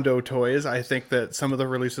Mondo Toys. I think that some of the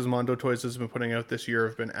releases Mondo Toys has been putting out this year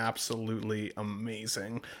have been absolutely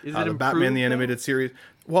amazing. Is it the Batman the improved, Animated Series?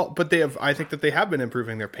 Well, but they have. I think that they have been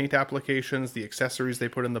improving their paint applications, the accessories they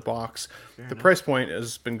put in the box. The price point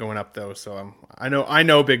has been going up though, so I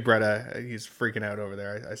know Big Bretta. He's freaking out over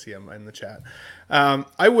there. I see him in the chat.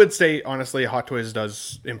 I would say honestly, Hot Toys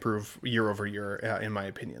does improve year over year, in my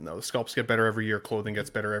opinion. Though the sculpts get better every year, clothing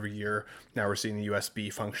gets better every year. Now we're seeing the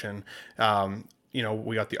USB function.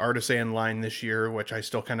 We got the Artisan line this year, which I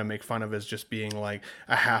still kind of make fun of as just being like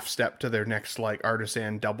a half step to their next like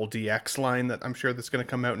Artisan Double DX line that I'm sure that's going to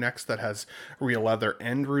come out next that has real leather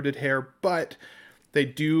and rooted hair. But they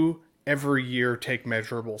do every year take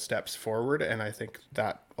measurable steps forward, and I think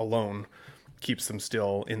that alone keeps them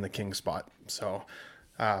still in the king spot. So,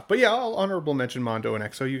 but yeah, I'll honorable mention Mondo and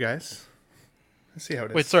Exo, you guys. Let's see how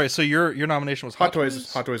it is. Wait, sorry. So your nomination was Hot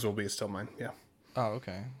Toys. Hot Toys will be still mine. Yeah. Oh,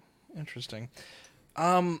 okay. Interesting.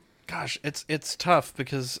 Gosh, it's tough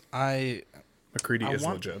because McCready is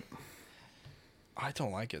legit. I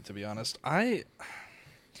don't like it, to be honest. I'm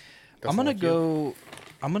Doesn't gonna like go.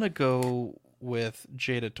 I'm gonna go with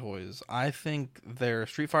Jada Toys. I think their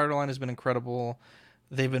Street Fighter line has been incredible.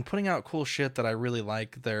 They've been putting out cool shit that I really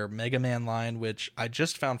like. Their Mega Man line, which I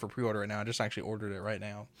just found for pre-order right now. I just actually ordered it right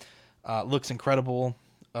now. Looks incredible.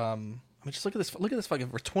 I mean, just look at this. Look at this fucking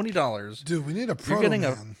for $20. Dude, we need a You're Proto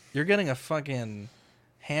Man. You're getting a fucking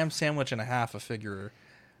ham sandwich and a half, a figure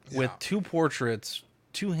with 2 portraits,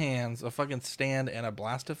 2 hands, a fucking stand, and a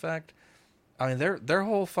blast effect. I mean, their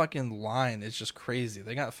whole fucking line is just crazy.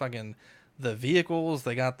 They got fucking the vehicles,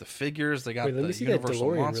 they got the figures, they got Wait, let me the see that Universal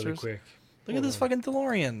DeLorean monsters. really quick. Look at this fucking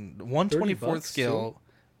DeLorean, 1/24th scale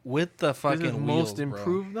with the fucking Is it wheels, most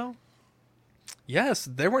improved though? Yes,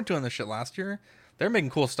 they weren't doing this shit last year. They were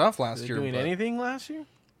making cool stuff last year. Doing but- anything last year?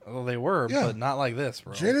 Well, they were, Yeah. but not like this,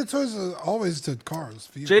 bro. Jada Toys always did cars.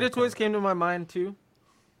 Jada Toys came to my mind too.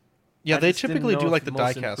 Yeah, I they just didn't typically know do if like the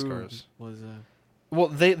most die-cast improved cars. Was Well,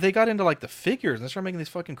 they got into like the figures and they started making these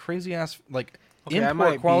fucking crazy ass like okay, I import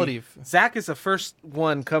might quality. be. Zach is the first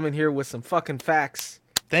one coming here with some fucking facts.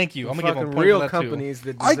 Thank you. I'm gonna give him a Fucking point real for that companies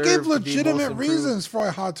too. that I deserve gave to be most legitimate improved. reasons for why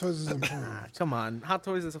Hot Toys is improved. Come on, Hot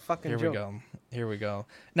Toys is a fucking Here joke. we go. Here we go.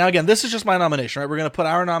 Now again, this is just my nomination, right? We're gonna put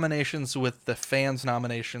our nominations with the fans'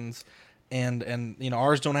 nominations, and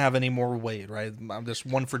ours don't have any more weight, right? There's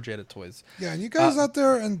one for Jada Toys. Yeah, and you guys out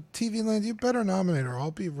there in TV land, you better nominate her.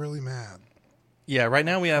 I'll be really mad. Yeah, right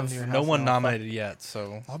now we Come have to your no house one and I'll nominated yet,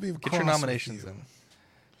 so I'll be get cross your with nominations you. in.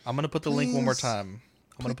 I'm gonna put the link one more Please. time.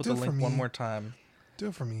 I'm gonna Please put do the it link for one me. more time. Do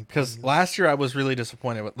it for me. Because please. last year I was really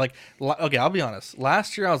disappointed with okay, I'll be honest.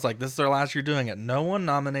 Last year I was like, this is our last year doing it. No one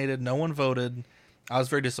nominated, no one voted. I was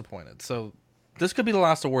very disappointed. So this could be the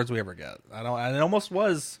last awards we ever get. And it almost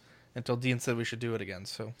was until Dean said we should do it again.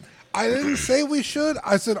 So I didn't say we should.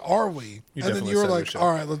 I said, are we? You and then definitely you were said we like, should.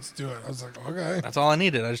 all right, let's do it. I was like, okay. that's all I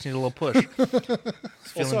needed. I just need a little push. Feeling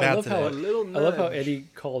Also, I bad love today. I love how Eddie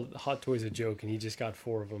called Hot Toys a joke, and he just got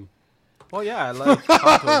 4 of them. Well, yeah, I like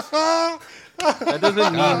Hot Toys.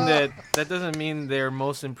 That doesn't mean they're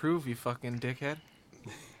most improved. You fucking dickhead.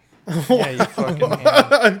 Yeah, you fucking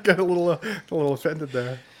I got a little offended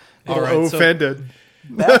there. All right, so- offended.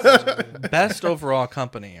 Best overall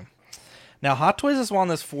company. Now, Hot Toys has won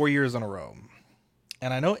this 4 years in a row,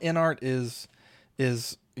 and I know InArt is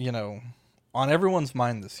on everyone's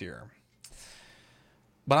mind this year.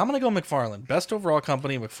 But I'm gonna go McFarlane. Best overall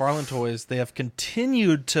company, McFarlane Toys. They have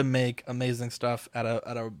continued to make amazing stuff at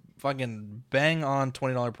a fucking bang on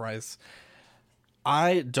 $20 price.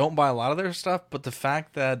 I don't buy a lot of their stuff, but the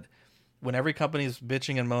fact that when every company's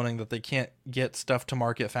bitching and moaning that they can't get stuff to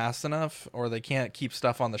market fast enough or they can't keep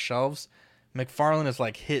stuff on the shelves, McFarlane is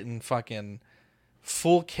like hitting fucking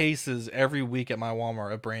full cases every week at my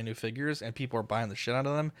Walmart of brand new figures, and people are buying the shit out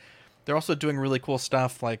of them. They're also doing really cool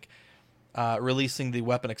stuff like releasing the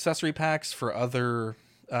weapon accessory packs for other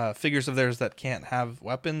figures of theirs that can't have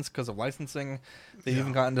weapons because of licensing. They've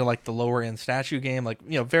even gotten to like the lower end statue game, like,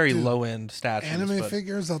 you know, very low end statues. Anime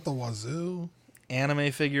figures out the wazoo.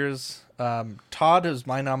 Anime figures. Todd was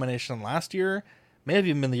my nomination last year, may have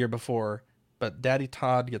even been the year before, but Daddy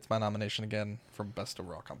Todd gets my nomination again for Best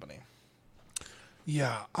Overall Company.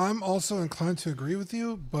 Yeah, I'm also inclined to agree with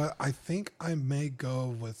you, but I think I may go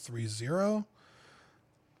with 3-0.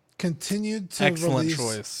 Continued to Excellent release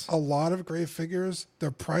choice. a lot of great figures.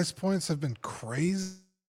 Their price points have been crazy.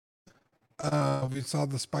 We saw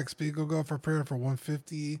the Spike Spiegel go for pre-order for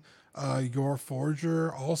 $150. Your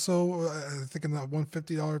Forger also, I think in that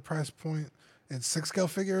 $150 price point. And 6-scale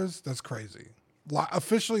figures, that's crazy.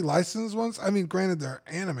 Officially licensed ones. I mean, granted, they're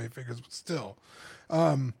anime figures, but still.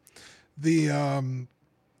 The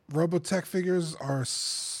Robotech figures are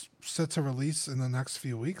set to release in the next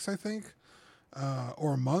few weeks, I think,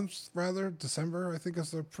 or a month rather. December, I think,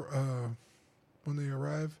 is the when they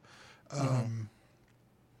arrive.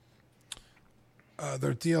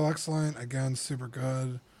 Their DLX line again, super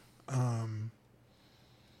good.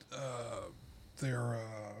 Their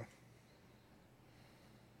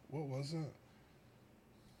what was it?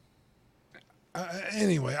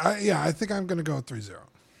 Anyway, I think I'm gonna go with 3-0.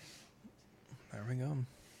 There we go.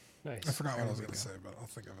 Nice. I forgot what I was going to say, but I'll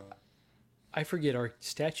think of it. I forget, are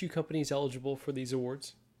statue companies eligible for these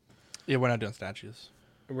awards? Yeah, we're not doing statues.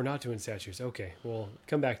 We're not doing statues. Okay, well,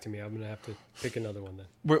 come back to me. I'm going to have to pick another one then.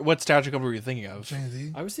 What statue company were you thinking of?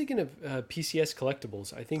 J&D? I was thinking of PCS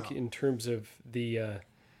Collectibles. I think in terms of the,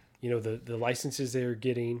 the licenses they're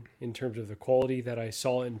getting, in terms of the quality that I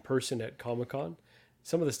saw in person at Comic-Con,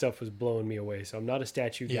 some of the stuff was blowing me away. So I'm not a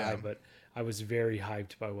statue guy, but I was very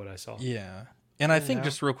hyped by what I saw. Yeah. And I think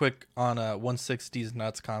just real quick on 160's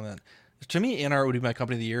Nuts comment, to me, NR would be my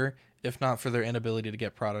company of the year, if not for their inability to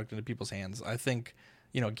get product into people's hands. I think,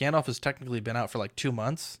 Gandalf has technically been out for like 2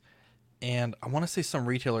 months, and I want to say some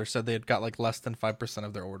retailers said they had got like less than 5%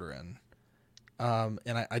 of their order in. And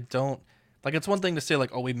I don't, like, it's one thing to say like,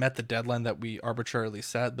 oh, we met the deadline that we arbitrarily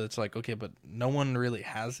set, but it's like, okay, but no one really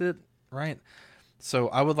has it, right? So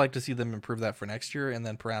I would like to see them improve that for next year, and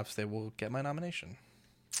then perhaps they will get my nomination.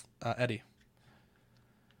 Eddie.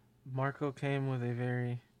 Marco came with a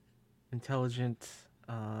very intelligent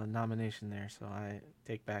nomination there, so I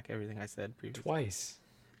take back everything I said previously. Twice.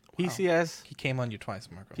 PCS. He came on you twice,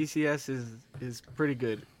 Marco. PCS is pretty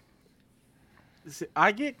good.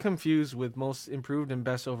 I get confused with most improved and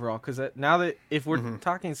best overall because now that if we're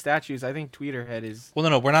talking statues, I think Tweeterhead is. Well,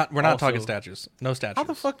 no, we're not talking statues. No statues. How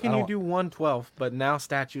the fuck can you do 112, but now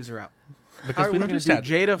statues are out? Because we don't do statues.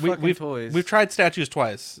 Jada fucking toys. We've tried statues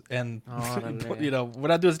twice, and we're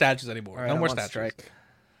not doing statues anymore. Right, no more I'm statues. Strike.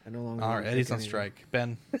 I no longer. All right, Eddie's on strike.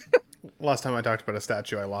 Ben. Last time I talked about a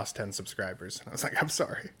statue, I lost 10 subscribers. I was like, I'm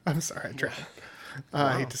sorry, I tried.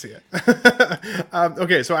 I hate to see it.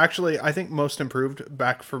 Okay, so actually, I think most improved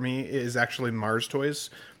back for me is actually Mars Toys,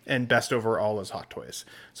 and best overall is Hot Toys.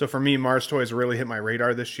 So for me, Mars Toys really hit my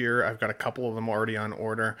radar this year. I've got a couple of them already on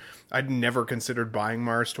order. I'd never considered buying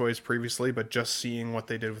Mars Toys previously, but just seeing what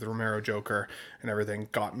they did with Romero Joker and everything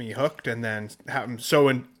got me hooked. And then I'm so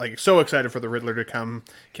excited for the Riddler to come.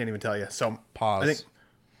 Can't even tell you. So pause.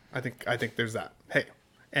 I think there's that. Hey,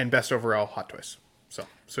 and best overall Hot Toys. So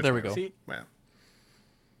there we go. See, yeah.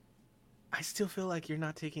 I still feel like you're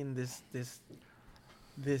not taking this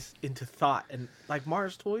into thought, and like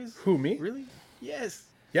Mars Toys. Who, me? Really? Yes.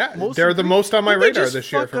 Yeah, they're the most on my radar this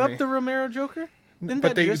year for me. Fuck up the Romero Joker?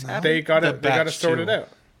 But they got to sort it out.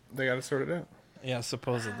 They got to sort it out. Yeah,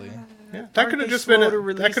 supposedly. Yeah, that could have just been.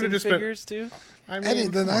 That could have just figures been. Too? I mean, Eddie,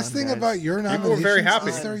 the nice thing about your nominations people were very happy.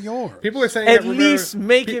 is they're yours. People are saying at least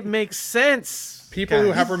make it make sense. People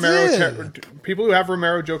who have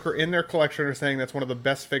Romero Joker in their collection are saying that's one of the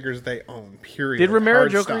best figures they own. Period. Did Romero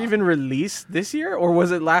Joker even release this year, or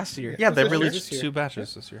was it last year? Yeah, they released 2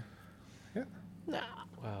 batches this year. Yeah.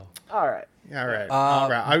 Wow. All right. All right. All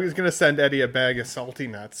right. I was gonna send Eddie a bag of salty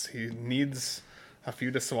nuts. He needs a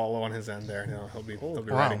few to swallow on his end there. No, he'll be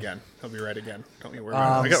right again. He'll be right again. Don't you worry.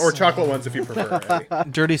 Or chocolate ones if you prefer.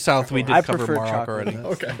 Eddie. Dirty South. We did cover Marok already.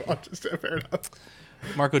 Okay. Well, just fair enough.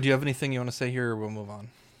 Marco, do you have anything you want to say here, or we'll move on?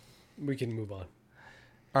 We can move on.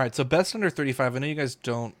 All right, so best under 35. I know you guys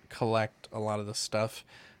don't collect a lot of this stuff.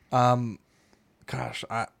 Gosh,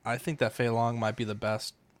 I think that Fei Long might be the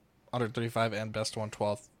best under 35 and best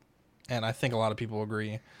 112th, and I think a lot of people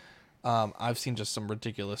agree. I've seen just some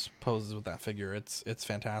ridiculous poses with that figure. It's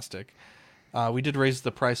fantastic. We did raise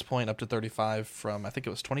the price point up to 35 from, I think it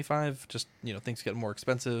was 25. Just, things get more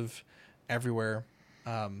expensive everywhere.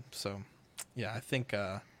 So yeah, I think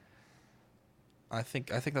that's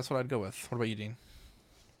what I'd go with. What about you, Dean?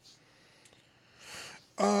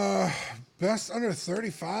 Best under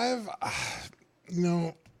 35.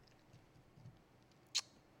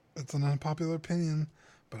 It's an unpopular opinion,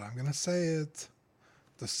 but I'm gonna say it.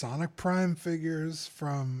 The Sonic Prime figures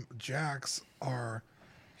from Jakks are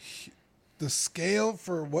the scale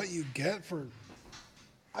for what you get for.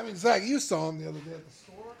 I mean, Zach, you saw them the other day at the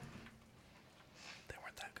store. They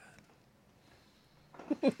weren't that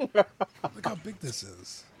good. Look how big this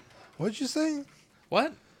is. What'd you say?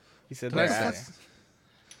 What? He said Did that.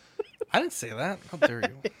 I didn't say that. How dare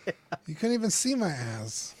you? You couldn't even see my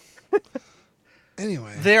ass.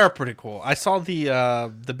 Anyway, they are pretty cool. I saw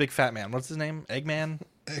the big fat man. What's his name? Eggman.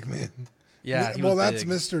 Yeah. Well, that's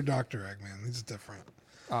Mr. Dr. Eggman. He's different.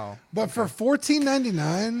 Oh. But for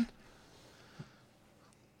 $14.99,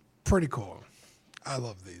 pretty cool. I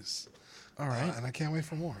love these. All right. And I can't wait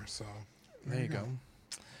for more. So there you go.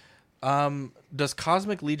 Does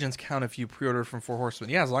Cosmic Legions count if you pre-order from Four Horsemen?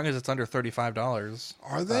 Yeah, as long as it's under $35.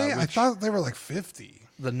 Are they? I thought they were like 50.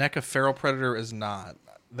 The NECA Feral Predator is not.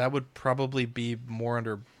 That would probably be more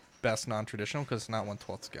under best non-traditional because it's not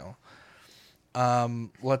 1/12 scale.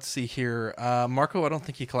 Let's see here. Marco, I don't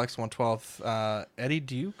think he collects 1/12. Eddie,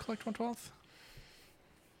 do you collect 1/12?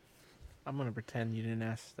 I'm gonna pretend you didn't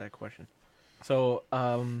ask that question. So,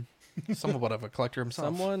 somewhat of a collector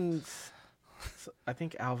himself. I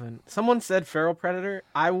think Alvin. Someone said Feral Predator.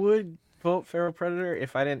 I would vote Feral Predator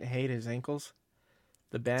if I didn't hate his ankles.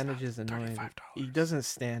 The bandage is annoying. He doesn't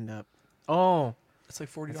stand up. Oh, it's like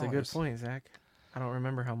 $40. That's a good point, Zach. I don't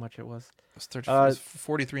remember how much it was. It's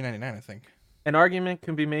 $43.99, I think. An argument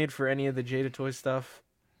can be made for any of the Jada Toy stuff.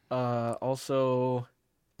 Also,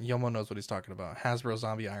 Yomo knows what he's talking about. Hasbro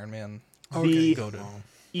Zombie Iron Man. Okay,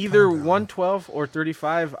 either 1/12 or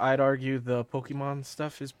 35. I'd argue the Pokemon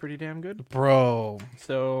stuff is pretty damn good, bro.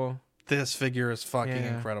 So this figure is fucking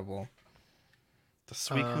incredible. The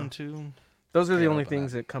Suicune too. Those are the only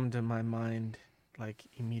things that come to my mind, like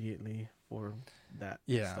immediately for that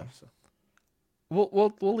stuff. So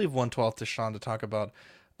we'll leave 1/12 to Sean to talk about.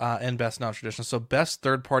 And best non-traditional. So best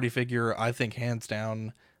third-party figure, I think hands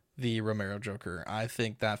down, the Romero Joker. I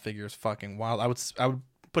think that figure is fucking wild. I would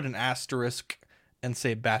put an asterisk and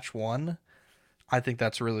say batch 1. I think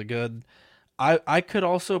that's really good. I could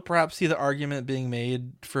also perhaps see the argument being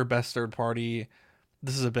made for best third-party.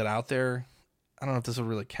 This is a bit out there. I don't know if this will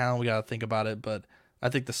really count. We got to think about it. But I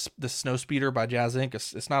think the Snow Speeder by Jazz Inc.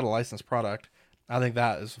 It's not a licensed product. I think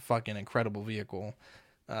that is a fucking incredible vehicle.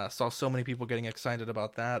 Saw so many people getting excited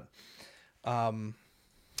about that. Other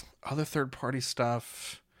third-party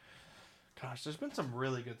stuff. Gosh, there's been some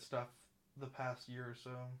really good stuff the past year or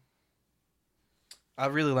so. I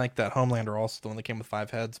really like that Homelander also, the one that came with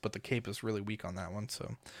 5 heads, but the cape is really weak on that one.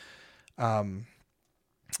 So,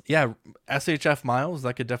 yeah, SHF Miles,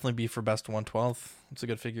 that could definitely be for best 1/12. It's a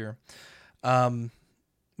good figure. What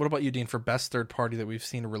about you, Dean, for best third-party that we've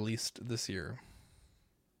seen released this year?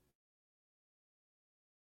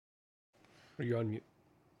 Are you on mute?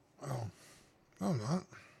 Oh, no, I'm not.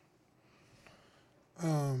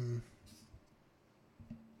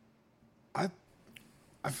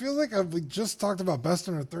 I feel like we just talked about best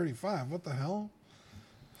under 35. What the hell?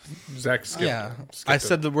 Zach skipped. Yeah, I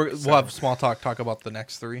said that we'll have small talk about the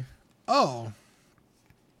next 3. Oh.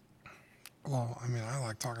 Well, I mean, I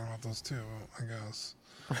like talking about those too, I guess.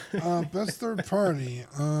 Best third party.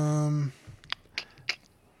 Man,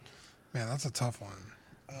 that's a tough one.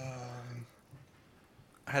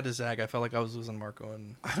 I had to zag. I felt like I was losing Marco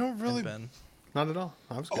and I don't really. And Ben. Not at all.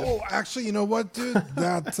 I was good. Oh, actually, you know what, dude?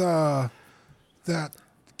 that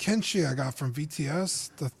Kenshi I got from VTS,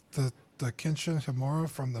 the Kenshin Himura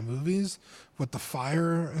from the movies with the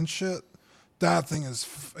fire and shit. That thing is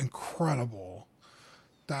incredible.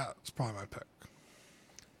 That's probably my pick.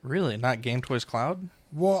 Really? Not Game Toys Cloud?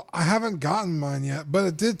 Well, I haven't gotten mine yet, but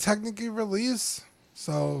it did technically release.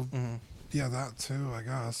 So, yeah, that too, I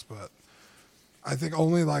guess. But I think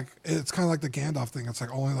only it's kind of like the Gandalf thing. It's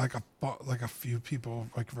like only like a few people,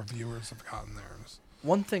 like reviewers, have gotten theirs.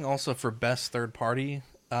 One thing also for best third party,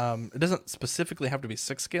 it doesn't specifically have to be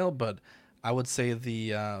 6 scale, but I would say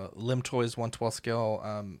the Lim Toys 1/12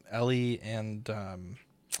 scale, Ellie and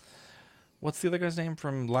what's the other guy's name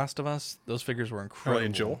from Last of Us? Those figures were incredible. Ellie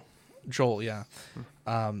and Joel. Joel, yeah.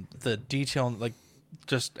 The detail, like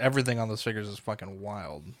just everything on those figures is fucking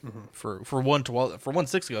wild. For 1/12, for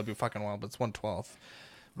 1/6 scale, it'd be fucking wild, but it's 1/12,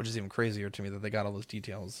 which is even crazier to me that they got all those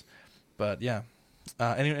details. But yeah,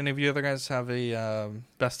 any of you other guys have a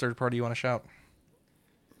best third party you want to shout?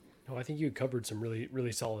 No, I think you covered some really,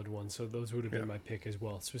 really solid ones. So those would have been my pick as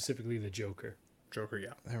well, specifically the Joker. Joker,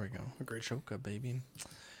 yeah. There we go. A great Joker, baby.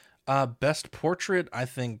 Best portrait, I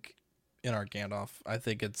think, Inart Gandalf. I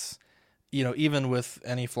think it's, even with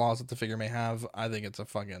any flaws that the figure may have, I think it's a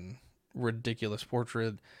fucking ridiculous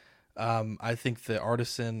portrait. I think the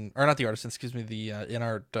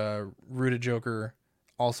Inart Rooted Joker,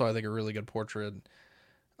 also I think a really good portrait.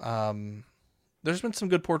 There's been some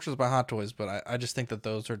good portraits by Hot Toys, but I just think that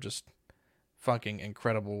those are just fucking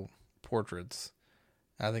incredible portraits.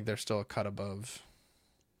 I think they're still a cut above.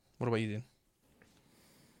 What about you, Dean?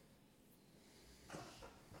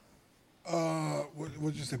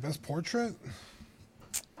 What'd you say? Best portrait?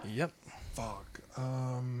 Yep. Fuck.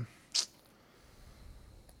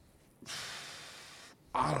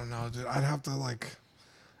 I don't know, dude. I'd have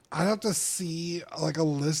to see like a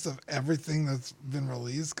list of everything that's been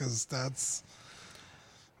released, because that's.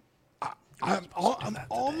 I'm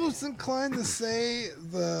almost inclined to say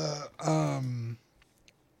the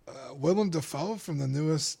Willem Dafoe from the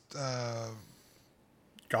newest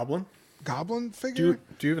Goblin figure.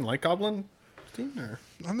 Do you even like Goblin, Dean? Or?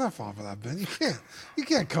 I'm not falling for that, Ben. You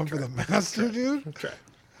can't come for the master, dude. Okay.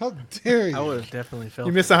 How dare you? I would have definitely felt.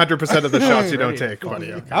 You miss 100% of the shots you don't take, buddy.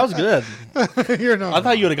 That was good. You're not. I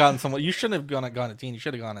thought you would have gotten someone. You shouldn't have gone at Dean. You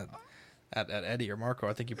should have gone at Eddie or Marco.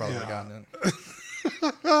 I think you probably would have gotten it.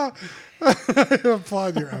 I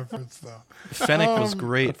applaud your efforts, though. Fennec was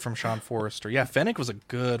great from Sean Forrester. Yeah, Fennec was a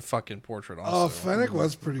good fucking portrait. Also, Fennec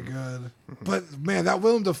was pretty good. But man, that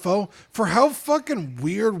Willem Dafoe, for how fucking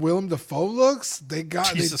weird Willem Dafoe looks, they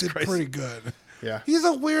did pretty good. Yeah, he's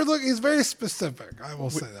a weird look. He's very specific. I will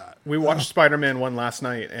say that. We watched Spider-Man 1 last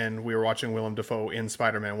night, and we were watching Willem Dafoe in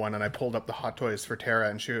Spider-Man 1, and I pulled up the Hot Toys for Tara,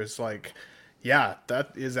 and she was like, "Yeah,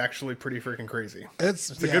 that is actually pretty freaking crazy. It's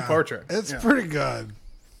a good portrait. It's pretty good."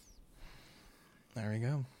 There we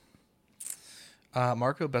go.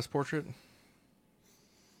 Marco, best portrait?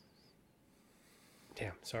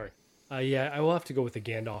 Damn, sorry. I will have to go with the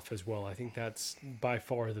Gandalf as well. I think that's by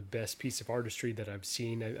far the best piece of artistry that I've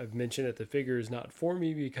seen. I've mentioned that the figure is not for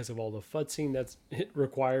me because of all the futzing that it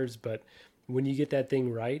requires, but when you get that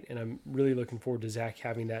thing right, and I'm really looking forward to Zach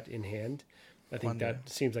having that in hand, I think that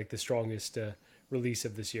seems like the strongest release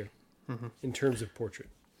of this year in terms of portrait.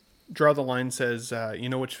 Draw the Line says, you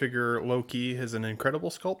know which figure low-key is an incredible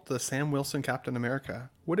sculpt? The Sam Wilson Captain America.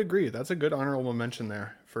 Would agree. That's a good honorable mention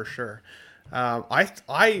there, for sure.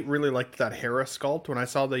 I really liked that Hera sculpt. When I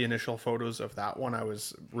saw the initial photos of that one, I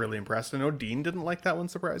was really impressed. I know Dean didn't like that one,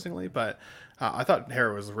 surprisingly, but I thought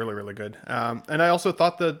Hera was really, really good. And I also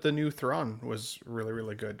thought the new Thrawn was really,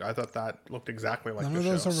 really good. I thought that looked exactly like None the of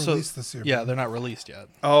those show. are released this year. Yeah, they're not released yet.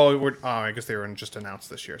 I guess they were just announced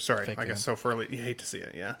this year. Sorry, Fake I guess game. so for you hate to see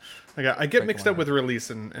it. Yeah, I get mixed up with release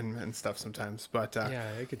and stuff sometimes, but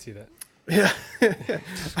yeah, I could see that. Yeah.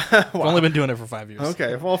 I've only been doing it for 5 years.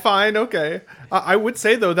 Okay, well, fine. Okay. I would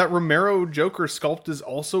say, though, that Romero Joker sculpt is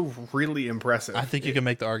also really impressive. I think you can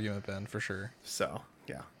make the argument, Ben, for sure. So,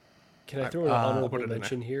 yeah. Can I throw an honorable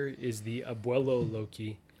mention here? Is the Abuelo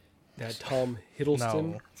Loki, that Tom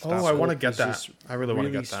Hiddleston. No. I want to get that. I really want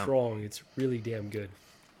to get that. Strong. It's really damn good.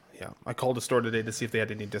 Yeah. I called a store today to see if they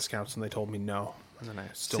had any discounts, and they told me no. And then I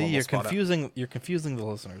still you're confusing the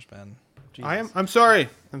listeners, Ben. Jesus. I'm sorry.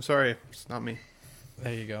 It's not me.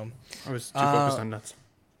 There you go. I was too focused on nuts.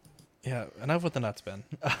 Yeah, enough with the nuts, Ben.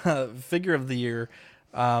 Figure of the year.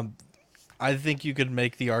 I think you could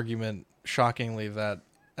make the argument, shockingly, that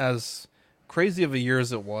as crazy of a year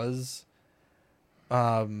as it was,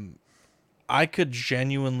 I could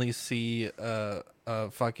genuinely see a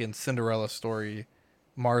fucking Cinderella story,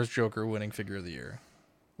 Mars Joker winning figure of the year.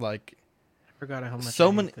 Like, I forgot how much so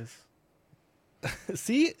I many. hate this.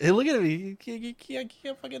 See, hey, look at me. You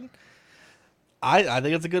can't fucking. I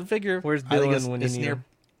think it's a good figure. Where's I think Dylan when you need him?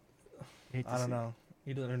 I don't know.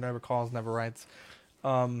 He never calls, never writes.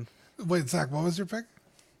 Wait, Zach, what was your pick?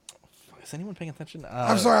 Is anyone paying attention?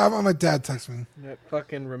 I'm sorry, my dad texted me. That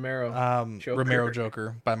fucking Romero. Joker. Romero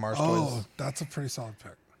Joker by Mars Toys. Oh, that's a pretty solid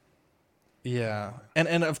pick. Yeah,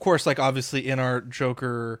 and of course, like obviously in our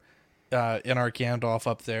Joker, in our Gandalf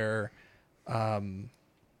up there,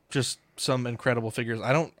 just some incredible figures.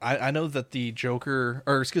 I know that the Joker,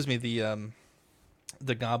 or excuse me,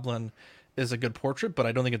 the Goblin is a good portrait, but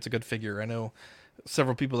I don't think it's a good figure. I know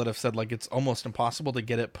several people that have said like it's almost impossible to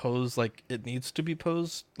get it posed like it needs to be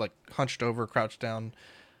posed, like hunched over, crouched down.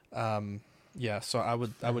 Yeah, so I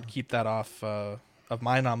would keep that off of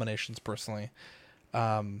my nominations personally.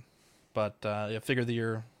 But yeah, figure of the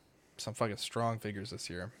year, some fucking strong figures this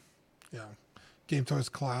year. Yeah. Game Toys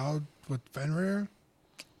Cloud with Fenrir.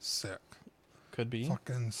 Sick. Could be.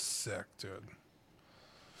 Fucking sick, dude.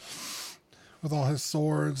 With all his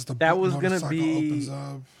swords, the That was gonna motorcycle be opens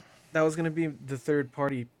up. that was gonna be the third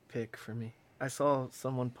party pick for me. I saw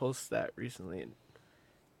someone post that recently, and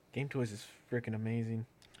Game Toys is freaking amazing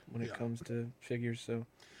when it comes to figures. So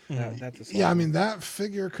that's a solid Yeah, I one. mean that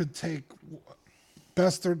figure could take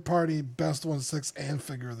best third party, best 1/6, and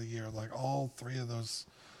figure of the year. Like all three of those,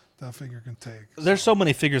 that figure can take. There's so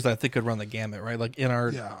many figures that I think could run the gamut, right? Like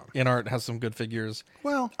InArt, Yeah. InArt has some good figures.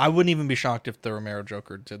 Well, I wouldn't even be shocked if the Romero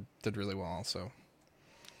Joker did really well also.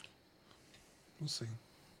 we'll see.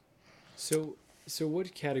 So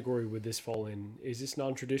what category would this fall in? Is this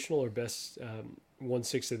non-traditional or best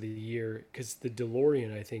 1/6 of the year? Because the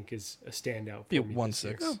DeLorean, I think, is a standout. Be For me this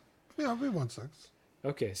year. 1/6. Yeah, it'll be 1/6.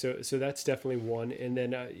 Okay, so that's definitely one. And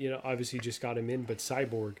then obviously just got him in, but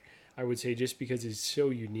Cyborg, I would say just because it's so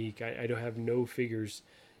unique. I don't have no figures,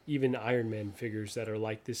 even Iron Man figures that are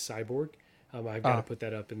like this Cyborg. I've got to put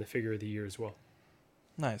that up in the figure of the year as well.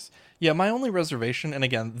 Nice. Yeah, my only reservation, and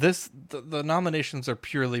again, the nominations are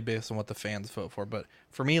purely based on what the fans vote for, but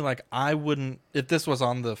for me, like, I wouldn't, if this was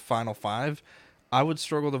on the final 5, I would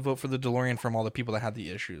struggle to vote for the DeLorean from all the people that had the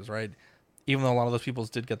issues, right? Even though a lot of those people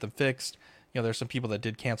did get them fixed, there's some people that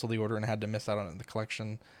did cancel the order and had to miss out on it in the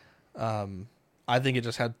collection. I think it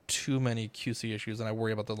just had too many QC issues, and I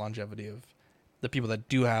worry about the longevity of the people that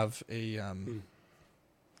do have a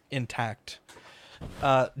intact.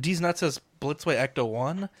 D's Nuts says Blitzway Ecto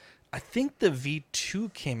 1. I think the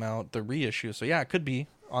V2 came out, the reissue. So yeah, it could be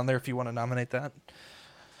on there if you want to nominate that.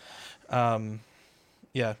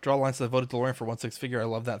 Yeah, draw lines to the voted DeLorean for 1/6 figure. I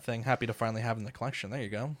love that thing. Happy to finally have in the collection. There you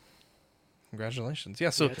go. Congratulations. Yeah,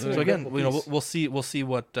 so Yeah, it's an so again, incredible piece. we'll see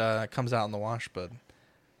what comes out in the wash, but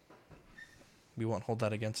we won't hold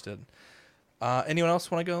that against it. Anyone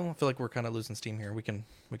else want to go? I feel like we're kind of losing steam here. We can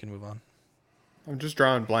move on. I'm just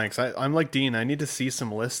drawing blanks. I'm like Dean. I need to see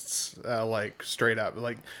some lists, like straight up.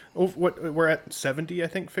 Like, we're at 70, I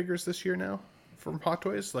think, figures this year now from Hot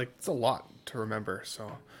Toys. Like, it's a lot to remember.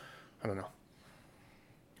 So, I don't know.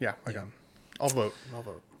 Yeah, I'll vote.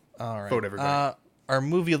 All right. Vote everybody. Our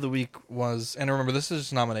movie of the week was, and remember, this is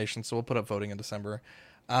just nomination, so we'll put up voting in December.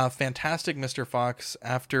 Fantastic Mr. Fox.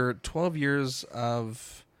 After 12 years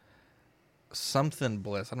of something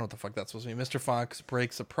bliss, I don't know what the fuck that's supposed to be. Mr. Fox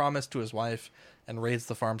breaks a promise to his wife and raids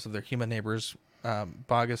the farms of their human neighbors,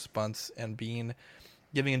 Bogus, Bunce, and Bean,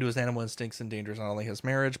 giving into his animal instincts endangers not only his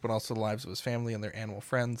marriage, but also the lives of his family and their animal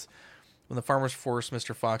friends. When the farmers force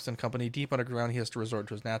Mr. Fox and company deep underground, he has to resort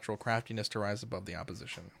to his natural craftiness to rise above the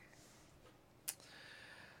opposition.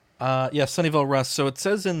 Sunnyvale Rust. So it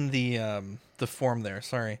says in the form there,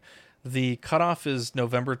 sorry, the cutoff is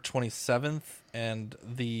November 27th, and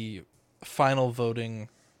the final voting,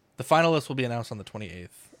 the finalists will be announced on the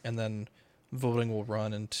 28th, and then voting will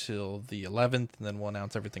run until the 11th, and then we'll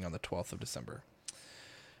announce everything on the 12th of December.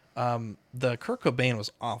 The Kurt Cobain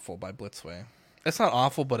was awful by Blitzway. It's not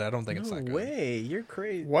awful, but I don't think it's that good. No way, you're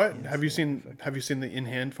crazy. What have you seen? Have you seen the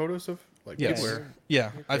in-hand photos of like Yes. people? Yeah,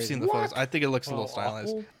 I've crazy. seen the photos. I think it looks a little Oh, stylized.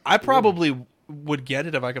 awful? I probably would get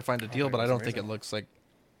it if I could find a deal, but I don't think amazing. it looks like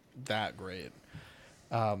that great.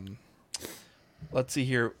 Let's see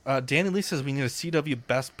here. Danny Lee says we need a CW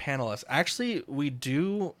best panelist. Actually, we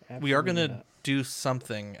do. We are going Absolutely to not. do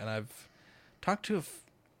something, and I've talked to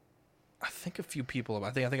I think a few people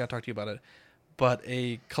about. I think I talked to you about it, but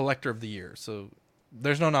a collector of the year. So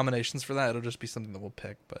there's no nominations for that. It'll just be something that we'll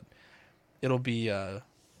pick, but it'll be.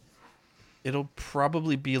 It'll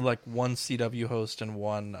probably be like one CW host and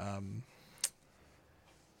one.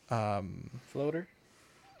 Floater?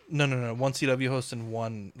 No. One CW host and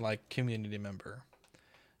one like community member,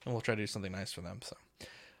 and we'll try to do something nice for them. So,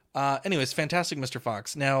 anyways, fantastic, Mr.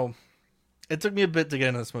 Fox. Now, it took me a bit to get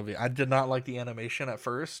into this movie. I did not like the animation at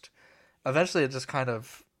first. Eventually, it just kind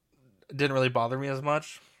of didn't really bother me as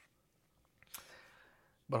much.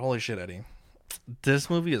 But holy shit, Eddie, this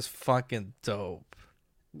movie is fucking dope.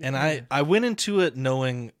 And I went into it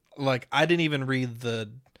knowing, like, I didn't even read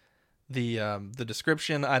the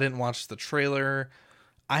description. I didn't watch the trailer.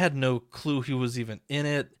 I had no clue who was even in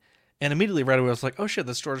it. And immediately right away I was like, oh shit,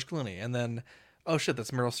 that's George Clooney. And then, oh shit,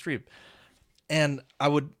 that's Meryl Streep. And I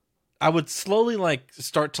would slowly like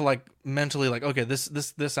start to like mentally like, okay,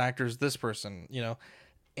 this actor's this person, you know.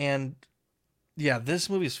 And yeah, this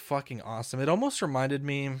movie's fucking awesome. It almost reminded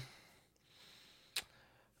me,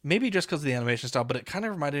 maybe just because of the animation style, but it kind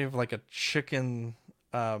of reminded me of like a Chicken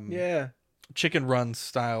Run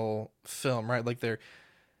style film, right? Like they're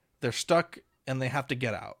stuck and they have to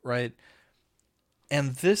get out, right?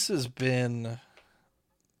 And this has been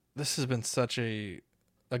such a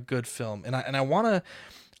a good film, and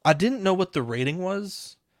I didn't know what the rating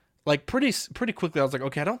was. Like pretty quickly, I was like,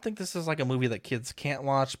 okay, I don't think this is like a movie that kids can't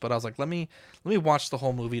watch, but I was like, let me watch the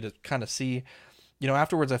whole movie to kind of see.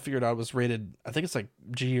 Afterwards I figured out it was rated, I think it's like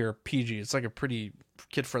G or PG. It's like a pretty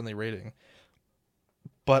kid friendly rating.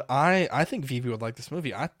 But I think Vivi would like this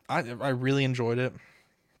movie. I really enjoyed it.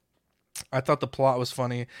 I thought the plot was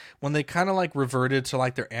funny when they kind of like reverted to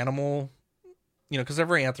like their animal, because they're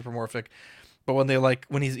very anthropomorphic. But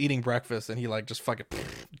when he's eating breakfast and he like just fucking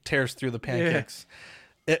tears through the pancakes,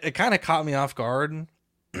 it kind of caught me off guard.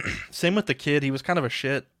 Same with the kid. He was kind of a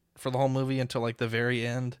shit for the whole movie until like the very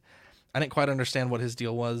end. I didn't quite understand what his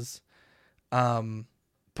deal was.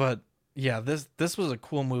 But yeah, this was a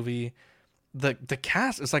cool movie. The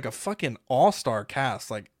cast is like a fucking all-star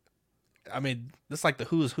cast. Like, I mean, this is like the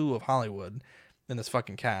who's who of Hollywood in this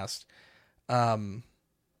fucking cast. And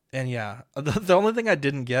yeah, the only thing I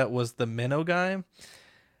didn't get was the minnow guy.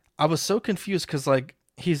 I was so confused because like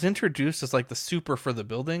he's introduced as like the super for the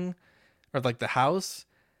building or like the house,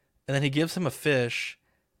 and then he gives him a fish,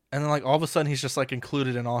 and then like all of a sudden he's just like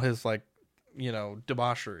included in all his like,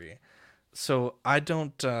 debauchery. So I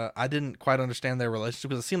didn't quite understand their relationship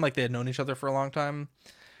because it seemed like they had known each other for a long time,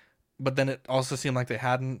 but then it also seemed like they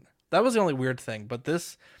hadn't. That was the only weird thing. But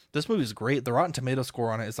this movie is great. The Rotten Tomato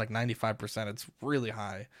score on it is like 95%. It's really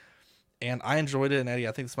high, and I enjoyed it. And Eddie,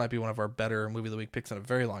 I think this might be one of our better movie of the week picks in a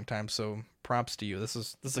very long time. So props to you. This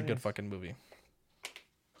is a good fucking movie.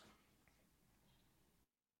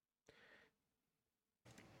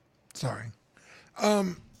 Sorry.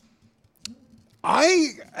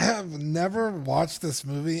 I have never watched this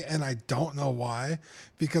movie, and I don't know why,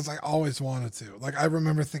 because I always wanted to. Like, I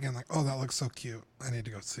remember thinking, like, oh, that looks so cute. I need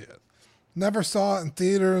to go see it. Never saw it in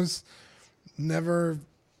theaters. Never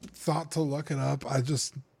thought to look it up.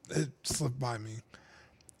 It slipped by me.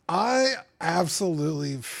 I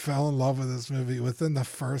absolutely fell in love with this movie within the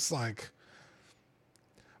first, like...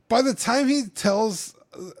 By the time he tells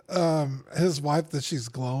his wife that she's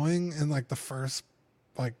glowing in, like, the first,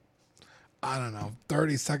 like, I don't know,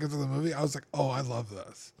 30 seconds of the movie, I was like, oh, I love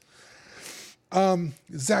this.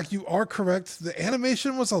 Zach, you are correct. The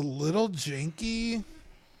animation was a little janky,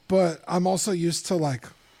 but I'm also used to like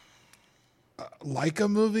Leica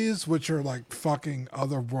movies, which are like fucking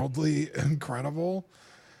otherworldly incredible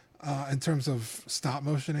in terms of stop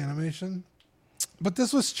motion animation. But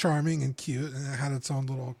this was charming and cute, and it had its own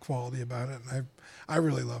little quality about it, and I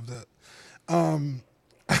really loved it.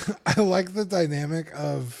 I like the dynamic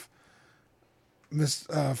of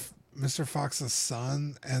Mr. Fox's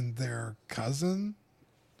son and their cousin.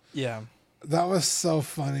 Yeah. That was so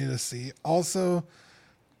funny to see. Also,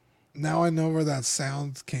 now I know where that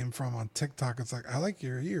sound came from on TikTok. It's like, I like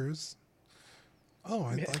your ears. Oh,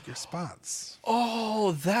 I like your spots.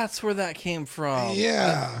 Oh, that's where that came from.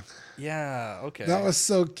 Yeah. Yeah, okay. That was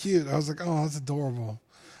so cute. I was like, oh, that's adorable.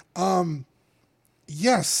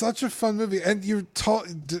 Yeah, such a fun movie. And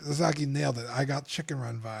Zach, you nailed it. I got Chicken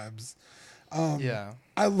Run vibes. Yeah.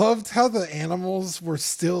 I loved how the animals were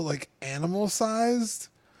still like animal sized,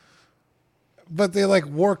 but they like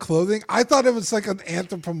wore clothing. I thought it was like an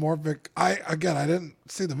anthropomorphic. I didn't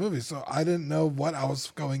see the movie, so I didn't know what I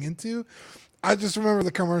was going into. I just remember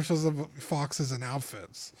the commercials of foxes and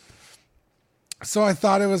outfits. So I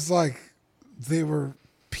thought it was like they were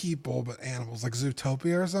people, but animals, like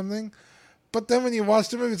Zootopia or something. But then when you watch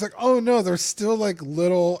the movie, it's like, oh no, they're still like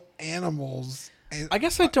little animals. I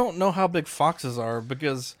guess I don't know how big foxes are,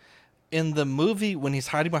 because in the movie when he's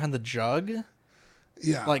hiding behind the jug,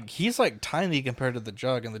 yeah, like he's like tiny compared to the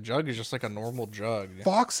jug, and the jug is just like a normal jug.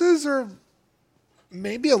 Foxes are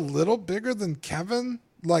maybe a little bigger than Kevin.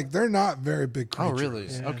 Like they're not very big creatures. Oh really?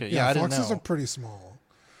 Yeah. Okay, yeah, I didn't know. Foxes are pretty small.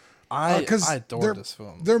 I adore this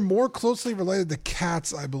film. They're more closely related to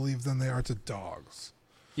cats, I believe, than they are to dogs.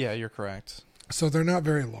 Yeah, you're correct. So they're not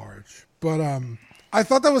very large, but I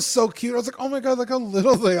thought that was so cute. I was like, oh my God, look how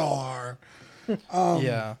little they all are.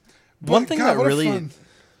 Yeah. One thing that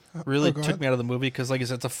really took me out of the movie, because like I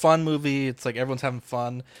said, it's a fun movie. It's like everyone's having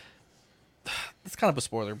fun. It's kind of a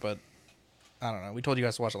spoiler, but I don't know. We told you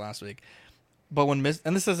guys to watch it last week. But when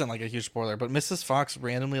and this isn't like a huge spoiler, but Mrs. Fox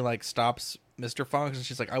randomly like stops Mr. Fox and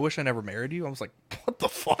she's like, I wish I never married you. I was like, what the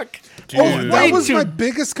fuck? Dude, that was my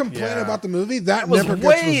biggest complaint about the movie. That never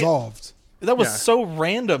gets resolved. That was so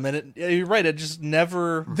random, and you're right. It just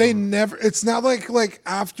never. They never. It's not like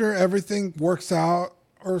after everything works out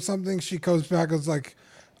or something, she goes back and is like,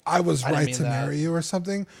 "I was right to marry you" or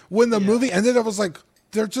something. When the movie ended, I was like,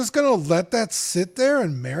 "They're just gonna let that sit there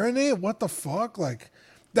and marinate? What the fuck?" Like,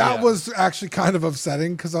 that was actually kind of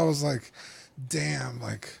upsetting because I was like, "Damn!"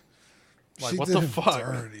 Like, Like, she what did the him fuck?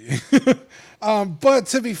 dirty. But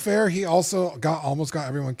to be fair, he also almost got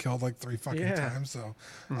everyone killed like 3 fucking Yeah. times. So,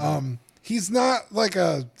 he's not like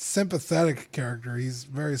a sympathetic character. He's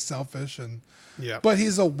very selfish but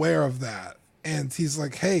he's aware of that. And he's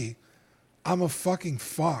like, hey, I'm a fucking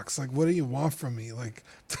fox. Like, what do you want from me? Like,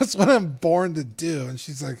 that's what I'm born to do. And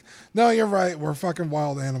she's like, no, you're right. We're fucking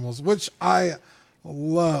wild animals, which I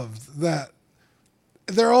loved that.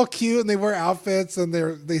 They're all cute and they wear outfits and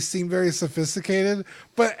they seem very sophisticated.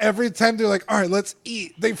 But every time they're like, all right, let's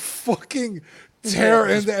eat, they fucking tear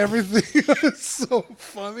into everything. It's so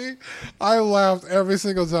funny. I laughed every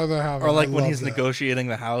single time that happened. Or like I when loved he's it. negotiating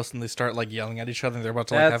the house and they start like yelling at each other and they're about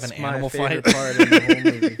to like have an animal fight. Part of the whole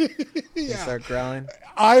movie. They start growling.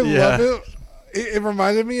 I love it. It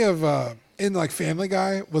reminded me of in like Family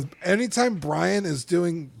Guy with anytime Brian is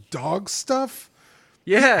doing dog stuff.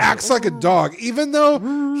 Yeah, he acts like a dog, even though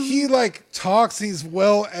he like talks. He's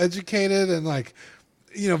well educated and like,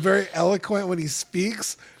 you know, very eloquent when he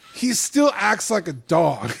speaks. He still acts like a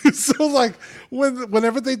dog. So like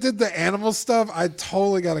whenever they did the animal stuff, I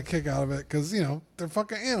totally got a kick out of it because you know they're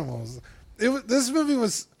fucking animals. This movie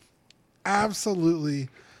was absolutely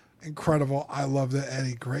incredible. I loved it,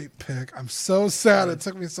 Eddie. Great pick. I'm so sad it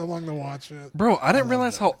took me so long to watch it. Bro, I didn't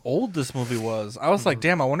realize how old this movie was. I was like,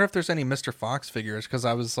 damn, I wonder if there's any Mr. Fox figures because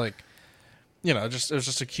I was like, you know, it was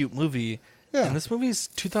just a cute movie. Yeah. And this movie's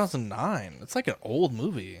 2009. It's like an old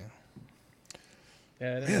movie.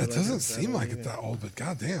 Yeah, Man, it doesn't seem like it's that old, but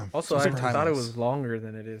goddamn. Also, I thought it was longer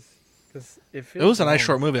than it is. Cause it was a nice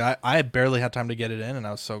short movie. I barely had time to get it in, and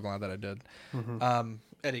I was so glad that I did.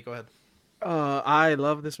 Eddie, go ahead. I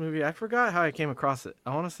love this movie. I forgot how I came across it.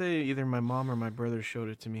 I want to say either my mom or my brother showed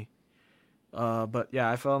it to me. But yeah,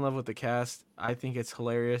 I fell in love with the cast. I think it's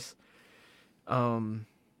hilarious. I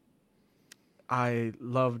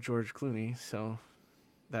love George Clooney, so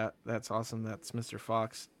that's awesome. That's Mr.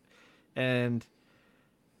 Fox. And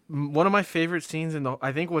one of my favorite scenes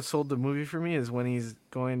I think what sold the movie for me is when he's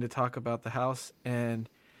going to talk about the house and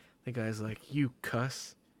the guy's like, "You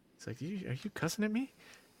cuss." It's like, "Are you cussing at me?"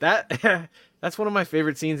 That's one of my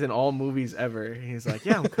favorite scenes in all movies ever. He's like,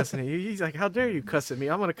 "Yeah, I'm cussing at you." He's like, "How dare you cuss at me?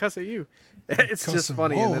 I'm gonna cuss at you." It's just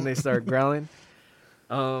funny, and then they start growling.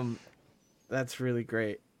 That's really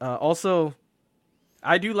great. Also,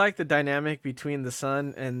 I do like the dynamic between the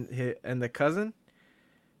son and the cousin,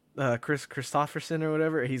 Chris Christopherson or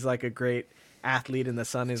whatever. He's like a great athlete, and the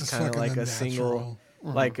son is kind of like a single,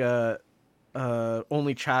 like a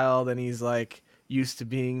only child, and he's like used to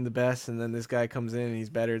being the best, and then this guy comes in and he's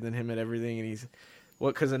better than him at everything, and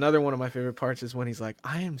because another one of my favorite parts is when he's like,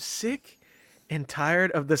 "I am sick and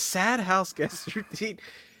tired of the sad house guest routine,"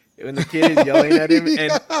 when the kid is yelling at him,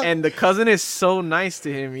 and the cousin is so nice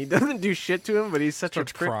to him. He doesn't do shit to him, but he's such a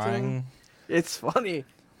prick to him. It's funny.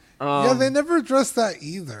 Yeah, they never addressed that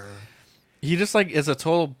either. He just like is a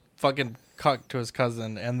total fucking cuck to his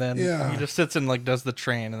cousin, and then he just sits and like does the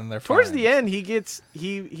train, and then they're towards fine. the end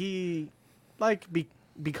he like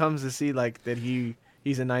becomes to see like that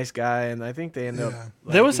he's a nice guy, and I think they end up.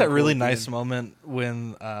 Like, there was that being really cool nice again. moment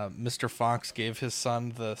when Mr. Fox gave his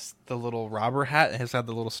son the little robber hat, and his had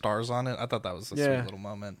the little stars on it. I thought that was a sweet little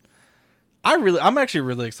moment. I'm actually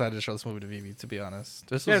really excited to show this movie to Vivi, to be honest.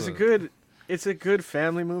 It's a good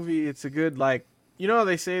family movie. It's a good, like, you know how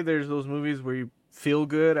they say there's those movies where you feel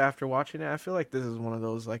good after watching it. I feel like this is one of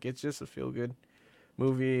those. Like, it's just a feel good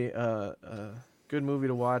movie, good movie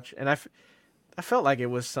to watch, and I felt like it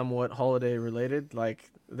was somewhat holiday related. Like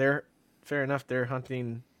fair enough, they're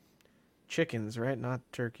hunting chickens, right? Not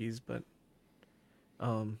turkeys, but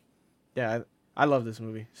yeah, I love this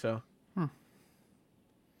movie. So go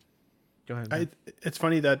ahead. It's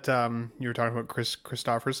funny that you were talking about Chris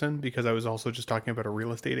Christopherson, because I was also just talking about a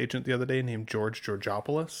real estate agent the other day named George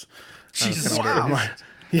Georgopoulos. Jesus,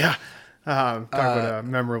 yeah. Talk about a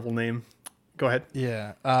memorable name. Go ahead.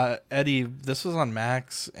 Yeah. Eddie, this was on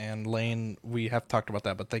Max, and Lane, we have talked about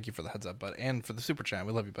that, but thank you for the heads up, and for the super chat.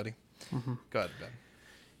 We love you, buddy. Go ahead, Ben.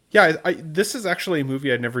 Yeah, this is actually a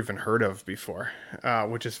movie I'd never even heard of before,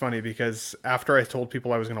 which is funny because after I told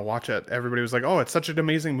people I was going to watch it, everybody was like, "Oh, it's such an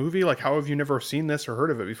amazing movie. Like, how have you never seen this or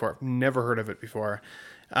heard of it before?" I've never heard of it before.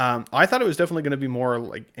 I thought it was definitely going to be more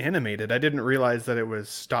like animated. I didn't realize that it was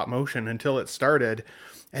stop motion until it started.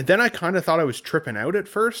 And then I kind of thought I was tripping out at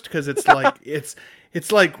first because it's like, it's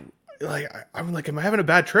like I'm like, am I having a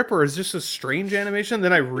bad trip, or is this a strange animation?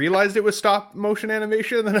 Then I realized it was stop motion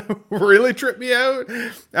animation, and then it really tripped me out.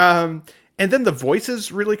 And then the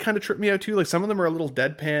voices really kind of tripped me out too. Like, some of them are a little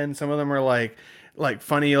deadpan, some of them are like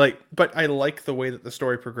funny, but I like the way that the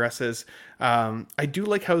story progresses. I do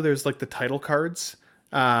like how there's like the title cards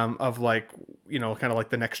of like, you know, kind of like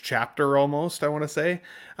the next chapter almost, I want to say.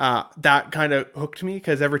 That kind of hooked me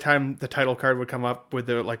because every time the title card would come up with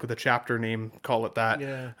the chapter name, call it that.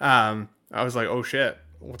 Yeah. I was like, oh shit,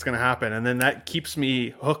 what's going to happen? And then that keeps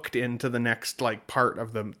me hooked into the next like part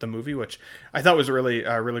of the movie, which I thought was really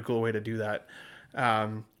a really cool way to do that.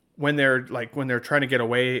 When they're trying to get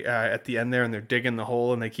away at the end there, and they're digging the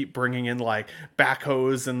hole, and they keep bringing in like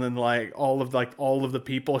backhoes, and then like all of the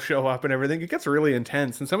people show up and everything, it gets really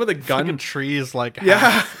intense. And some of the gun trees, like,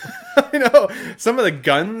 yeah, I know, some of the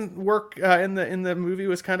gun work in the movie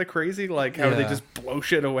was kind of crazy, like how they just blow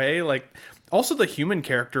shit away. Like, also the human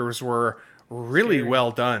characters were really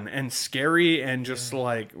well done and scary and just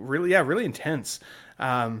like really intense.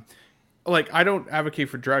 Like, I don't advocate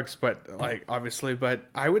for drugs, but like, obviously, but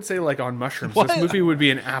I would say like on mushrooms, this movie would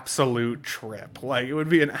be an absolute trip. Like, it would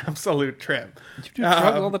be an absolute trip. You do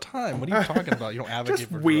drugs all the time. What are you talking about? You don't advocate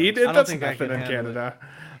for weed. drugs. It doesn't happen in Canada.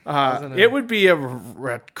 It would be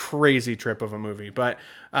a crazy trip of a movie, but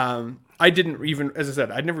I didn't even, as I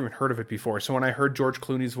said, I'd never even heard of it before. So when I heard George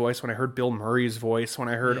Clooney's voice, when I heard Bill Murray's voice, when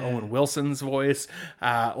I heard Owen Wilson's voice,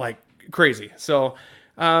 like crazy. So,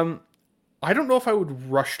 I don't know if I would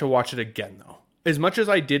rush to watch it again, though. As much as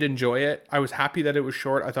I did enjoy it, I was happy that it was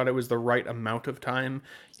short. I thought it was the right amount of time.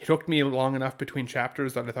 It took me long enough between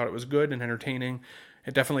chapters that I thought it was good and entertaining.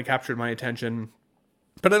 It definitely captured my attention.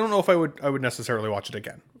 But I don't know if I would necessarily watch it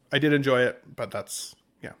again. I did enjoy it, but that's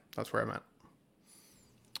where I'm at.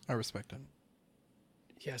 I respect it.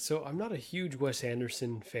 Yeah, so I'm not a huge Wes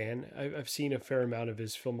Anderson fan. I've seen a fair amount of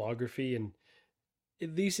his filmography, and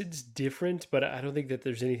at least it's different, but I don't think that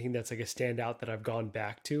there's anything that's like a standout that I've gone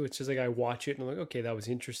back to. It's just like I watch it and I'm like, okay, that was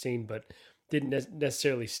interesting, but didn't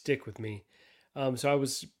necessarily stick with me. So I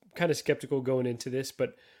was kind of skeptical going into this,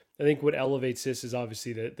 but I think what elevates this is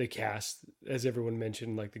obviously the cast, as everyone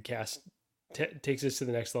mentioned. Like, the cast takes us to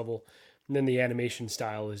the next level, and then the animation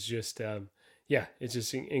style is just, it's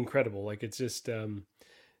just incredible. Like, it's just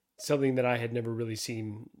something that I had never really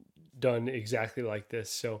seen done exactly like this.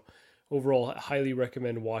 So overall, highly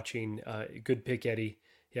recommend watching. Good pick, Eddie.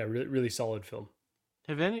 Yeah, really solid film.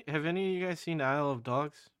 Have any of you guys seen Isle of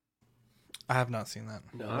Dogs? I have not seen that.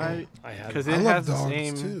 No, I haven't. Because I love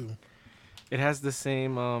dogs too. It has the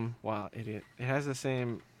same. Wow, idiot! It has the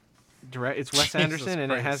same. It's Wes Anderson,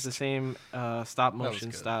 and it has the same stop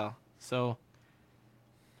motion style. So,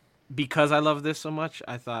 because I love this so much,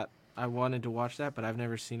 I thought I wanted to watch that, but I've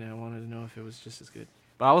never seen it. I wanted to know if it was just as good.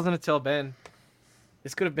 But I was gonna tell Ben.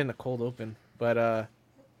 This could have been a cold open, but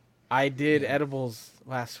I did edibles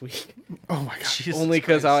last week. Oh my god! Only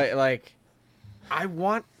because I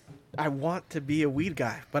want to be a weed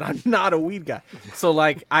guy, but I'm not a weed guy. So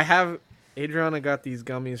like, Adriana got these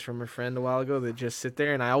gummies from a friend a while ago that just sit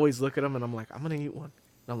there, and I always look at them and I'm like, I'm gonna eat one.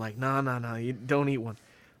 And I'm like, no, you don't eat one.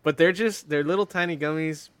 But they're little tiny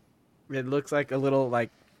gummies. It looks like a little like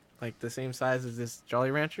the same size as this Jolly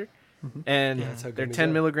Rancher. Mm-hmm. And they're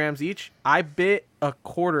 10 milligrams each. I bit a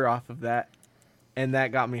quarter off of that, and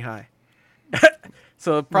that got me high.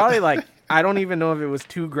 So probably like, I don't even know if it was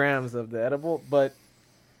 2 grams of the edible, but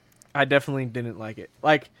I definitely didn't like it.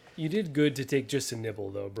 Like, you did good to take just a nibble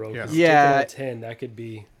though, bro. Yeah. 10, that could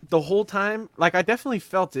be the whole time. Like, I definitely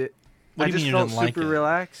felt it. I just felt super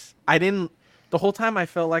relaxed. The whole time I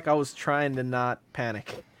felt like I was trying to not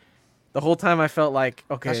panic. The whole time I felt like,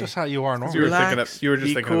 okay, that's just how you are normally. You were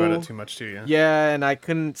just thinking about it too much too, yeah. Yeah, and I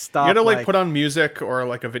couldn't stop. You had to put on music or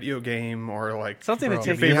like a video game or like something to take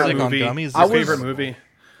your favorite movie. Your favorite movie.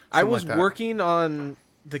 I was working on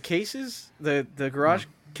the cases, the garage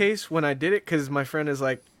case when I did it, because my friend is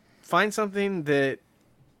like, find something that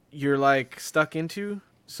you're like stuck into,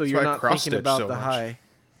 so you're not thinking about the high.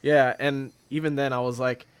 Yeah, and even then I was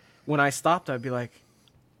like, when I stopped, I'd be like,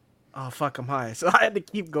 oh fuck, I'm high. So I had to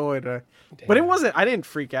keep going. But it wasn't, I didn't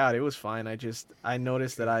freak out. It was fine. I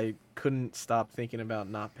noticed that I couldn't stop thinking about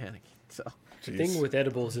not panicking. So the thing with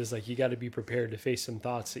edibles is like, you got to be prepared to face some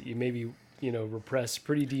thoughts that you maybe, repress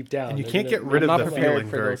pretty deep down. And you can't get rid of the feeling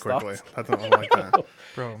very quickly. That's not like that.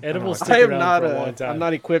 Bro, edibles I am not I'm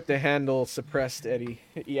not equipped to handle suppressed Eddie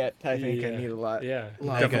yet. I think I need a lot. Yeah.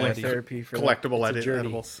 Definitely therapy for collectible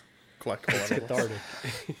edibles. Collectible edibles.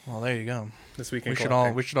 Cathartic. Well, there you go. This weekend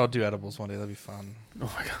we should all do edibles one day. That'd be fun.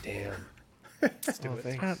 Oh my god! Damn. Let's do it.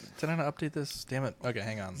 Did I not update this? Damn it. Okay,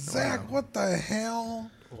 hang on. Zach, what the hell?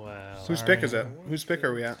 Wow. Whose pick is it? Whose pick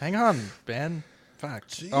are we at? Hang on, Ben. Fuck.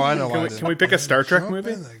 Oh, I know why. Can we pick a Star Trek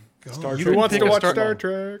movie? Who wants to watch Star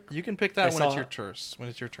Trek? You can pick that when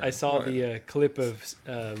it's your turn. I saw the clip of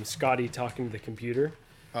Scotty talking to the computer.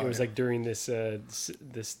 It was like during this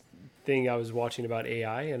thing I was watching about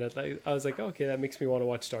AI, and I was like, okay, that makes me want to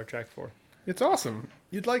watch Star Trek 4. It's awesome.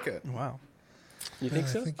 You'd like it. Wow. You think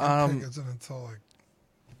so? I think your pick isn't until like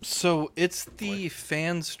So it's the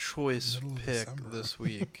fans' choice middle of pick December. this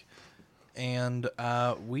week, and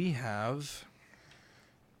we have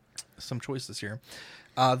some choices here.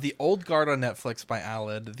 The Old Guard on Netflix by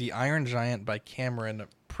Aled, The Iron Giant by Cameron,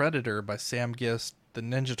 Predator by Sam Gist, the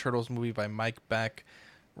Ninja Turtles movie by Mike Beck,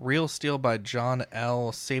 Real Steel by John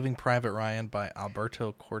L., Saving Private Ryan by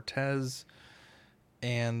Alberto Cortez,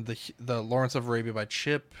 and the Lawrence of Arabia by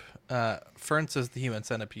Chip. Fern says The Human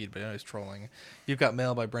Centipede, but I know he's trolling. You've Got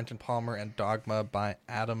Mail by Brenton Palmer, and Dogma by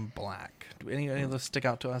Adam Black. Do any of those stick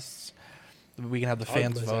out to us? We can have the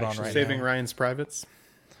fans Dogma's vote on actually- right Saving now. Ryan's Privates.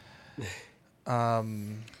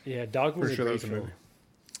 Yeah, Dogma's For sure a that great was a film. movie.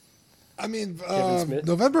 I mean, Kevin Smith?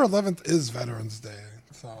 November 11th is Veterans Day,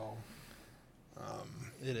 so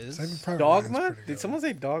It is. Saving Private Ryan's Dogma? pretty Did good. someone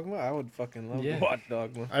say Dogma? I would fucking love Yeah. to watch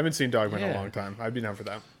Dogma. I haven't seen Dogma in a Yeah. long time. I'd be down for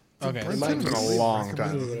that. Okay. Brenton It's been a really long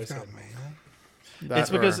time. recommended That's You've what Got I Mail. That It's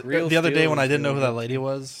because or- Real the other day Steel when I is didn't know who really that good. lady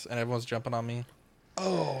was, and everyone was jumping on me.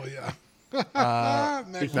 Oh yeah.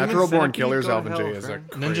 Human Natural Born Centipede, Killers, go to Alvin J hell, is a Fern.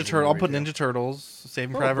 crazy Ninja Turtle. I'll movie, put too. Ninja Turtles,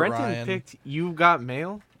 Saving Oh, Private Brenton Ryan, picked You Got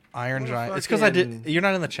Mail? Iron What a Giant. It's because I did. fucking- You're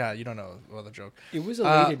not in the chat. You don't know what the joke. It was a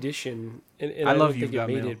late edition, and I I love don't You think Got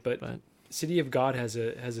it made Mail, it, but City of God has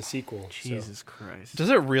a sequel. so- Jesus Christ. Does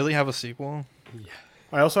it really have a sequel?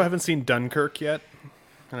 I also haven't seen Dunkirk yet,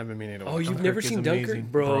 and I've been meaning to watch Oh, you've Dunkirk never is seen amazing.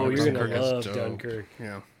 Dunkirk? Bro, Bro, you're Dunkirk gonna is love dope. Dunkirk.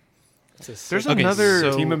 Yeah. It's a There's sick- Okay, another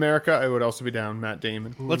so- Team America, I would also be down. Matt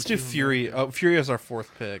Damon. Let's do Fury. Oh, Fury is our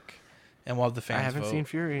fourth pick, and we'll have the fans I haven't vote seen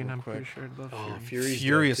Fury, and real I'm quick. pretty sure I'd love Oh, Fury. Fury's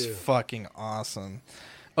Fury dope, is too. fucking awesome.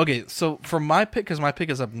 Okay, so for my pick, because my pick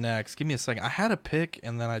is up next. Give me a second. I had a pick,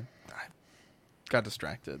 and then I got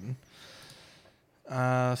distracted.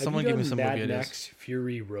 Have Someone you give me done some Mad movie ideas. Max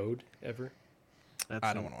Fury Road ever?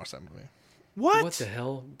 I don't want to watch that movie. What the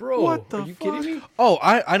hell, bro? What the Are you kidding me? Oh,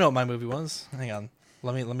 I know what my movie was. Hang on.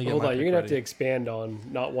 Let me get Hold my on, pick you're gonna have ready. to expand on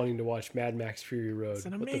not wanting to watch Mad Max Fury Road. It's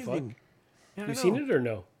an What the fuck? amazing. Yeah, I You seen know. it or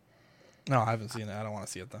no? No, I haven't seen it. I don't want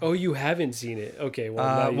to see it though. Oh, you haven't seen it. Okay, well,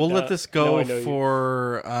 now you- We'll now- let this now go I know you-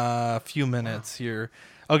 for a few minutes here.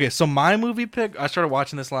 Okay, so my movie pick, I started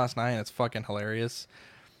watching this last night, and it's fucking hilarious.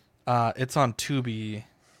 It's on Tubi.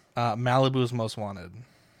 Malibu's Most Wanted.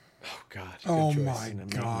 Oh God. Oh good my choice.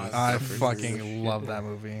 god. I fucking love that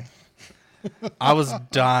movie. I was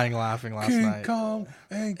dying laughing last King night. Kong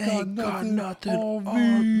ain't got nothing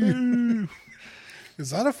on me. Is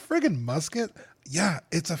that a friggin' musket? Yeah,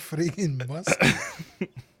 it's a friggin' musket.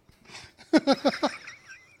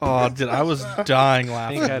 Oh, dude, I was dying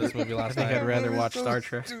laughing think at I'd- this movie last I think night. I'd rather watch Star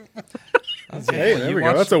Trek. Hey, there we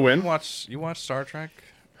go. That's a win. You watch Star Trek?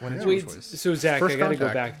 When it's your Wait, choice. so Zach, First I gotta go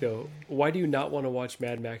Contact. back though. Why do you not want to watch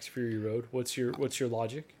Mad Max Fury Road? What's your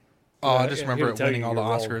logic? Oh, I I just gotta remember it tell winning you, all the you're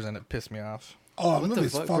wrong. Oscars, and it pissed me off. Oh, What the the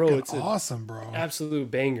movie's fuck, bro? fucking It's a- awesome, bro. Absolute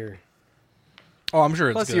banger. Oh, I'm sure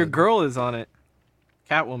it's Plus, good. your girl is on it.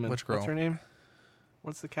 Catwoman. Which girl? What's her name?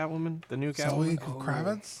 What's the Catwoman? The new Zoe Catwoman?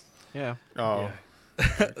 Kravitz? Yeah. Oh,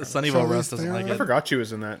 Sunnyvale Charlize Rust doesn't like Theron? I it. forgot she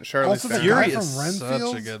was in that. Charlize Also the Theron. Fury guy is from such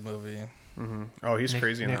Renfield? a good movie. Oh, he's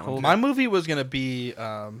crazy in that Nicole- one. My movie was gonna be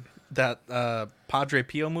that Padre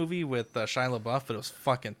Pio movie with Shia LaBeouf, but it was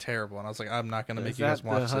fucking terrible, and I was like, I'm not gonna make Is you guys that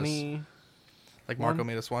watch the this. Honey Like Marco one?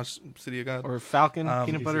 made us watch City of God. or Falcon? Um,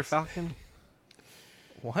 Peanut Butter Jesus. Falcon?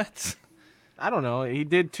 What? I don't know. He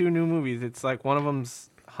did 2 new movies. It's like one of them's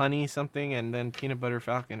Honey something and then Peanut Butter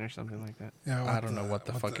Falcon or something like that. Yeah, I don't know what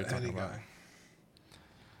the fuck you're talking Eddie about. guy.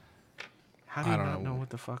 How do I you don't not know. know what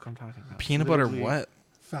the fuck I'm talking about? Peanut butter Literally, what?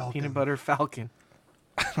 Falcon. Peanut Butter Falcon.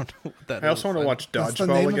 I don't know what that I also is. want to watch That's the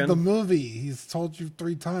Dodgeball name again. of the movie. He's told you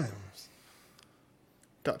 3 times.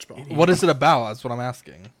 Dodgeball. What is it about? That's what I'm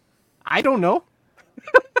asking. I don't know.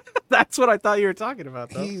 That's what I thought you were talking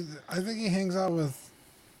about, though. I think he hangs out with.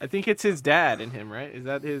 I think it's his dad in him, right? Is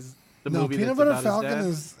that his the No, movie Peanut that's Butter about Falcon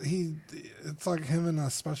his dad? is he. It's like him and a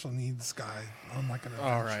special needs guy on like an.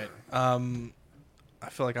 All adventure. right. I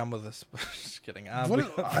feel like I'm with this. Just kidding. I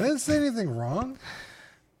didn't say anything wrong.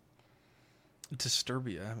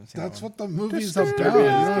 Disturbia. I haven't seen That's that one. what the movie's Disturbia about. You is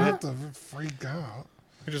don't good. have to freak out.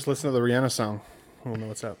 You just listen to the Rihanna song. We'll know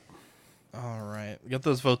what's up. All right. Get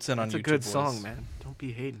those votes in on That's YouTube. a good boys. song, man. Don't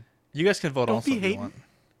be hating. You guys can vote Don't also be if you hating. want.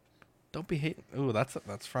 Don't be hating. Ooh, that's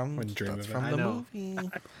from Wouldn't dream that's of it. from I the know. movie.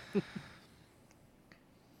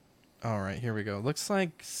 All right, here we go. Looks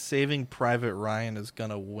like Saving Private Ryan is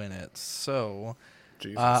gonna win it. So,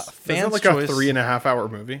 Jesus. fans' Isn't it like choice. a 3.5 hour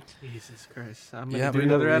movie? Jesus Christ. I'm gonna Yeah, do we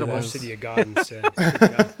another really edible. Watch is. City of God instead.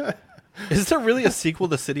 Is there really a sequel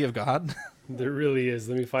to City of God? There really is.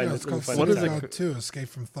 Let me find Yeah, it. it's Let me called find City it. of God 2, Escape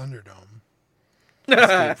from Thunderdome.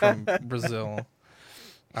 Escape from Brazil.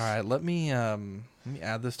 All right, let me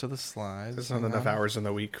add this to the slides. There's not enough hours in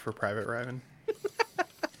the week for Private Ryan.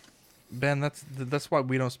 Ben, that's why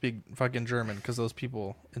we don't speak fucking German, because those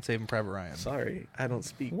people in Saving Private Ryan. Sorry, I don't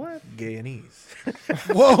speak Guyanese.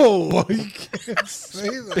 Whoa, you can't say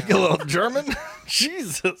that. Speak a little German?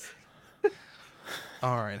 Jesus.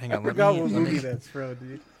 All right, hang on. I forgot what movie that's from,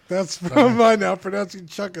 dude. That's from my now pronouncing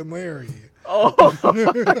Chuck and Larry.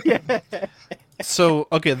 Oh, yeah. So,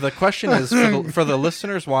 okay, the question is for the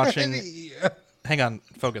listeners watching. Hang on,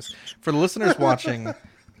 focus. For the listeners watching,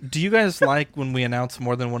 do you guys like when we announce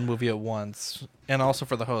more than one movie at once? And also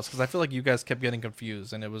for the host, because I feel like you guys kept getting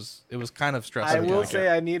confused, and it was kind of stressful. I will say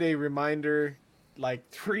I need a reminder, like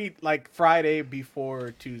Friday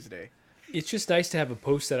before Tuesday. It's just nice to have a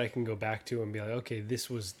post that I can go back to and be like, okay, this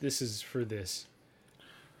is for this.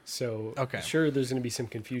 So sure, there's going to be some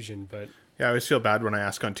confusion, but yeah, I always feel bad when I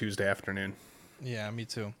ask on Tuesday afternoon. Yeah, me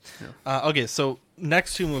too. Yeah. Okay, so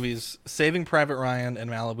next two movies, Saving Private Ryan and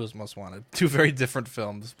Malibu's Most Wanted. Two very different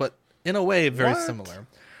films, but in a way very similar.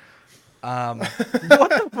 What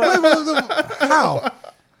the fuck? How?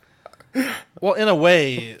 Well, in a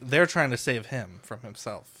way, they're trying to save him from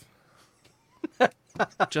himself.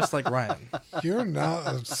 Just like Ryan. You're not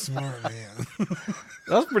a smart man.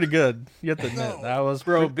 That was pretty good. You have to admit. That was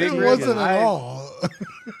big. It wasn't at all.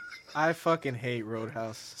 I fucking hate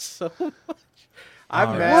Roadhouse so much.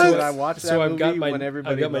 I'm mad when I watch that movie when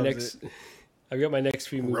everybody loves it. I've got my next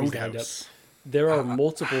few movies lined up. There are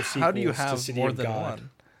multiple sequels. How do you have to City more of than God.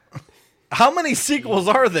 one? How many sequels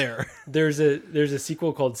are there? There's a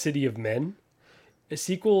sequel called City of Men, a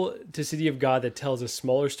sequel to City of God that tells a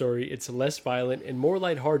smaller story. It's a less violent and more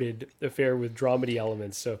lighthearted affair with dramedy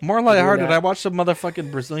elements. So more lighthearted. I watched a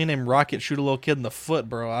motherfucking Brazilian named Rocket shoot a little kid in the foot,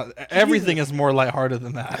 bro. Everything is more lighthearted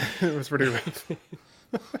than that. It was pretty rough.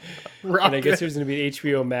 And I guess there's going to be an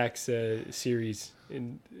HBO Max series,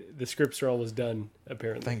 and the scripts are almost done,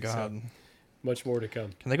 apparently. Thank God. So much more to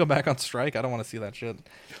come. Can they go back on strike? I don't want to see that shit.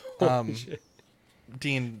 Shit.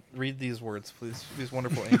 Dean, read these words, please. These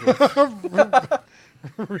wonderful angels.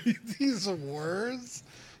 Read these words?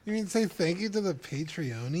 You mean say thank you to the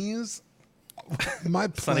Patreonies? My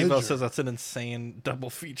pleasure. Sunnyvale says that's an insane double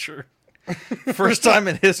feature. First time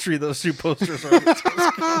in history those two posters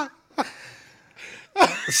are.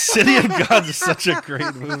 City of God is such a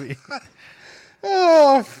great movie.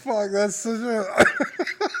 Oh fuck, that's such a.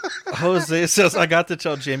 Jose says, I got to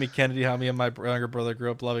tell Jamie Kennedy how me and my younger brother grew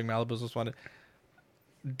up loving Malibu's Most Wanted.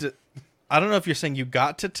 I don't know if you're saying you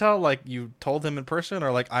got to tell, like you told him in person,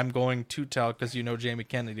 or like I'm going to tell because you know Jamie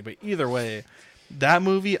Kennedy. But either way, that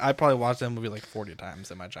movie, I probably watched that movie like 40 times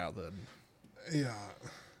in my childhood. Yeah.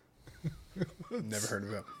 Never heard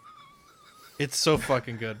of it. It's so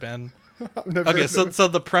fucking good, Ben. Okay, so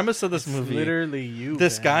the premise of this movie, literally you.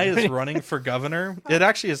 This Ben. guy is running for governor. It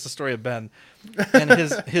actually is the story of Ben, and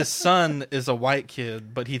his son is a white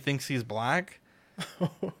kid, but he thinks he's black,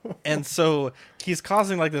 and so he's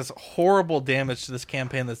causing like this horrible damage to this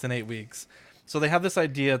campaign that's in 8 weeks. So they have this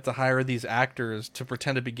idea to hire these actors to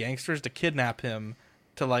pretend to be gangsters to kidnap him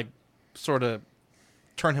to like sort of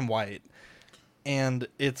turn him white, and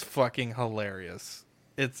it's fucking hilarious.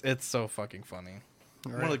 It's so fucking funny.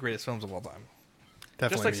 All One of the greatest films of all time.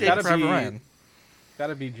 Definitely. Just like Saving Private Ryan.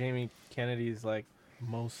 Gotta be Jamie Kennedy's like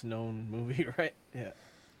most known movie, right? Yeah.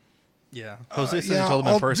 Yeah. Jose said Yeah, he told him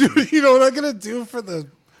in I'll person. do- you know what I'm gonna do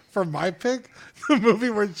for my pick? The movie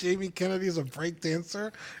where Jamie Kennedy is a break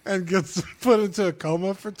dancer and gets put into a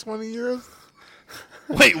coma for 20 years.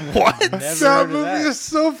 Wait, what? That movie is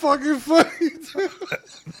so fucking funny. Dude.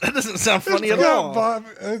 That doesn't sound funny It's at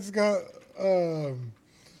got all.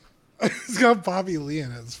 It's got Bobby Lee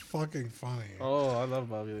in it. It's fucking funny. Oh, I love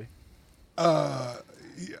Bobby Lee. Fuck.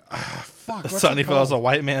 What's it Sunnyvale called? is a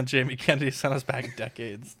white man. Jamie Kennedy sent us back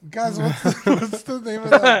decades. Guys, what's the name of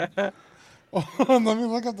that? Hold on, let me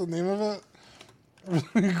look up the name of it.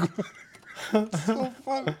 It's so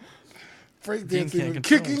fun. Breakdancing,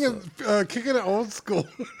 kicking it old school.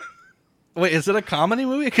 Wait, is it a comedy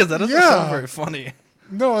movie? Because that doesn't Yeah. sound very funny.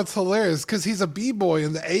 No, it's hilarious because he's a b-boy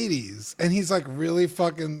in the 80s and he's like really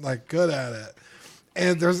fucking like good at it.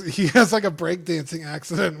 And he has like a breakdancing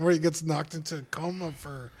accident where he gets knocked into a coma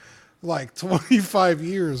for like 25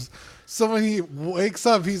 years. So when he wakes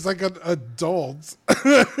up, he's like an adult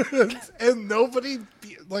and nobody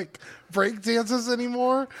like breakdances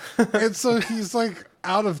anymore. And so he's like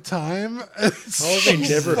out of time. How have I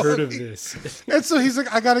never heard of this? And so he's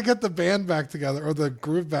like, I got to get the band back together or the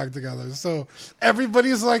group back together. So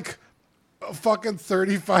everybody's like a fucking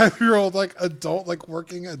 35-year-old like adult like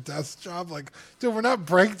working a desk job. Like, dude, we're not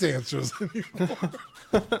breakdancers anymore.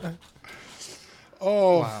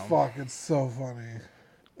 Oh, Wow. fuck. It's so funny.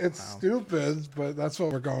 It's stupid, but that's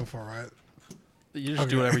what we're going for, right? You just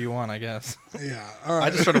do whatever you want, I guess. Yeah. All right. I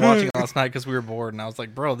just started watching it last night because we were bored, and I was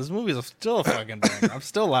like, bro, this movie is still a fucking banger. I'm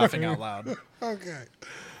still laughing out loud. Okay.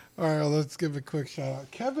 All right, well, let's give a quick shout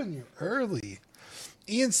out. Kevin, you're early.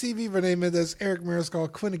 Ian CV, Renee Mendez, Eric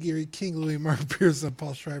Mariscal, Quinn Aguirre, King Louis, Mark Pearson,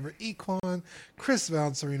 Paul Schreiber, Equan, Chris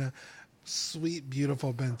Valencerina, Sweet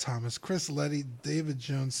Beautiful Ben Thomas, Chris Letty, David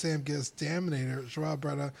Jones, Sam Giss, Daminator, Joao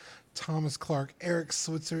Bretta, Thomas Clark, Eric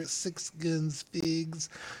Switzer, Six Guns Figs,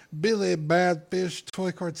 Billy Badfish,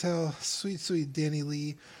 Toy Cartel, Sweet Danny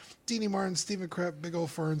Lee, Deanie Martin, Stephen Krepp, Big Ol'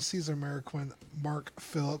 Fern, Caesar Mariquin, Mark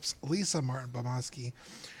Phillips, Lisa Martin Bomaski,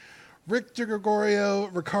 Rick DeGregorio,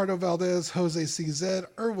 Ricardo Valdez, Jose CZ,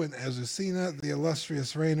 Erwin Azucena, The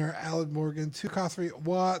Illustrious Rainer, Alan Morgan, Tukothri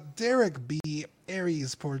Watt, Derek B,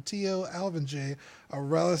 Aries Portillo, Alvin J,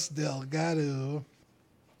 Arelis Delgado,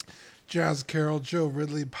 Jazz Carroll, Joe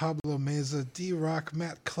Ridley, Pablo Meza, D-Rock,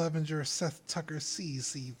 Matt Clevenger, Seth Tucker,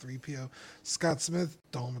 CC3PO, Scott Smith,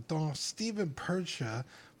 Don Madon, Stephen Percha.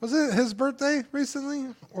 Was it his birthday recently?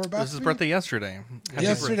 Or about It was his birthday yesterday. Happy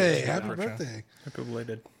birthday. Happy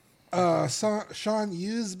belated. Sean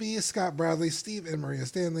Usby, Scott Bradley, Steve and Maria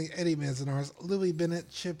Stanley, Eddie Manzanares, Louis Bennett,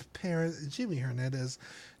 Chip Parent, Jimmy Hernandez,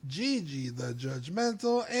 Gigi the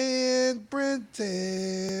Judgmental, and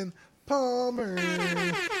Brenton Palmer.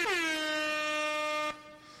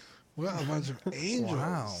 What a bunch of angels.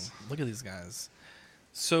 Wow. Look at these guys.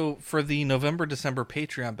 So for the November-December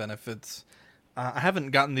Patreon benefits, I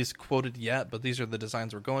haven't gotten these quoted yet, but these are the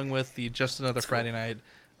designs we're going with. The Just Another Friday Night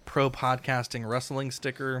Pro Podcasting Wrestling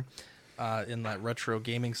sticker in that retro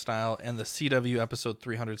gaming style, and the CW Episode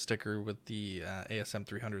 300 sticker with the ASM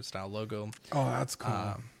 300 style logo. Oh, that's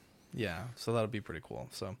cool. Yeah, so that'll be pretty cool.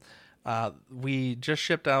 So we just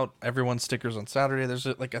shipped out everyone's stickers on Saturday. There's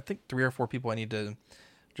I think 3 or 4 people I need to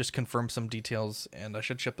just confirm some details, and I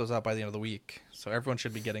should ship those out by the end of the week. So everyone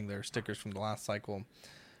should be getting their stickers from the last cycle.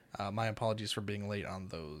 My apologies for being late on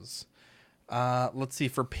those. Let's see.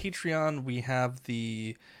 For Patreon, we have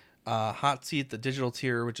the Hot Seat, the digital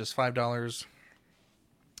tier, which is $5.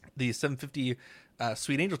 The $7.50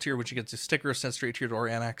 Sweet Angel tier, which you get a sticker sent straight to your door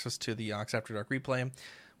and access to the Ox After Dark replay.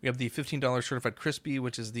 We have the $15 Certified Crispy,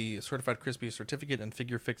 which is the Certified Crispy certificate and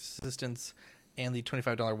figure fix assistance, and the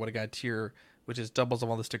 $25 What a Guy tier, which is doubles of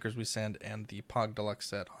all the stickers we send, and the Pog Deluxe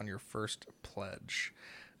set on your first pledge.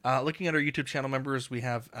 Looking at our YouTube channel members, we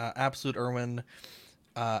have Absolute Irwin,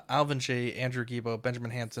 Alvin J, Andrew Gibo,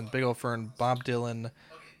 Benjamin Hansen, Big Ol' Fern, Bob Dylan,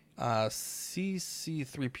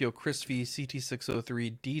 CC3PO, Chris V,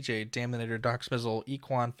 CT603, DJ, Daminator, Doc Smizzle,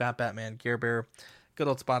 Equan, Fat Batman, Gare Bear, Good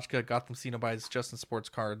Old Spotchka, Gotham Cenobites, Justin Sports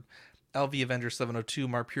Card, LV Avenger 702,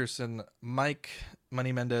 Mark Pearson, Mike,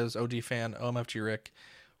 Money Mendez, OD Fan, OMFG Rick,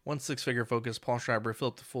 One Six Figure Focus, Paul Schreiber,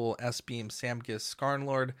 Philip the Fool, S-Beam, Sam Giss,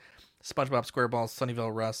 Scarnlord, SpongeBob SquareBalls,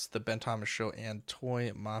 Sunnyvale Russ, The Ben Thomas Show, and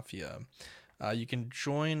Toy Mafia. You can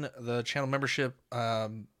join the channel membership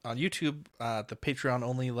on YouTube at the Patreon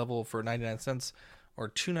only level for 99 cents or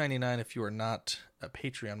 $2.99 if you are not a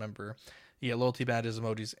Patreon member. You get loyalty badges,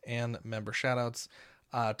 emojis, and member shoutouts.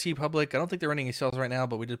 TeePublic, I don't think they're running any sales right now,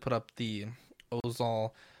 but we did put up the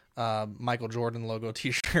Ozol Michael Jordan logo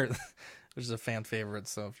t-shirt, which is a fan favorite.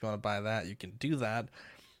 So if you want to buy that, you can do that.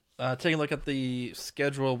 Taking a look at the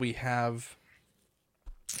schedule, we have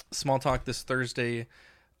Small Talk this Thursday.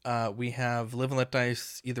 We have Live and Let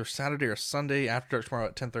Dice either Saturday or Sunday, After Dark tomorrow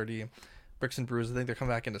at 10:30. Bricks and Brews, I think they're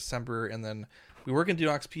coming back in December. And then we were going to do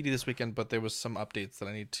Ox PD this weekend, but there was some updates that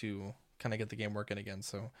I need to kind of get the game working again.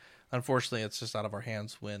 So unfortunately, it's just out of our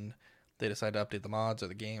hands when they decide to update the mods or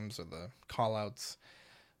the games or the callouts.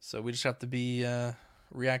 So we just have to be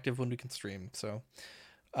reactive when we can stream. So,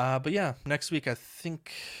 but yeah, next week, I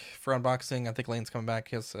think for unboxing, I think Lane's coming back.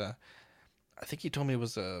 He has I think he told me it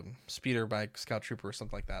was a speeder bike, Scout Trooper or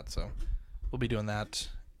something like that. So we'll be doing that.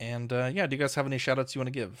 And yeah, do you guys have any shout outs you want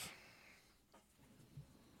to give?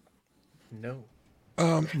 No.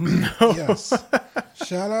 Yes.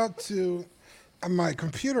 Shout out to my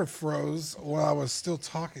computer froze while I was still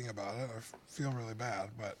talking about it. I feel really bad,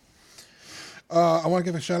 but I want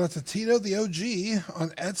to give a shout out to Tito the OG on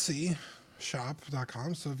Etsy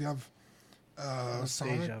shop.com. So if you have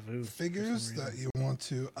Sonic figures that you want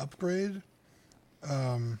to upgrade,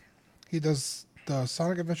 he does the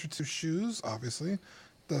Sonic Adventure 2 shoes, obviously,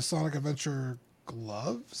 the Sonic Adventure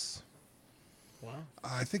gloves. Wow.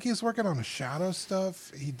 I think he's working on the Shadow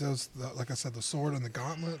stuff. He does, like I said, the sword and the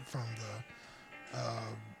gauntlet from the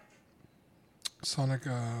Sonic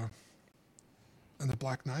and the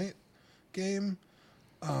Black Knight game.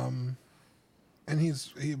 And he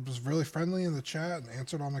was really friendly in the chat and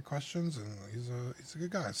answered all my questions, and he's a good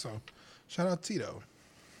guy. So shout out Tito.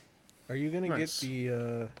 Are you gonna Nice.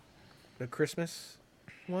 get the Christmas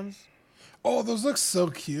ones? Oh, those look so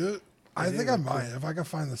cute. I They think do I look might cool. if I can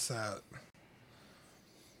find the set.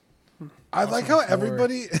 I like how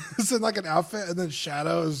everybody is in like an outfit, and then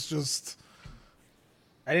Shadow is just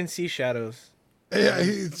I didn't see shadows. yeah.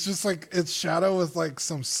 It's just like it's Shadow with like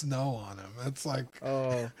some snow on him. It's like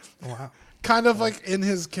Oh, Wow. kind of like in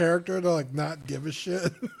his character to like not give a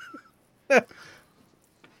shit. I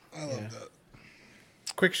love that.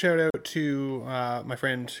 Quick shout out to my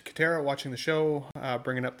friend Katera watching the show,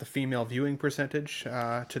 bringing up the female viewing percentage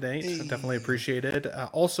to date. Definitely appreciated.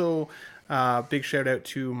 Also, big shout out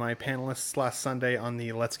to my panelists last Sunday on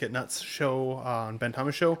the Let's Get Nuts show on Ben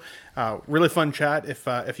Thomas show. Really fun chat.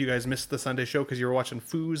 If you guys missed the Sunday show because you were watching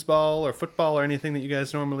foosball or football or anything that you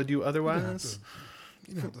guys normally do otherwise.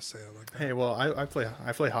 You don't have to say it like that. Hey, well, I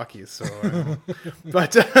play hockey, so.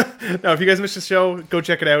 But no, if you guys missed the show, go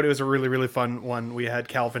check it out. It was a really, really fun one. We had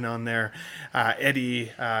Calvin on there,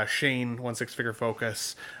 Eddie, Shane, One Six Figure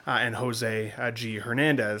Focus, and Jose G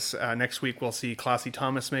Hernandez. Next week we'll see Classy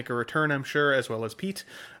Thomas make a return, I'm sure, as well as Pete.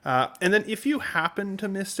 And then if you happen to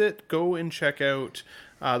miss it, go and check out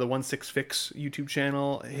the 16 Fix YouTube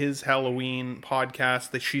channel. His Halloween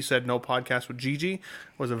podcast, the She Said No podcast with Gigi,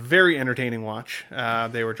 was a very entertaining watch.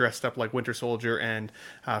 They were dressed up like Winter Soldier and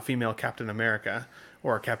female Captain America,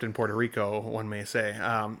 or Captain Puerto Rico, one may say.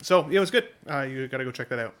 So yeah, it was good. You got to go check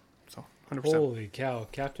that out. So 100%. Holy cow,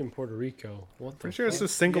 Captain Puerto Rico. What the Pretty sure it's fuck? a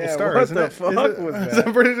single Yeah, star, what isn't the it? fuck Is it? was Is that?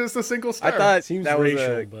 I'm pretty sure it's a single star. I thought Seems that was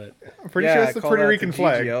racial, a. but I'm pretty sure it's the I called Puerto out Rican to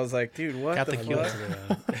flag. Gigi. I was like, dude, what Got the the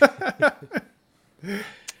fuck?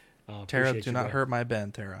 Tara, appreciate do you, not bro. hurt my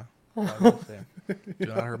Ben, Tara. All I'm gonna say. Do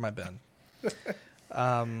not hurt my Ben.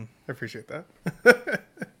 I appreciate that.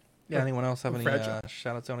 Yeah. Anyone else have any Fragile.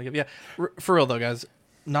 shout outs they want to give? Yeah. For real though, guys.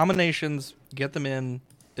 Nominations, get them in.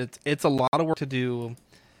 It's a lot of work to do,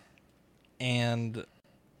 and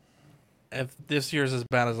if this year's as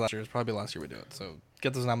bad as last year, it's probably last year we do it. So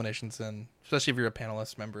get those nominations in, especially if you're a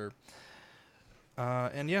panelist member.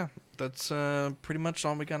 And yeah, that's pretty much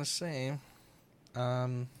all we gotta say.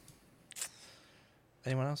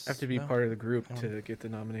 Anyone else? I have to be No? part of the group Anyone? to get the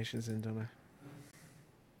nominations in, don't I?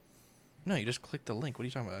 No, you just click the link. What are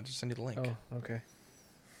you talking about? I just send you the link. Oh, okay.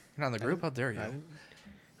 You're not in the group? How dare you? I'm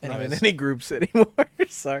not in Anyways, any groups anymore.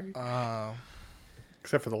 Sorry.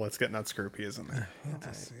 Except for the Let's Get Nuts group, he isn't there.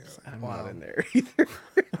 I'm Wow. not in there either.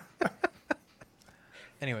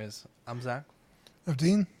 anyways, I'm Zach. Of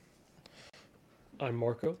Dean. I'm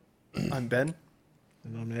Marco. I'm Ben.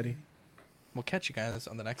 And I'm Eddie. We'll catch you guys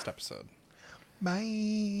on the next episode.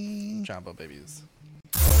 Bye. Jumbo babies.